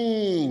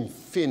being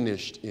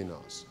finished in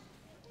us.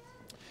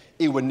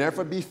 It will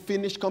never be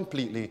finished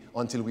completely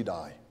until we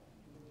die.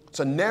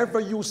 So never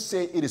you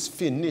say it is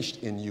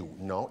finished in you.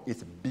 No,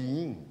 it's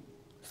being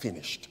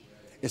finished.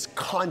 It's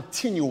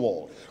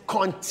continual,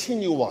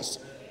 continuous.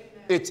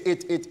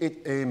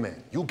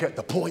 Amen. You get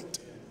the point.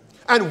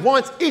 And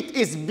once it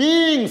is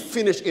being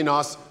finished in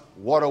us,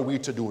 what are we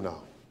to do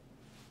now?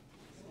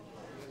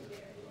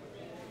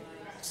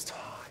 It's time.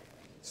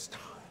 It's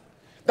time.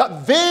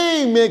 That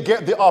they may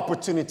get the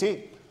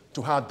opportunity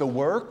to have the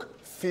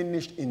work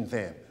finished in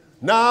them.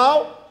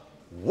 Now,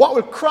 what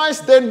will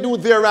Christ then do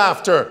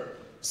thereafter?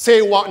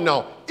 Say what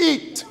now?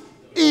 It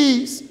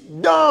is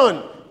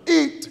done.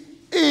 It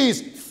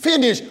is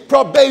finished.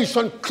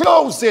 Probation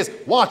closes.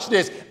 Watch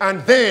this.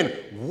 And then,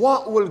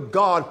 what will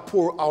God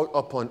pour out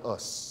upon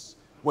us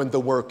when the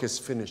work is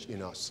finished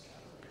in us?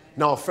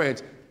 Now,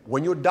 friends,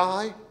 when you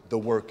die, the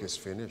work is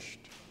finished.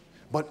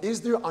 But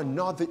is there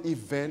another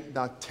event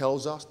that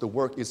tells us the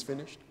work is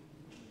finished?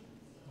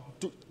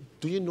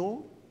 Do you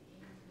know?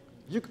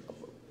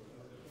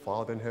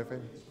 Father in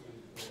heaven,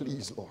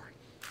 please, Lord.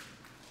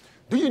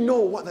 Do you know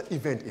what that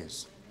event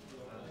is?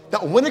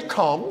 That when it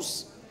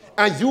comes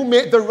and you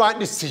make the right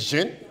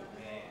decision,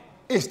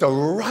 it's the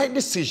right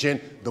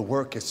decision, the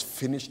work is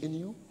finished in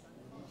you.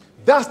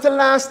 That's the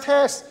last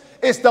test.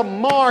 It's the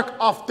mark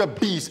of the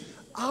beast.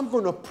 I'm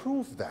going to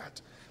prove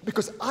that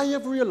because I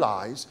have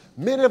realized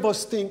many of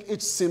us think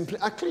it's simply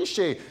a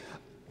cliche.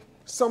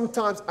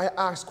 Sometimes I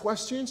ask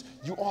questions,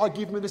 you all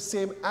give me the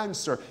same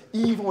answer,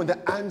 even when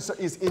the answer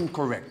is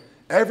incorrect.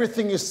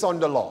 Everything is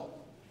under law.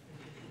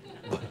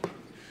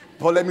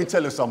 But let me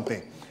tell you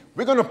something.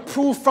 We're going to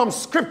prove from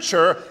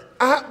Scripture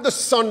at the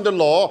Sunday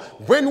law,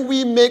 when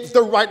we make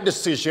the right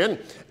decision,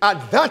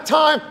 at that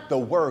time, the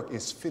work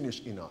is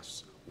finished in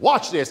us.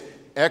 Watch this.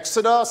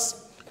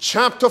 Exodus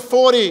chapter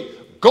 40.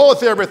 Go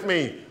there with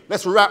me.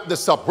 Let's wrap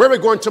this up. Where are we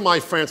going to, my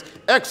friends?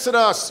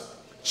 Exodus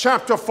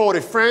chapter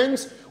 40.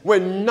 Friends,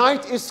 when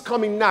night is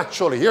coming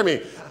naturally, hear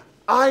me.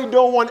 I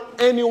don't want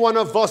any one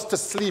of us to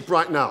sleep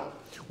right now.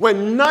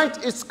 When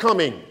night is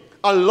coming,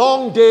 a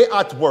long day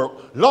at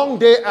work, long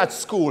day at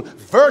school,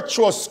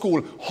 virtual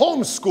school,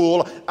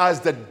 homeschool,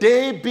 as the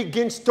day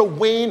begins to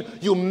wane,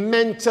 you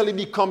mentally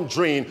become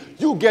drained.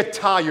 You get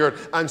tired,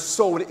 and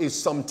so it is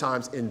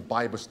sometimes in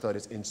Bible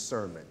studies, in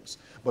sermons.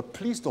 But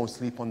please don't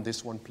sleep on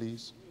this one,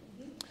 please.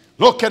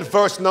 Look at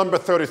verse number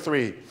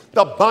 33.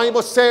 The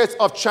Bible says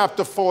of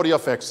chapter 40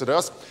 of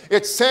Exodus,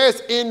 it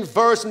says in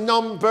verse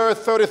number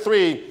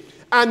 33,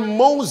 and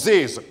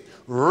Moses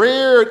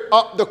reared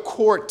up the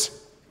court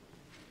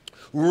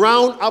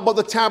round about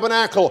the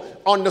tabernacle,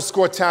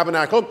 underscore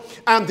tabernacle,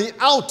 and the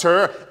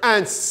altar,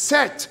 and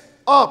set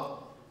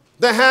up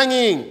the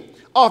hanging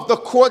of the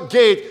court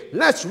gate.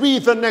 Let's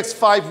read the next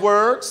 5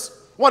 words.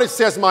 What it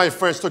says, my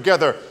friends,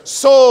 together.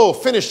 So,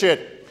 finish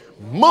it.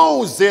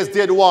 Moses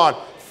did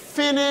what?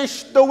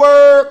 Finish the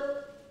work.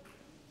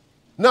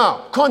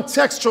 Now,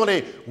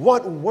 contextually,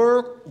 what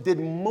work did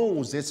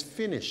Moses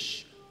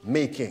finish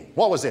making?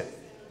 What was it?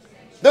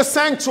 The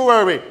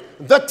sanctuary,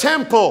 the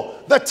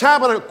temple, the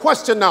tabernacle.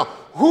 Question now,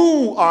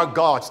 who are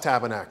God's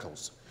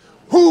tabernacles?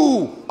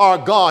 Who are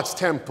God's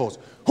temples?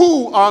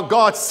 Who are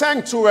God's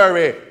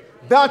sanctuary?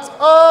 That's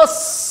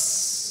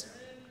us.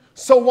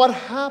 So what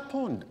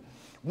happened?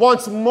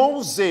 Once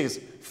Moses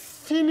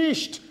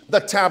finished the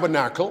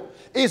tabernacle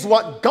is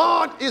what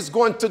God is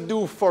going to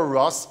do for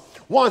us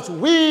once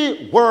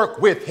we work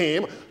with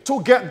him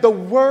to get the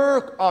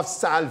work of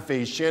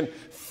salvation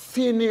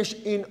finished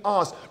in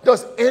us.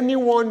 Does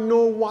anyone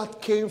know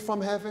what came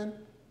from heaven?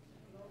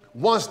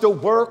 Once the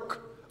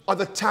work of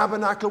the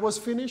tabernacle was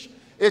finished,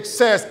 it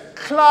says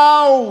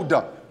cloud.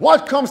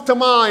 What comes to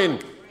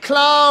mind?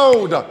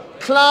 Cloud,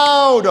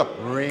 cloud,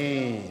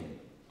 rain.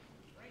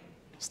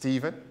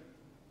 Stephen,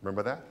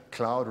 remember that?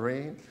 Cloud,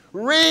 rain.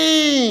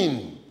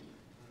 Rain.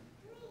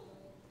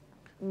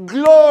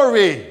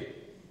 Glory.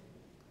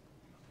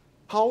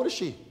 How old is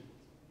she?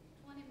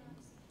 20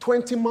 months.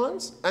 20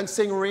 months and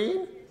sing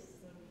rain?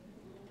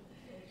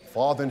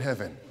 Father in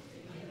heaven,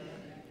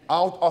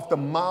 out of the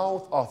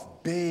mouth of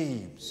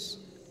babes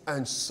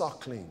and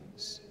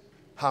sucklings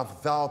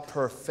have thou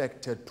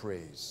perfected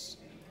praise.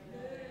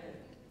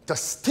 To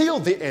still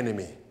the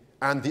enemy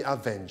and the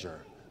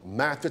avenger.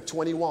 Matthew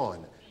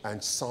 21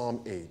 and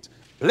Psalm 8.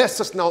 Bless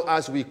us now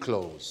as we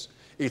close.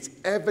 It's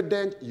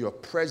evident your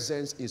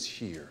presence is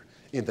here.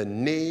 In the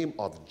name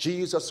of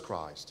Jesus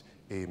Christ,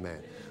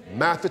 amen.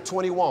 Matthew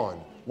 21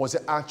 was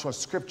the actual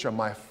scripture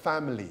my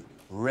family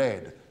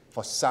read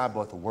for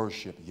Sabbath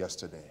worship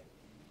yesterday.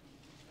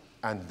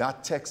 And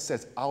that text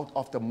says, out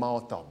of the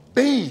mouth of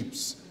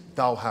babes,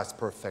 thou hast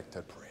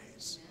perfected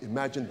praise.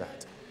 Imagine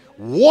that.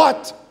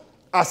 What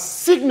a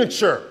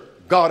signature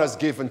God has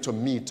given to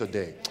me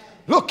today.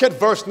 Look at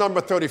verse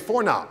number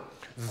 34 now.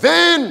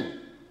 Then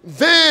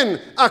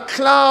a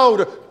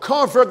cloud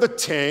covered the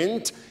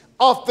tent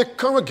of the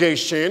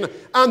congregation,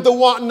 and the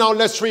what now?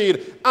 Let's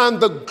read.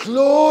 And the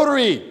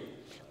glory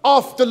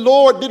of the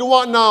Lord did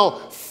what now?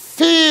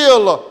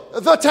 Fill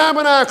the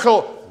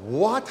tabernacle.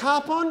 What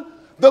happened?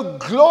 The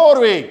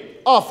glory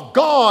of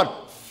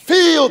God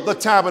filled the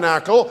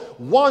tabernacle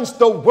once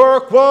the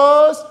work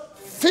was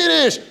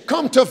finished.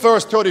 Come to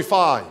verse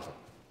 35.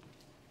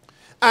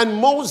 And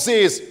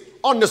Moses,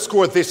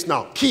 underscore this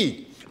now,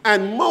 key.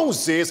 And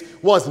Moses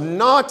was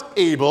not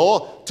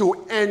able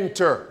to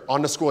enter,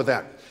 underscore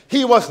that.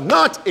 He was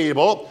not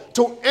able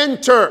to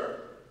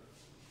enter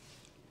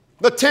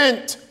the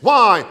tent.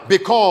 Why?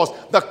 Because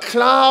the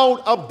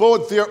cloud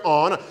abode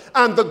thereon,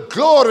 and the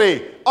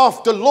glory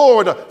of the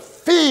Lord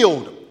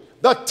filled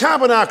the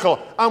tabernacle.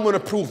 I'm going to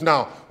prove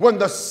now. When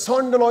the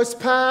Son of the Lord is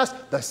passed,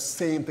 the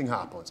same thing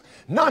happens.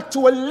 Not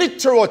to a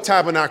literal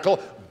tabernacle,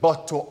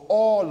 but to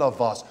all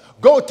of us.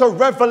 Go to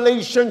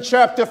Revelation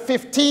chapter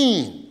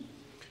 15.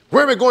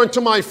 Where are we going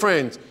to, my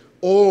friends?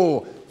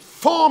 Oh,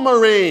 former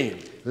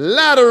rain,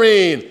 latter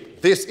rain.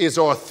 This is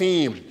our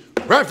theme.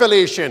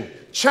 Revelation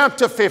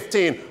chapter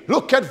 15.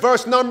 Look at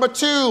verse number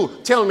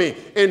 2. Tell me,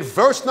 in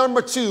verse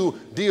number 2,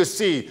 do you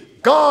see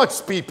God's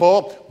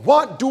people,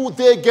 what do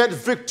they get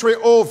victory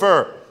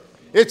over?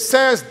 It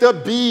says the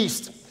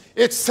beast.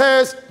 It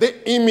says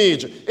the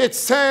image. It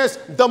says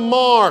the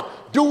mark.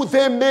 Do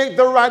they make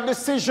the right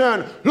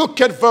decision? Look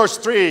at verse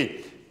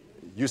 3.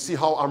 You see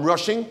how I'm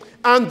rushing?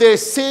 And they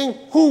sing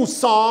whose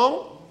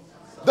song?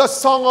 The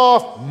song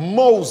of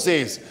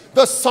Moses.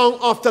 The song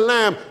of the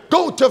Lamb.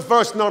 Go to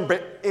verse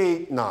number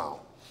 8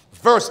 now.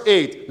 Verse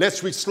 8.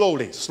 Let's read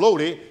slowly.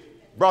 Slowly.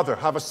 Brother,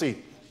 have a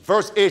seat.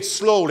 Verse 8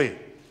 slowly.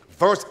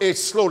 Verse 8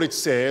 slowly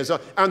says,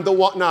 and the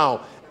what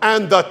now?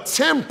 And the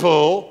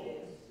temple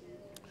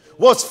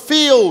was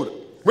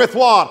filled with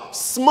what?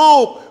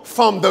 Smoke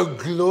from the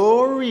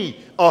glory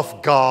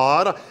of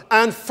God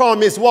and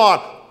from his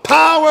what?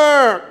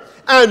 Power.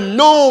 And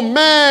no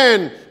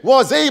man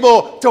was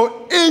able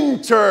to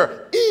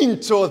enter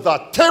into the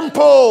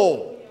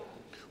temple.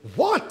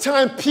 What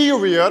time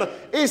period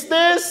is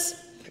this?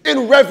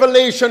 In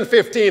Revelation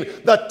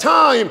 15, the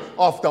time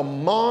of the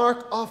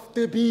mark of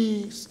the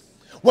beast.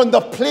 When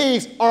the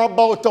plagues are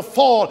about to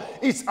fall,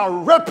 it's a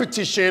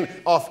repetition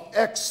of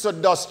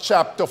Exodus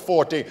chapter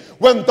 40.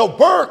 When the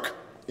work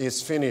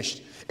is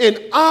finished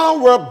in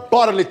our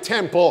bodily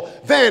temple,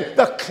 then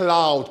the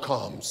cloud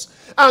comes.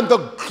 And the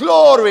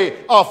glory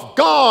of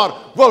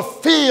God will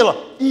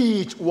fill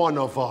each one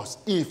of us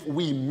if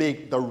we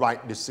make the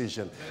right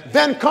decision.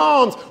 Then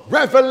comes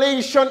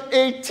Revelation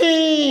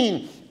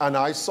 18. And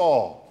I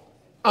saw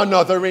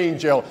another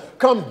angel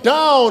come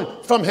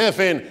down from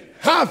heaven,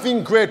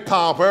 having great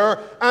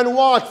power, and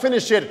what?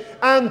 Finish it.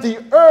 And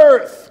the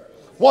earth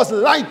was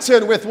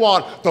lightened with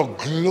what? The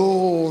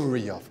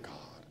glory of God.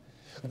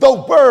 The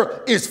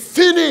work is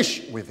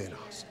finished within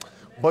us.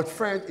 But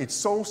friend, it's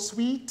so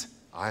sweet.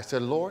 I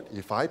said, Lord,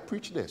 if I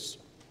preach this,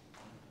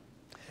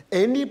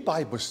 any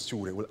Bible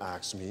student will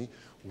ask me,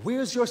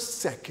 where's your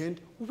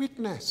second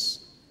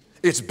witness?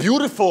 It's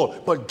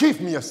beautiful, but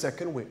give me a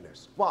second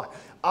witness. Why?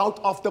 Out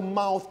of the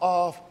mouth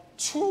of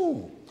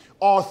 2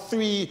 or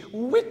 3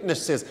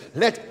 witnesses,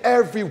 let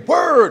every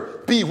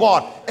word be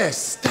what?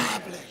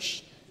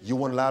 Established. You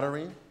want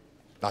laddering?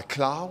 That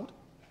cloud?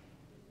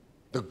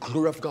 The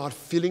glory of God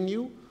filling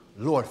you?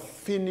 Lord,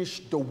 finish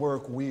the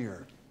work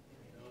where?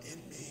 In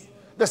me.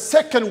 The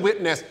second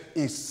witness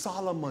is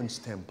Solomon's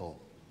temple.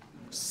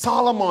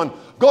 Solomon,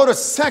 go to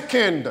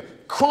 2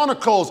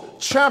 Chronicles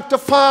chapter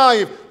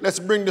 5. Let's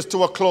bring this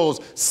to a close.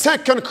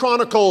 2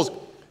 Chronicles.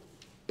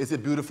 Is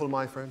it beautiful,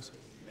 my friends?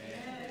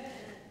 Amen.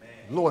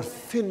 Lord,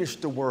 finish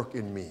the work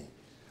in me.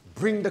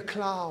 Bring the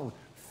cloud.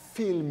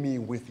 Fill me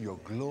with your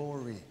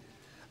glory.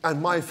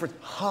 And my friend,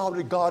 how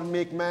did God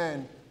make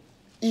man?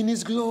 In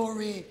his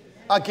glory.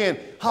 Again,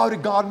 how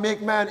did God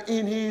make man?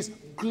 In his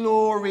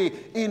glory,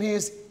 in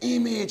his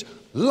image,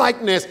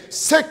 likeness.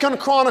 2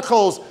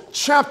 Chronicles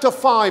chapter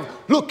 5.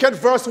 Look at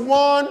verse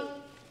 1.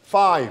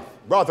 5,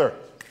 brother.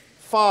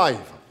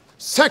 5.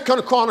 2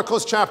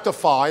 Chronicles chapter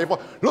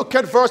 5. Look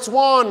at verse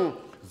 1.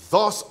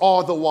 Thus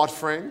are the what,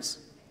 friends?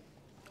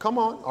 Come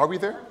on, are we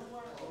there?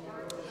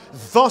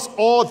 Thus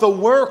all the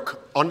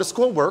work,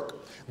 underscore work,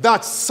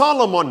 that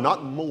Solomon,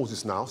 not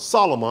Moses now,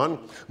 Solomon,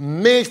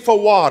 made for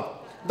what?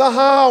 The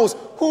house.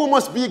 Who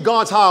must be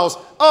God's house?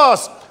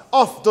 Us.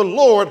 Of the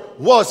Lord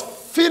was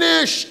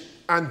finished.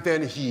 And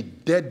then he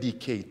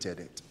dedicated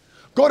it.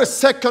 Go to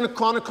 2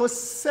 Chronicles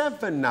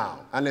 7 now.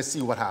 And let's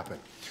see what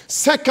happened.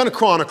 2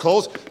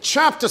 Chronicles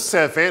chapter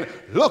 7.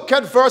 Look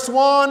at verse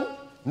 1.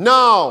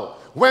 Now,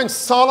 when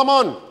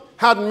Solomon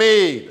had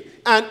made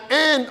an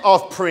end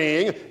of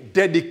praying,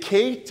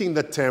 dedicating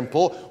the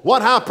temple,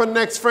 what happened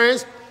next,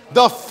 friends?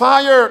 The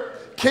fire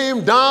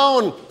came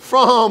down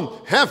from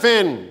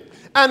heaven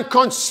and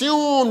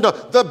consumed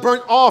the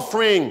burnt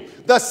offering,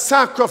 the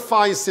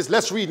sacrifices.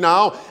 Let's read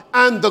now.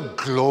 And the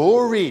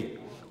glory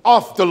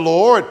of the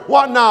Lord,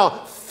 what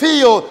now?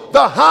 Filled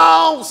the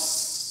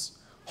house.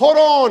 Hold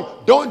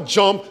on. Don't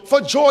jump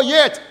for joy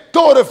yet.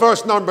 Go to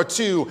verse number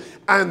 2.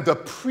 And the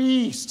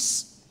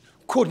priests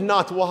could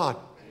not what?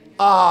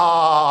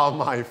 Ah,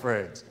 my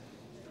friends.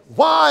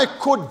 Why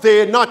could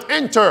they not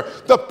enter?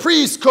 The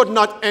priests could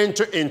not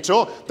enter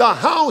into the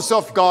house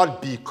of God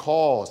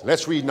because,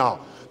 let's read now,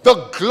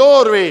 the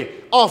glory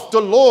of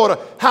the Lord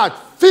had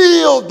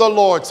filled the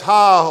Lord's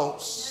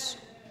house.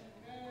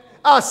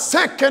 A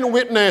second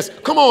witness,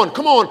 come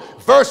on,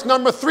 verse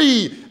number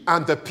 3,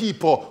 and the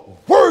people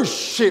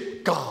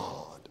worship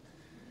God.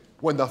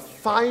 When the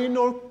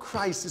final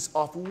crisis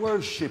of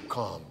worship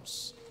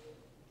comes,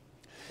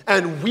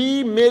 and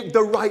we make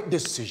the right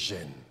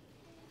decision,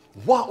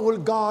 what will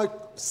God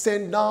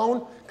send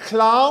down?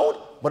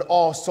 Cloud, but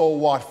also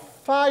what?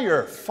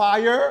 Fire.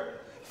 Fire.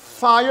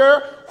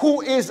 Fire,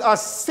 who is a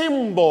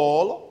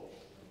symbol,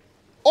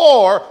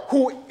 or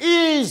who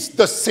is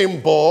the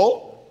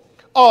symbol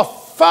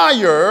of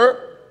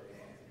fire,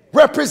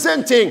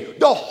 representing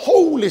the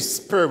Holy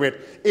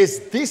Spirit.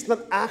 Is this not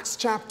Acts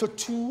chapter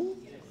 2?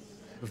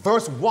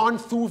 Verse 1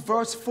 through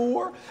verse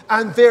 4?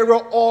 And they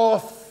were all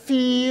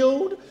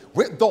filled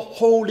with the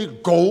Holy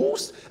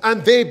Ghost,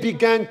 and they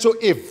began to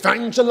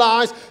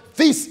evangelize.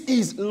 This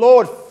is,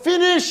 Lord,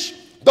 finish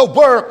the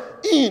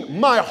work in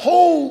my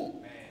home,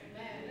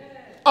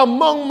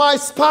 among my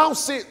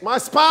spouse,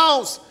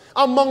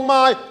 among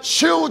my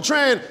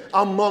children,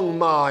 among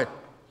my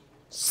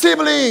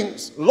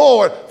siblings.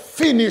 Lord,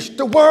 finish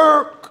the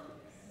work.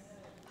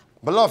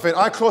 Beloved,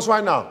 I close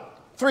right now.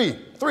 3.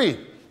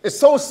 It's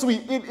so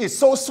sweet. It is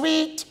so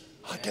sweet.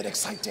 I get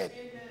excited.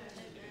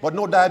 But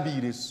no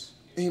diabetes.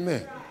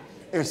 Amen.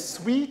 It's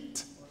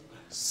sweet,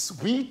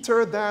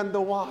 sweeter than the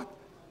what?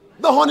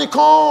 The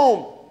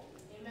honeycomb.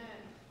 Amen.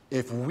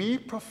 If we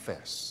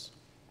profess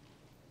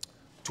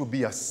to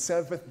be a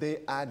Seventh-day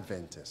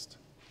Adventist,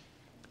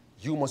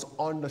 you must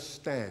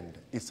understand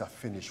it's a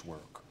finished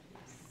work.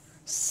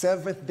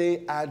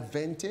 Seventh-day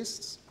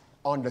Adventists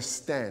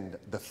understand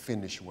the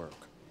finished work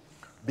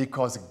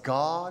because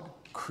God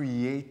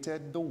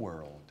created the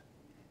world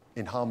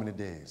in how many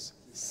days?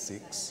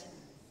 6.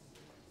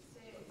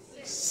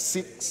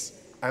 6.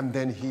 And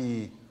then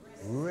he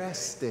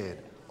rested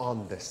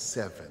on the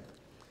 7th.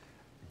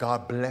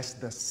 God blessed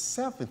the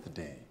 7th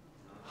day,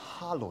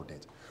 hallowed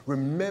it.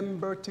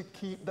 Remember to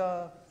keep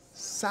the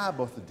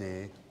Sabbath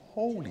day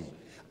holy.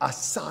 A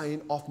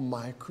sign of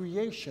my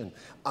creation.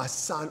 A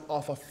sign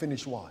of a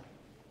finished what?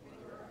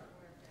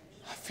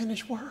 A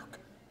finished work.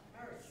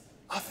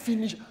 A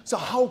finished. So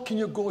how can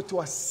you go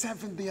to a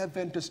Seventh-day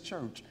Adventist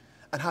church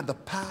and have the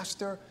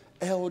pastor,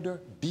 elder,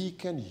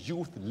 deacon,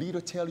 youth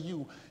leader tell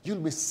you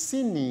you'll be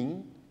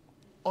sinning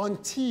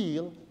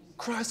until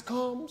Christ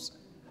comes,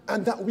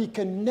 and that we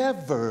can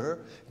never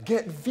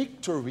get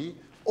victory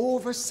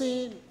over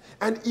sin?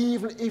 And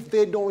even if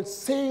they don't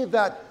say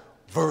that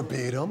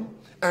verbatim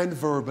and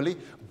verbally,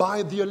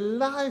 by their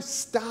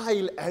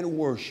lifestyle and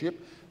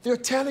worship, They're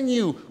telling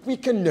you we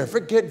can never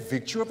get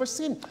victory over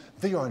sin.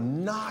 They are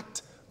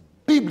not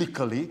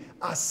biblically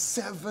a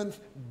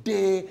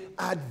Seventh-day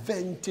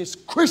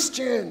Adventist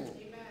Christian.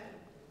 Amen.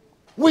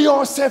 We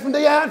are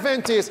Seventh-day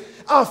Adventists.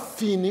 A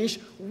finished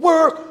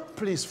work.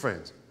 Please,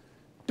 friends,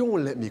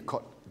 don't let me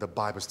cut the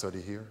Bible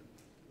study here.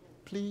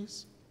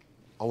 Please.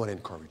 I want to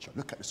encourage you.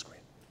 Look at the screen.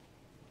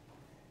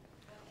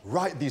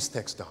 Write these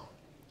texts down.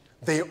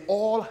 They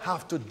all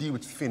have to deal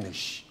with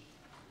finish.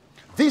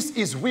 This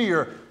is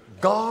where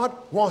God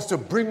wants to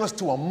bring us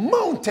to a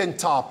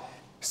mountaintop,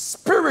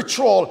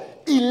 spiritual,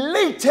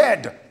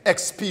 elated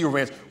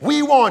experience.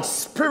 We want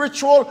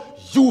spiritual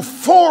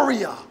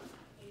euphoria. Amen.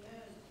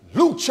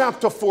 Luke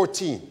chapter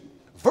 14,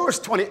 verse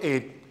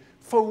 28.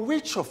 For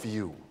which of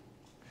you,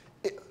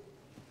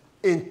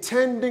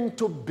 intending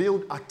to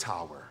build a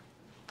tower,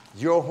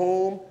 your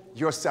home,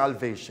 your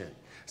salvation,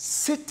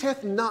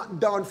 sitteth not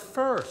down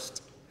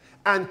first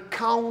and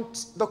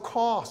counts the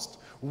cost,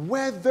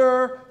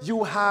 whether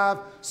you have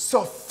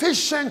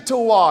sufficient to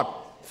what?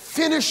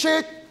 Finish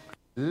it,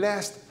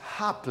 lest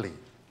haply,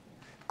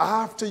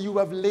 after you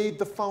have laid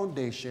the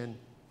foundation,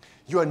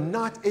 you are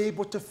not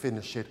able to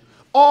finish it.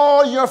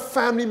 All your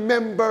family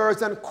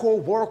members and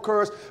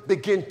co-workers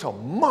begin to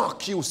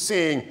mock you,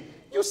 saying,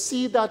 you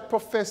see that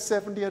professed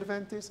Seventh-day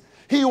Adventist?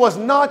 He was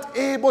not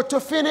able to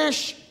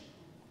finish.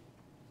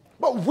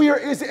 But where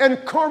is the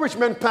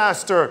encouragement,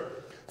 Pastor?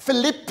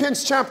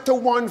 Philippians chapter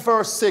 1,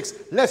 verse 6.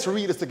 Let's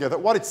read this together.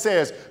 What it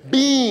says,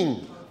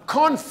 being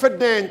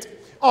confident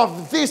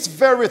of this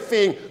very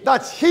thing,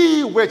 that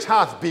he which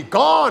hath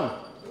begun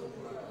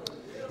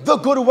the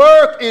good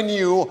work in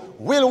you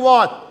will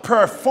what?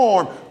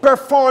 Perform.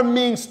 Perform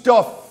means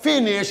to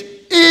finish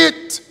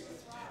it.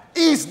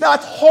 Is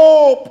that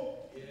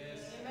hope?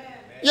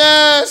 Yes.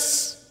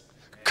 Yes.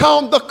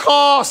 Count the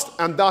cost.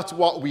 And that's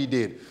what we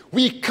did.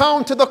 We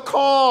counted the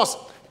cost.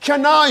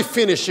 Can I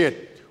finish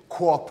it?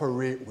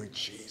 Cooperate with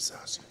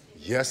Jesus.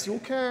 Yes, you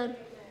can.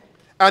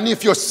 And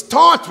if you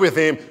start with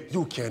him,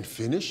 you can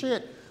finish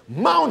it.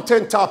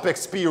 Mountaintop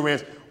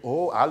experience.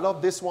 Oh, I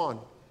love this one.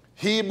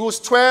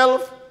 Hebrews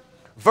 12,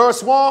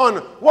 verse 1.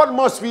 What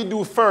must we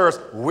do first?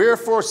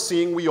 Wherefore,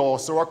 seeing we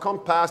also are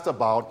compassed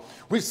about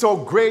with so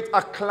great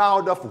a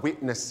cloud of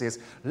witnesses,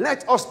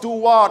 let us do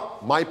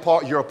what? My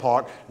part, your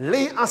part.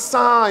 Lay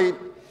aside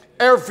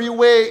every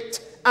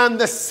weight and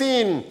the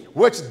sin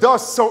which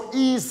does so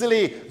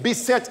easily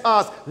beset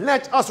us.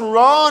 Let us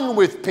run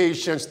with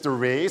patience the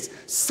race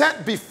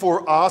set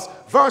before us.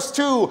 Verse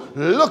 2,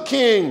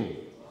 looking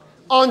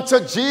unto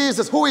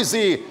Jesus. Who is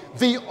he?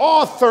 The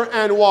author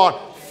and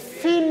what?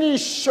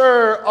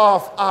 Finisher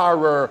of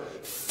our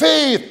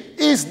faith.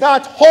 Is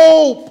that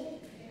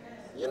hope?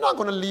 You're not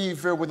going to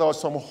leave here without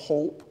some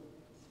hope.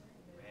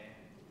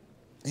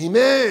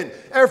 Amen.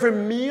 Every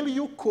meal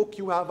you cook,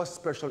 you have a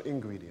special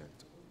ingredient.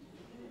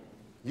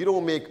 You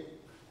don't make,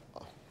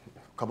 oh,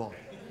 come on.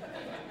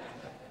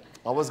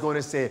 I was going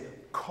to say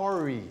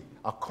curry,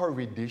 a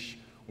curry dish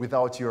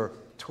without your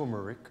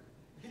turmeric.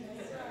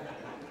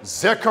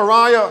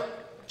 Zechariah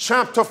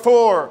chapter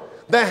 4,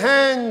 the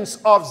hands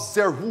of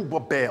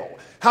Zerubbabel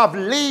have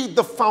laid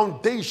the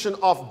foundation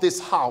of this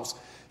house.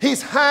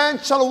 His hand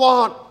shall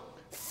what?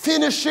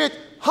 Finish it.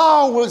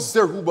 How will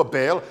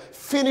Zerubbabel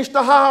finish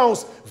the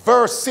house?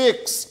 Verse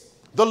 6.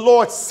 The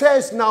Lord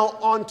says now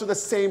unto the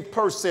same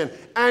person,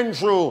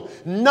 Andrew,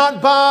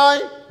 not by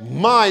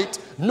might,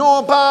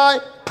 nor by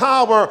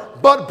power,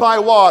 but by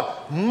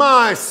what?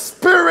 My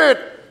spirit,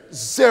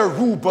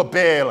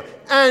 Zerubbabel.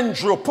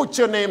 Andrew, put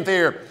your name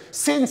there.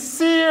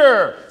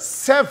 Sincere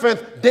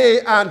Seventh-day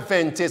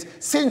Adventist,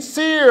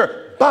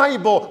 sincere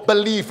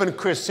Bible-believing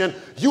Christian,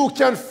 you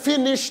can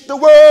finish the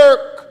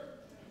work.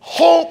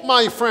 Hope,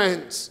 my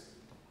friends.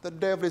 The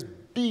devil is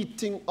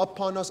beating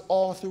upon us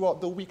all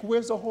throughout the week.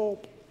 Where's the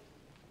hope?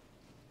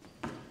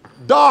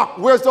 Doc,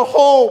 where's the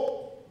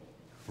hope?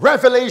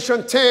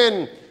 Revelation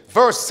 10,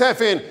 verse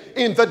 7.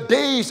 In the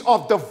days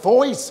of the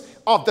voice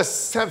of the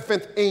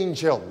seventh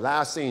angel,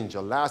 last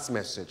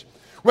message,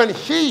 when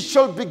he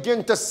shall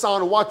begin to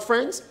sound, what,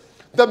 friends?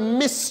 The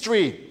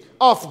mystery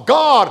of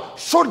God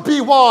should be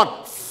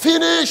what?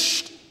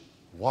 Finished.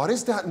 What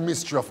is that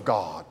mystery of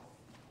God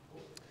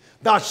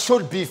that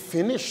should be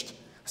finished?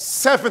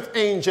 Seventh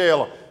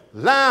angel,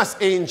 last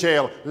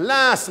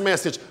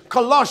message.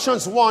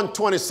 Colossians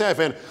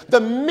 1:27. The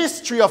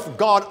mystery of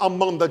God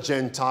among the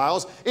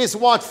Gentiles is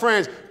what,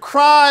 friends?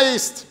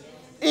 Christ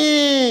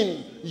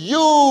in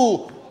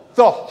you.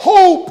 The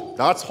hope,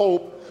 that's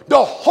hope.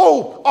 The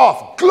hope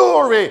of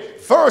glory.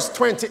 Verse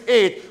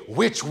 28,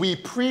 which we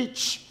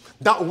preach,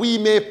 that we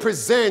may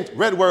present,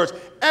 red words,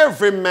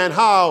 every man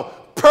how?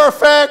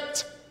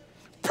 Perfect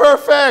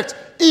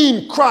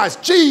in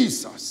Christ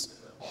Jesus.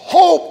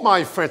 Hope,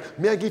 my friend.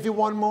 May I give you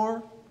one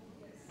more?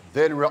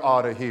 Then we're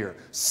out of here.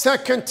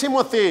 2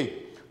 Timothy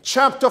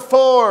chapter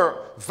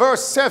 4,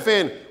 verse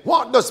 7.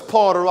 What does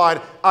Paul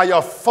write? I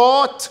have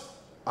fought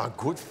a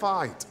good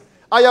fight.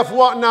 I have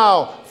what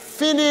now?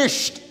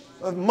 Finished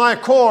my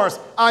course.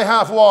 I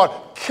have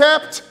what?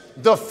 Kept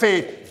the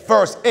faith.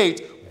 Verse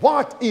 8.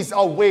 what is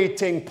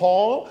awaiting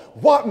Paul?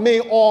 What may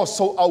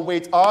also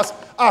await us?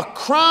 A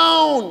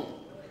crown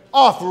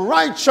of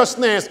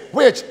righteousness,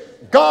 which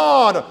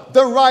God,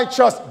 the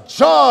righteous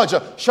judge,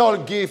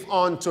 shall give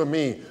unto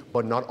me.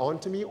 But not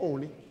unto me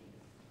only,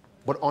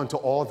 but unto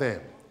all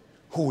them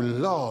who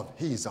love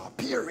his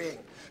appearing.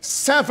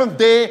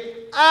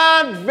 Seventh-day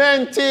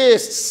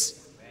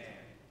Adventists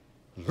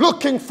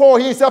looking for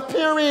his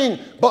appearing,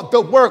 but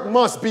the work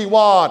must be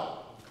what?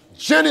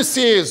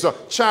 Genesis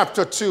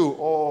chapter 2.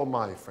 Oh,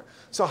 my friend.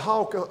 So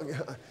how can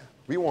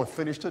we won't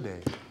finish today.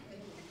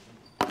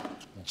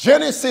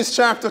 Genesis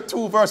chapter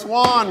 2, verse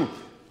 1.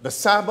 The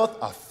Sabbath,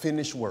 a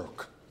finished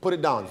work. Put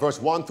it down.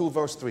 Verse 1 through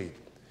verse 3.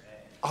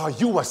 Are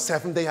you a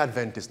Seventh-day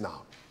Adventist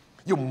now?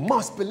 You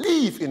must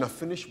believe in a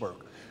finished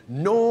work.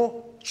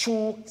 No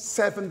true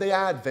Seventh-day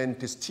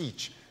Adventists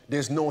teach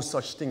there's no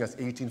such thing as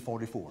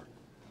 1844,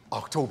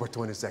 October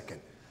 22nd,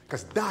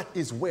 because that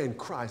is when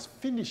Christ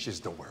finishes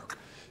the work.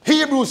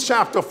 Hebrews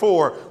chapter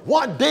 4,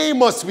 what day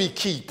must we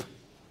keep?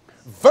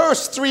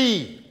 Verse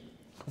 3,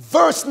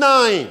 verse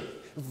 9,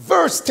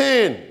 verse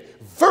 10,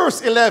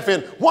 verse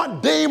 11,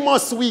 what day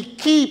must we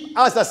keep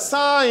as a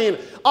sign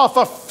of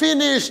a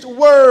finished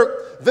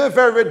work? The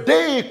very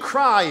day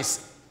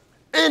Christ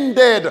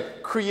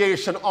ended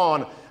creation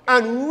on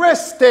and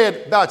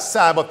rested that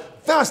Sabbath.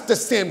 That's the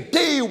same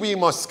day we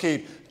must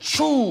keep.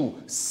 True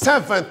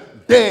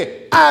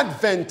Seventh-day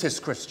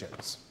Adventist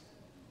Christians.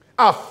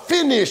 A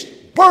finished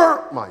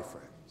work, my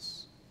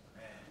friends.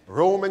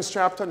 Romans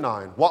chapter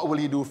 9. What will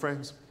he do,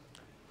 friends?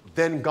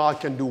 Then God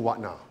can do what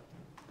now?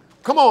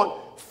 Come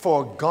on.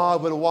 For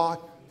God will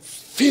what?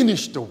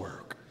 Finish the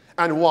work.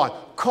 And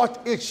what?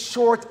 Cut it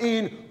short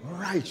in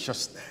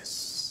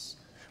righteousness.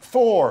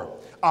 For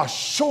a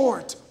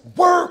short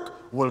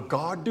work will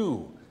God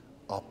do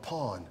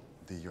upon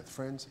the earth.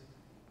 Friends,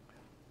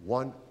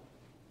 one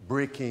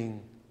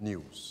breaking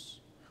news,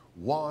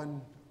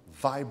 one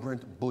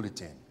vibrant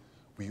bulletin.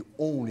 We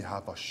only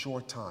have a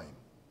short time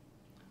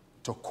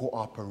to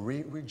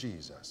cooperate with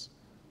Jesus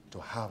to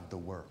have the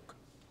work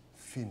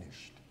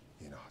finished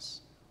in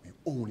us. We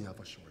only have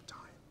a short time.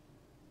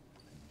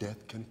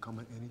 Death can come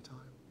at any time.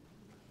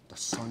 The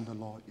Son of the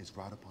Lord is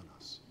right upon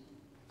us.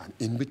 And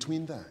in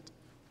between that,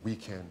 we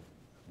can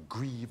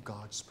grieve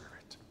God's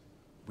Spirit.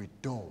 We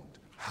don't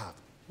have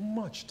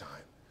much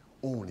time,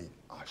 only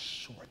a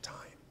short time.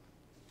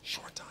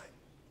 Short time.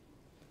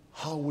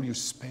 How will you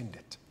spend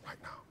it right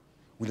now?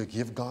 Will you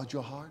give God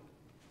your heart?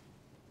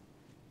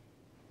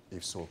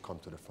 If so, come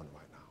to the front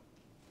right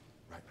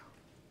now. Right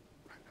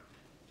now. Right now.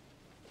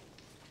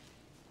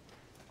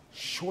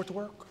 Short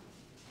work,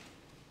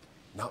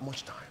 not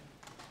much time.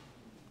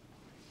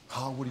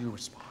 How will you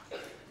respond?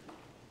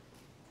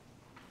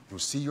 You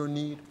see your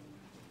need?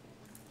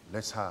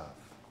 Let's have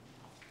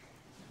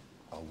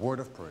a word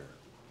of prayer,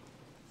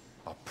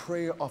 a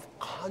prayer of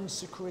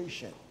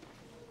consecration.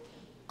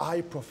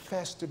 I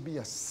profess to be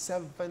a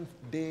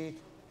Seventh-day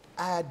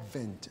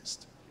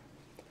Adventist,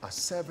 a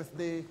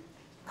Seventh-day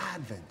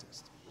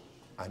Adventist,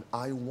 and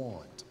I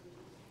want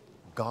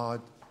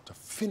God to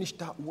finish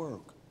that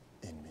work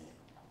in me.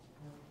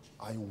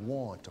 I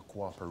want to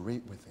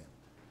cooperate with him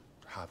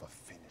to have a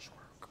finished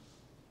work.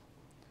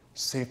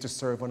 Safe to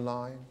serve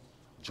online?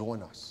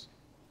 Join us.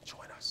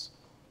 Join us.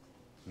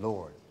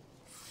 Lord,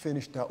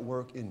 finish that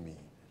work in me.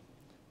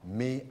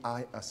 May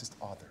I assist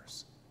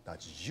others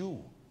that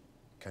you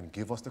can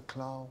give us the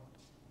cloud,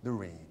 the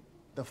rain,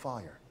 the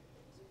fire,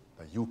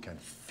 that you can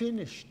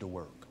finish the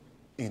work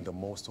in the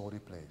most holy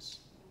place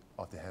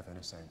of the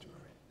heavenly sanctuary.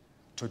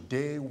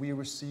 Today we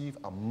receive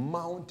a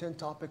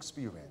mountaintop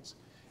experience.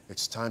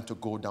 It's time to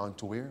go down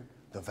to where?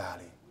 The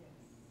valley.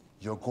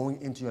 You're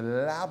going into your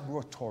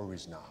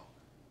laboratories now.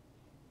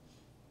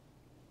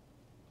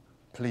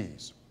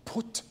 Please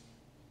put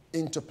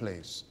into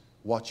place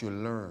what you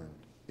learned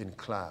in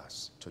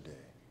class today.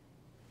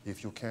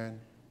 If you can,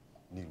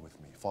 kneel with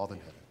me. Father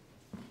in heaven,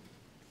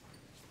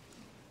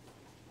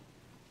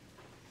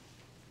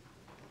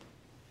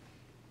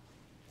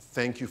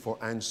 thank you for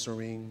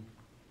answering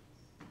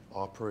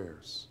our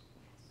prayers,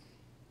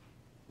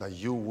 that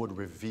you would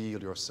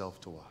reveal yourself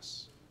to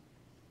us.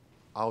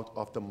 Out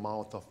of the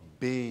mouth of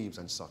babes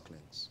and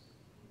sucklings,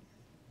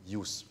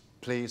 you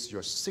place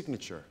your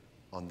signature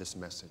on this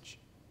message.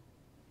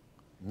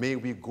 May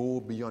we go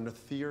beyond the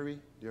theory,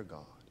 dear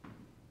God,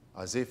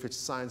 as if it's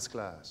science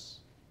class.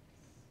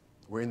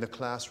 We're in the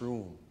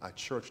classroom at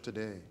church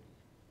today.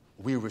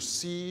 We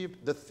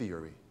received the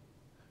theory.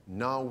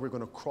 Now we're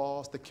going to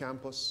cross the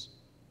campus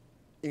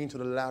into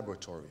the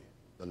laboratory.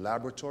 The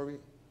laboratory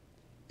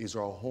is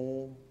our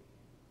home,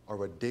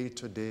 our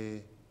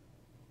day-to-day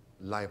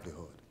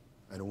livelihood.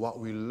 And what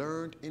we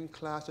learned in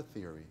class of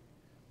theory,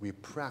 we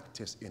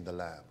practice in the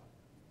lab.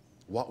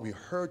 What we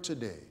heard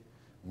today,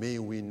 may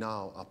we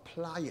now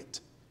apply it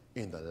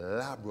in the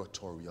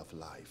laboratory of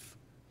life.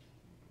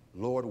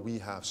 Lord, we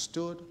have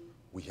stood,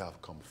 we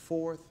have come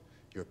forth,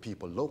 your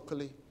people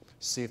locally,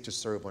 Safe to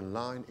Serve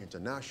Online,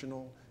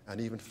 international, and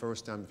even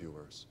first-time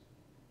viewers.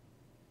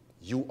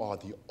 You are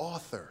the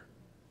author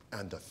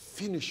and the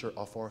finisher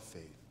of our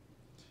faith.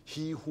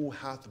 he who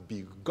hath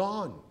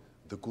begun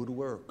the good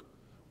work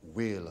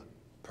will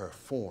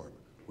perform,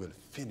 will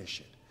finish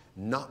it.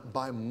 Not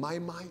by my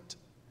might,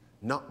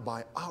 not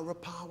by our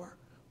power,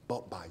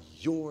 but by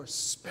your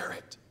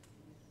Spirit,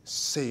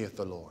 saith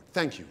the Lord.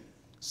 Thank you.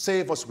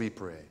 Save us, we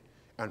pray,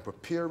 and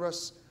prepare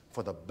us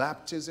for the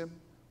baptism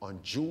on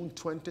June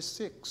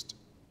 26th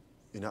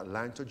in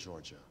Atlanta,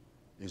 Georgia,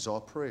 is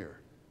our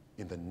prayer.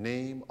 In the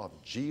name of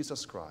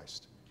Jesus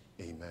Christ,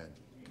 amen.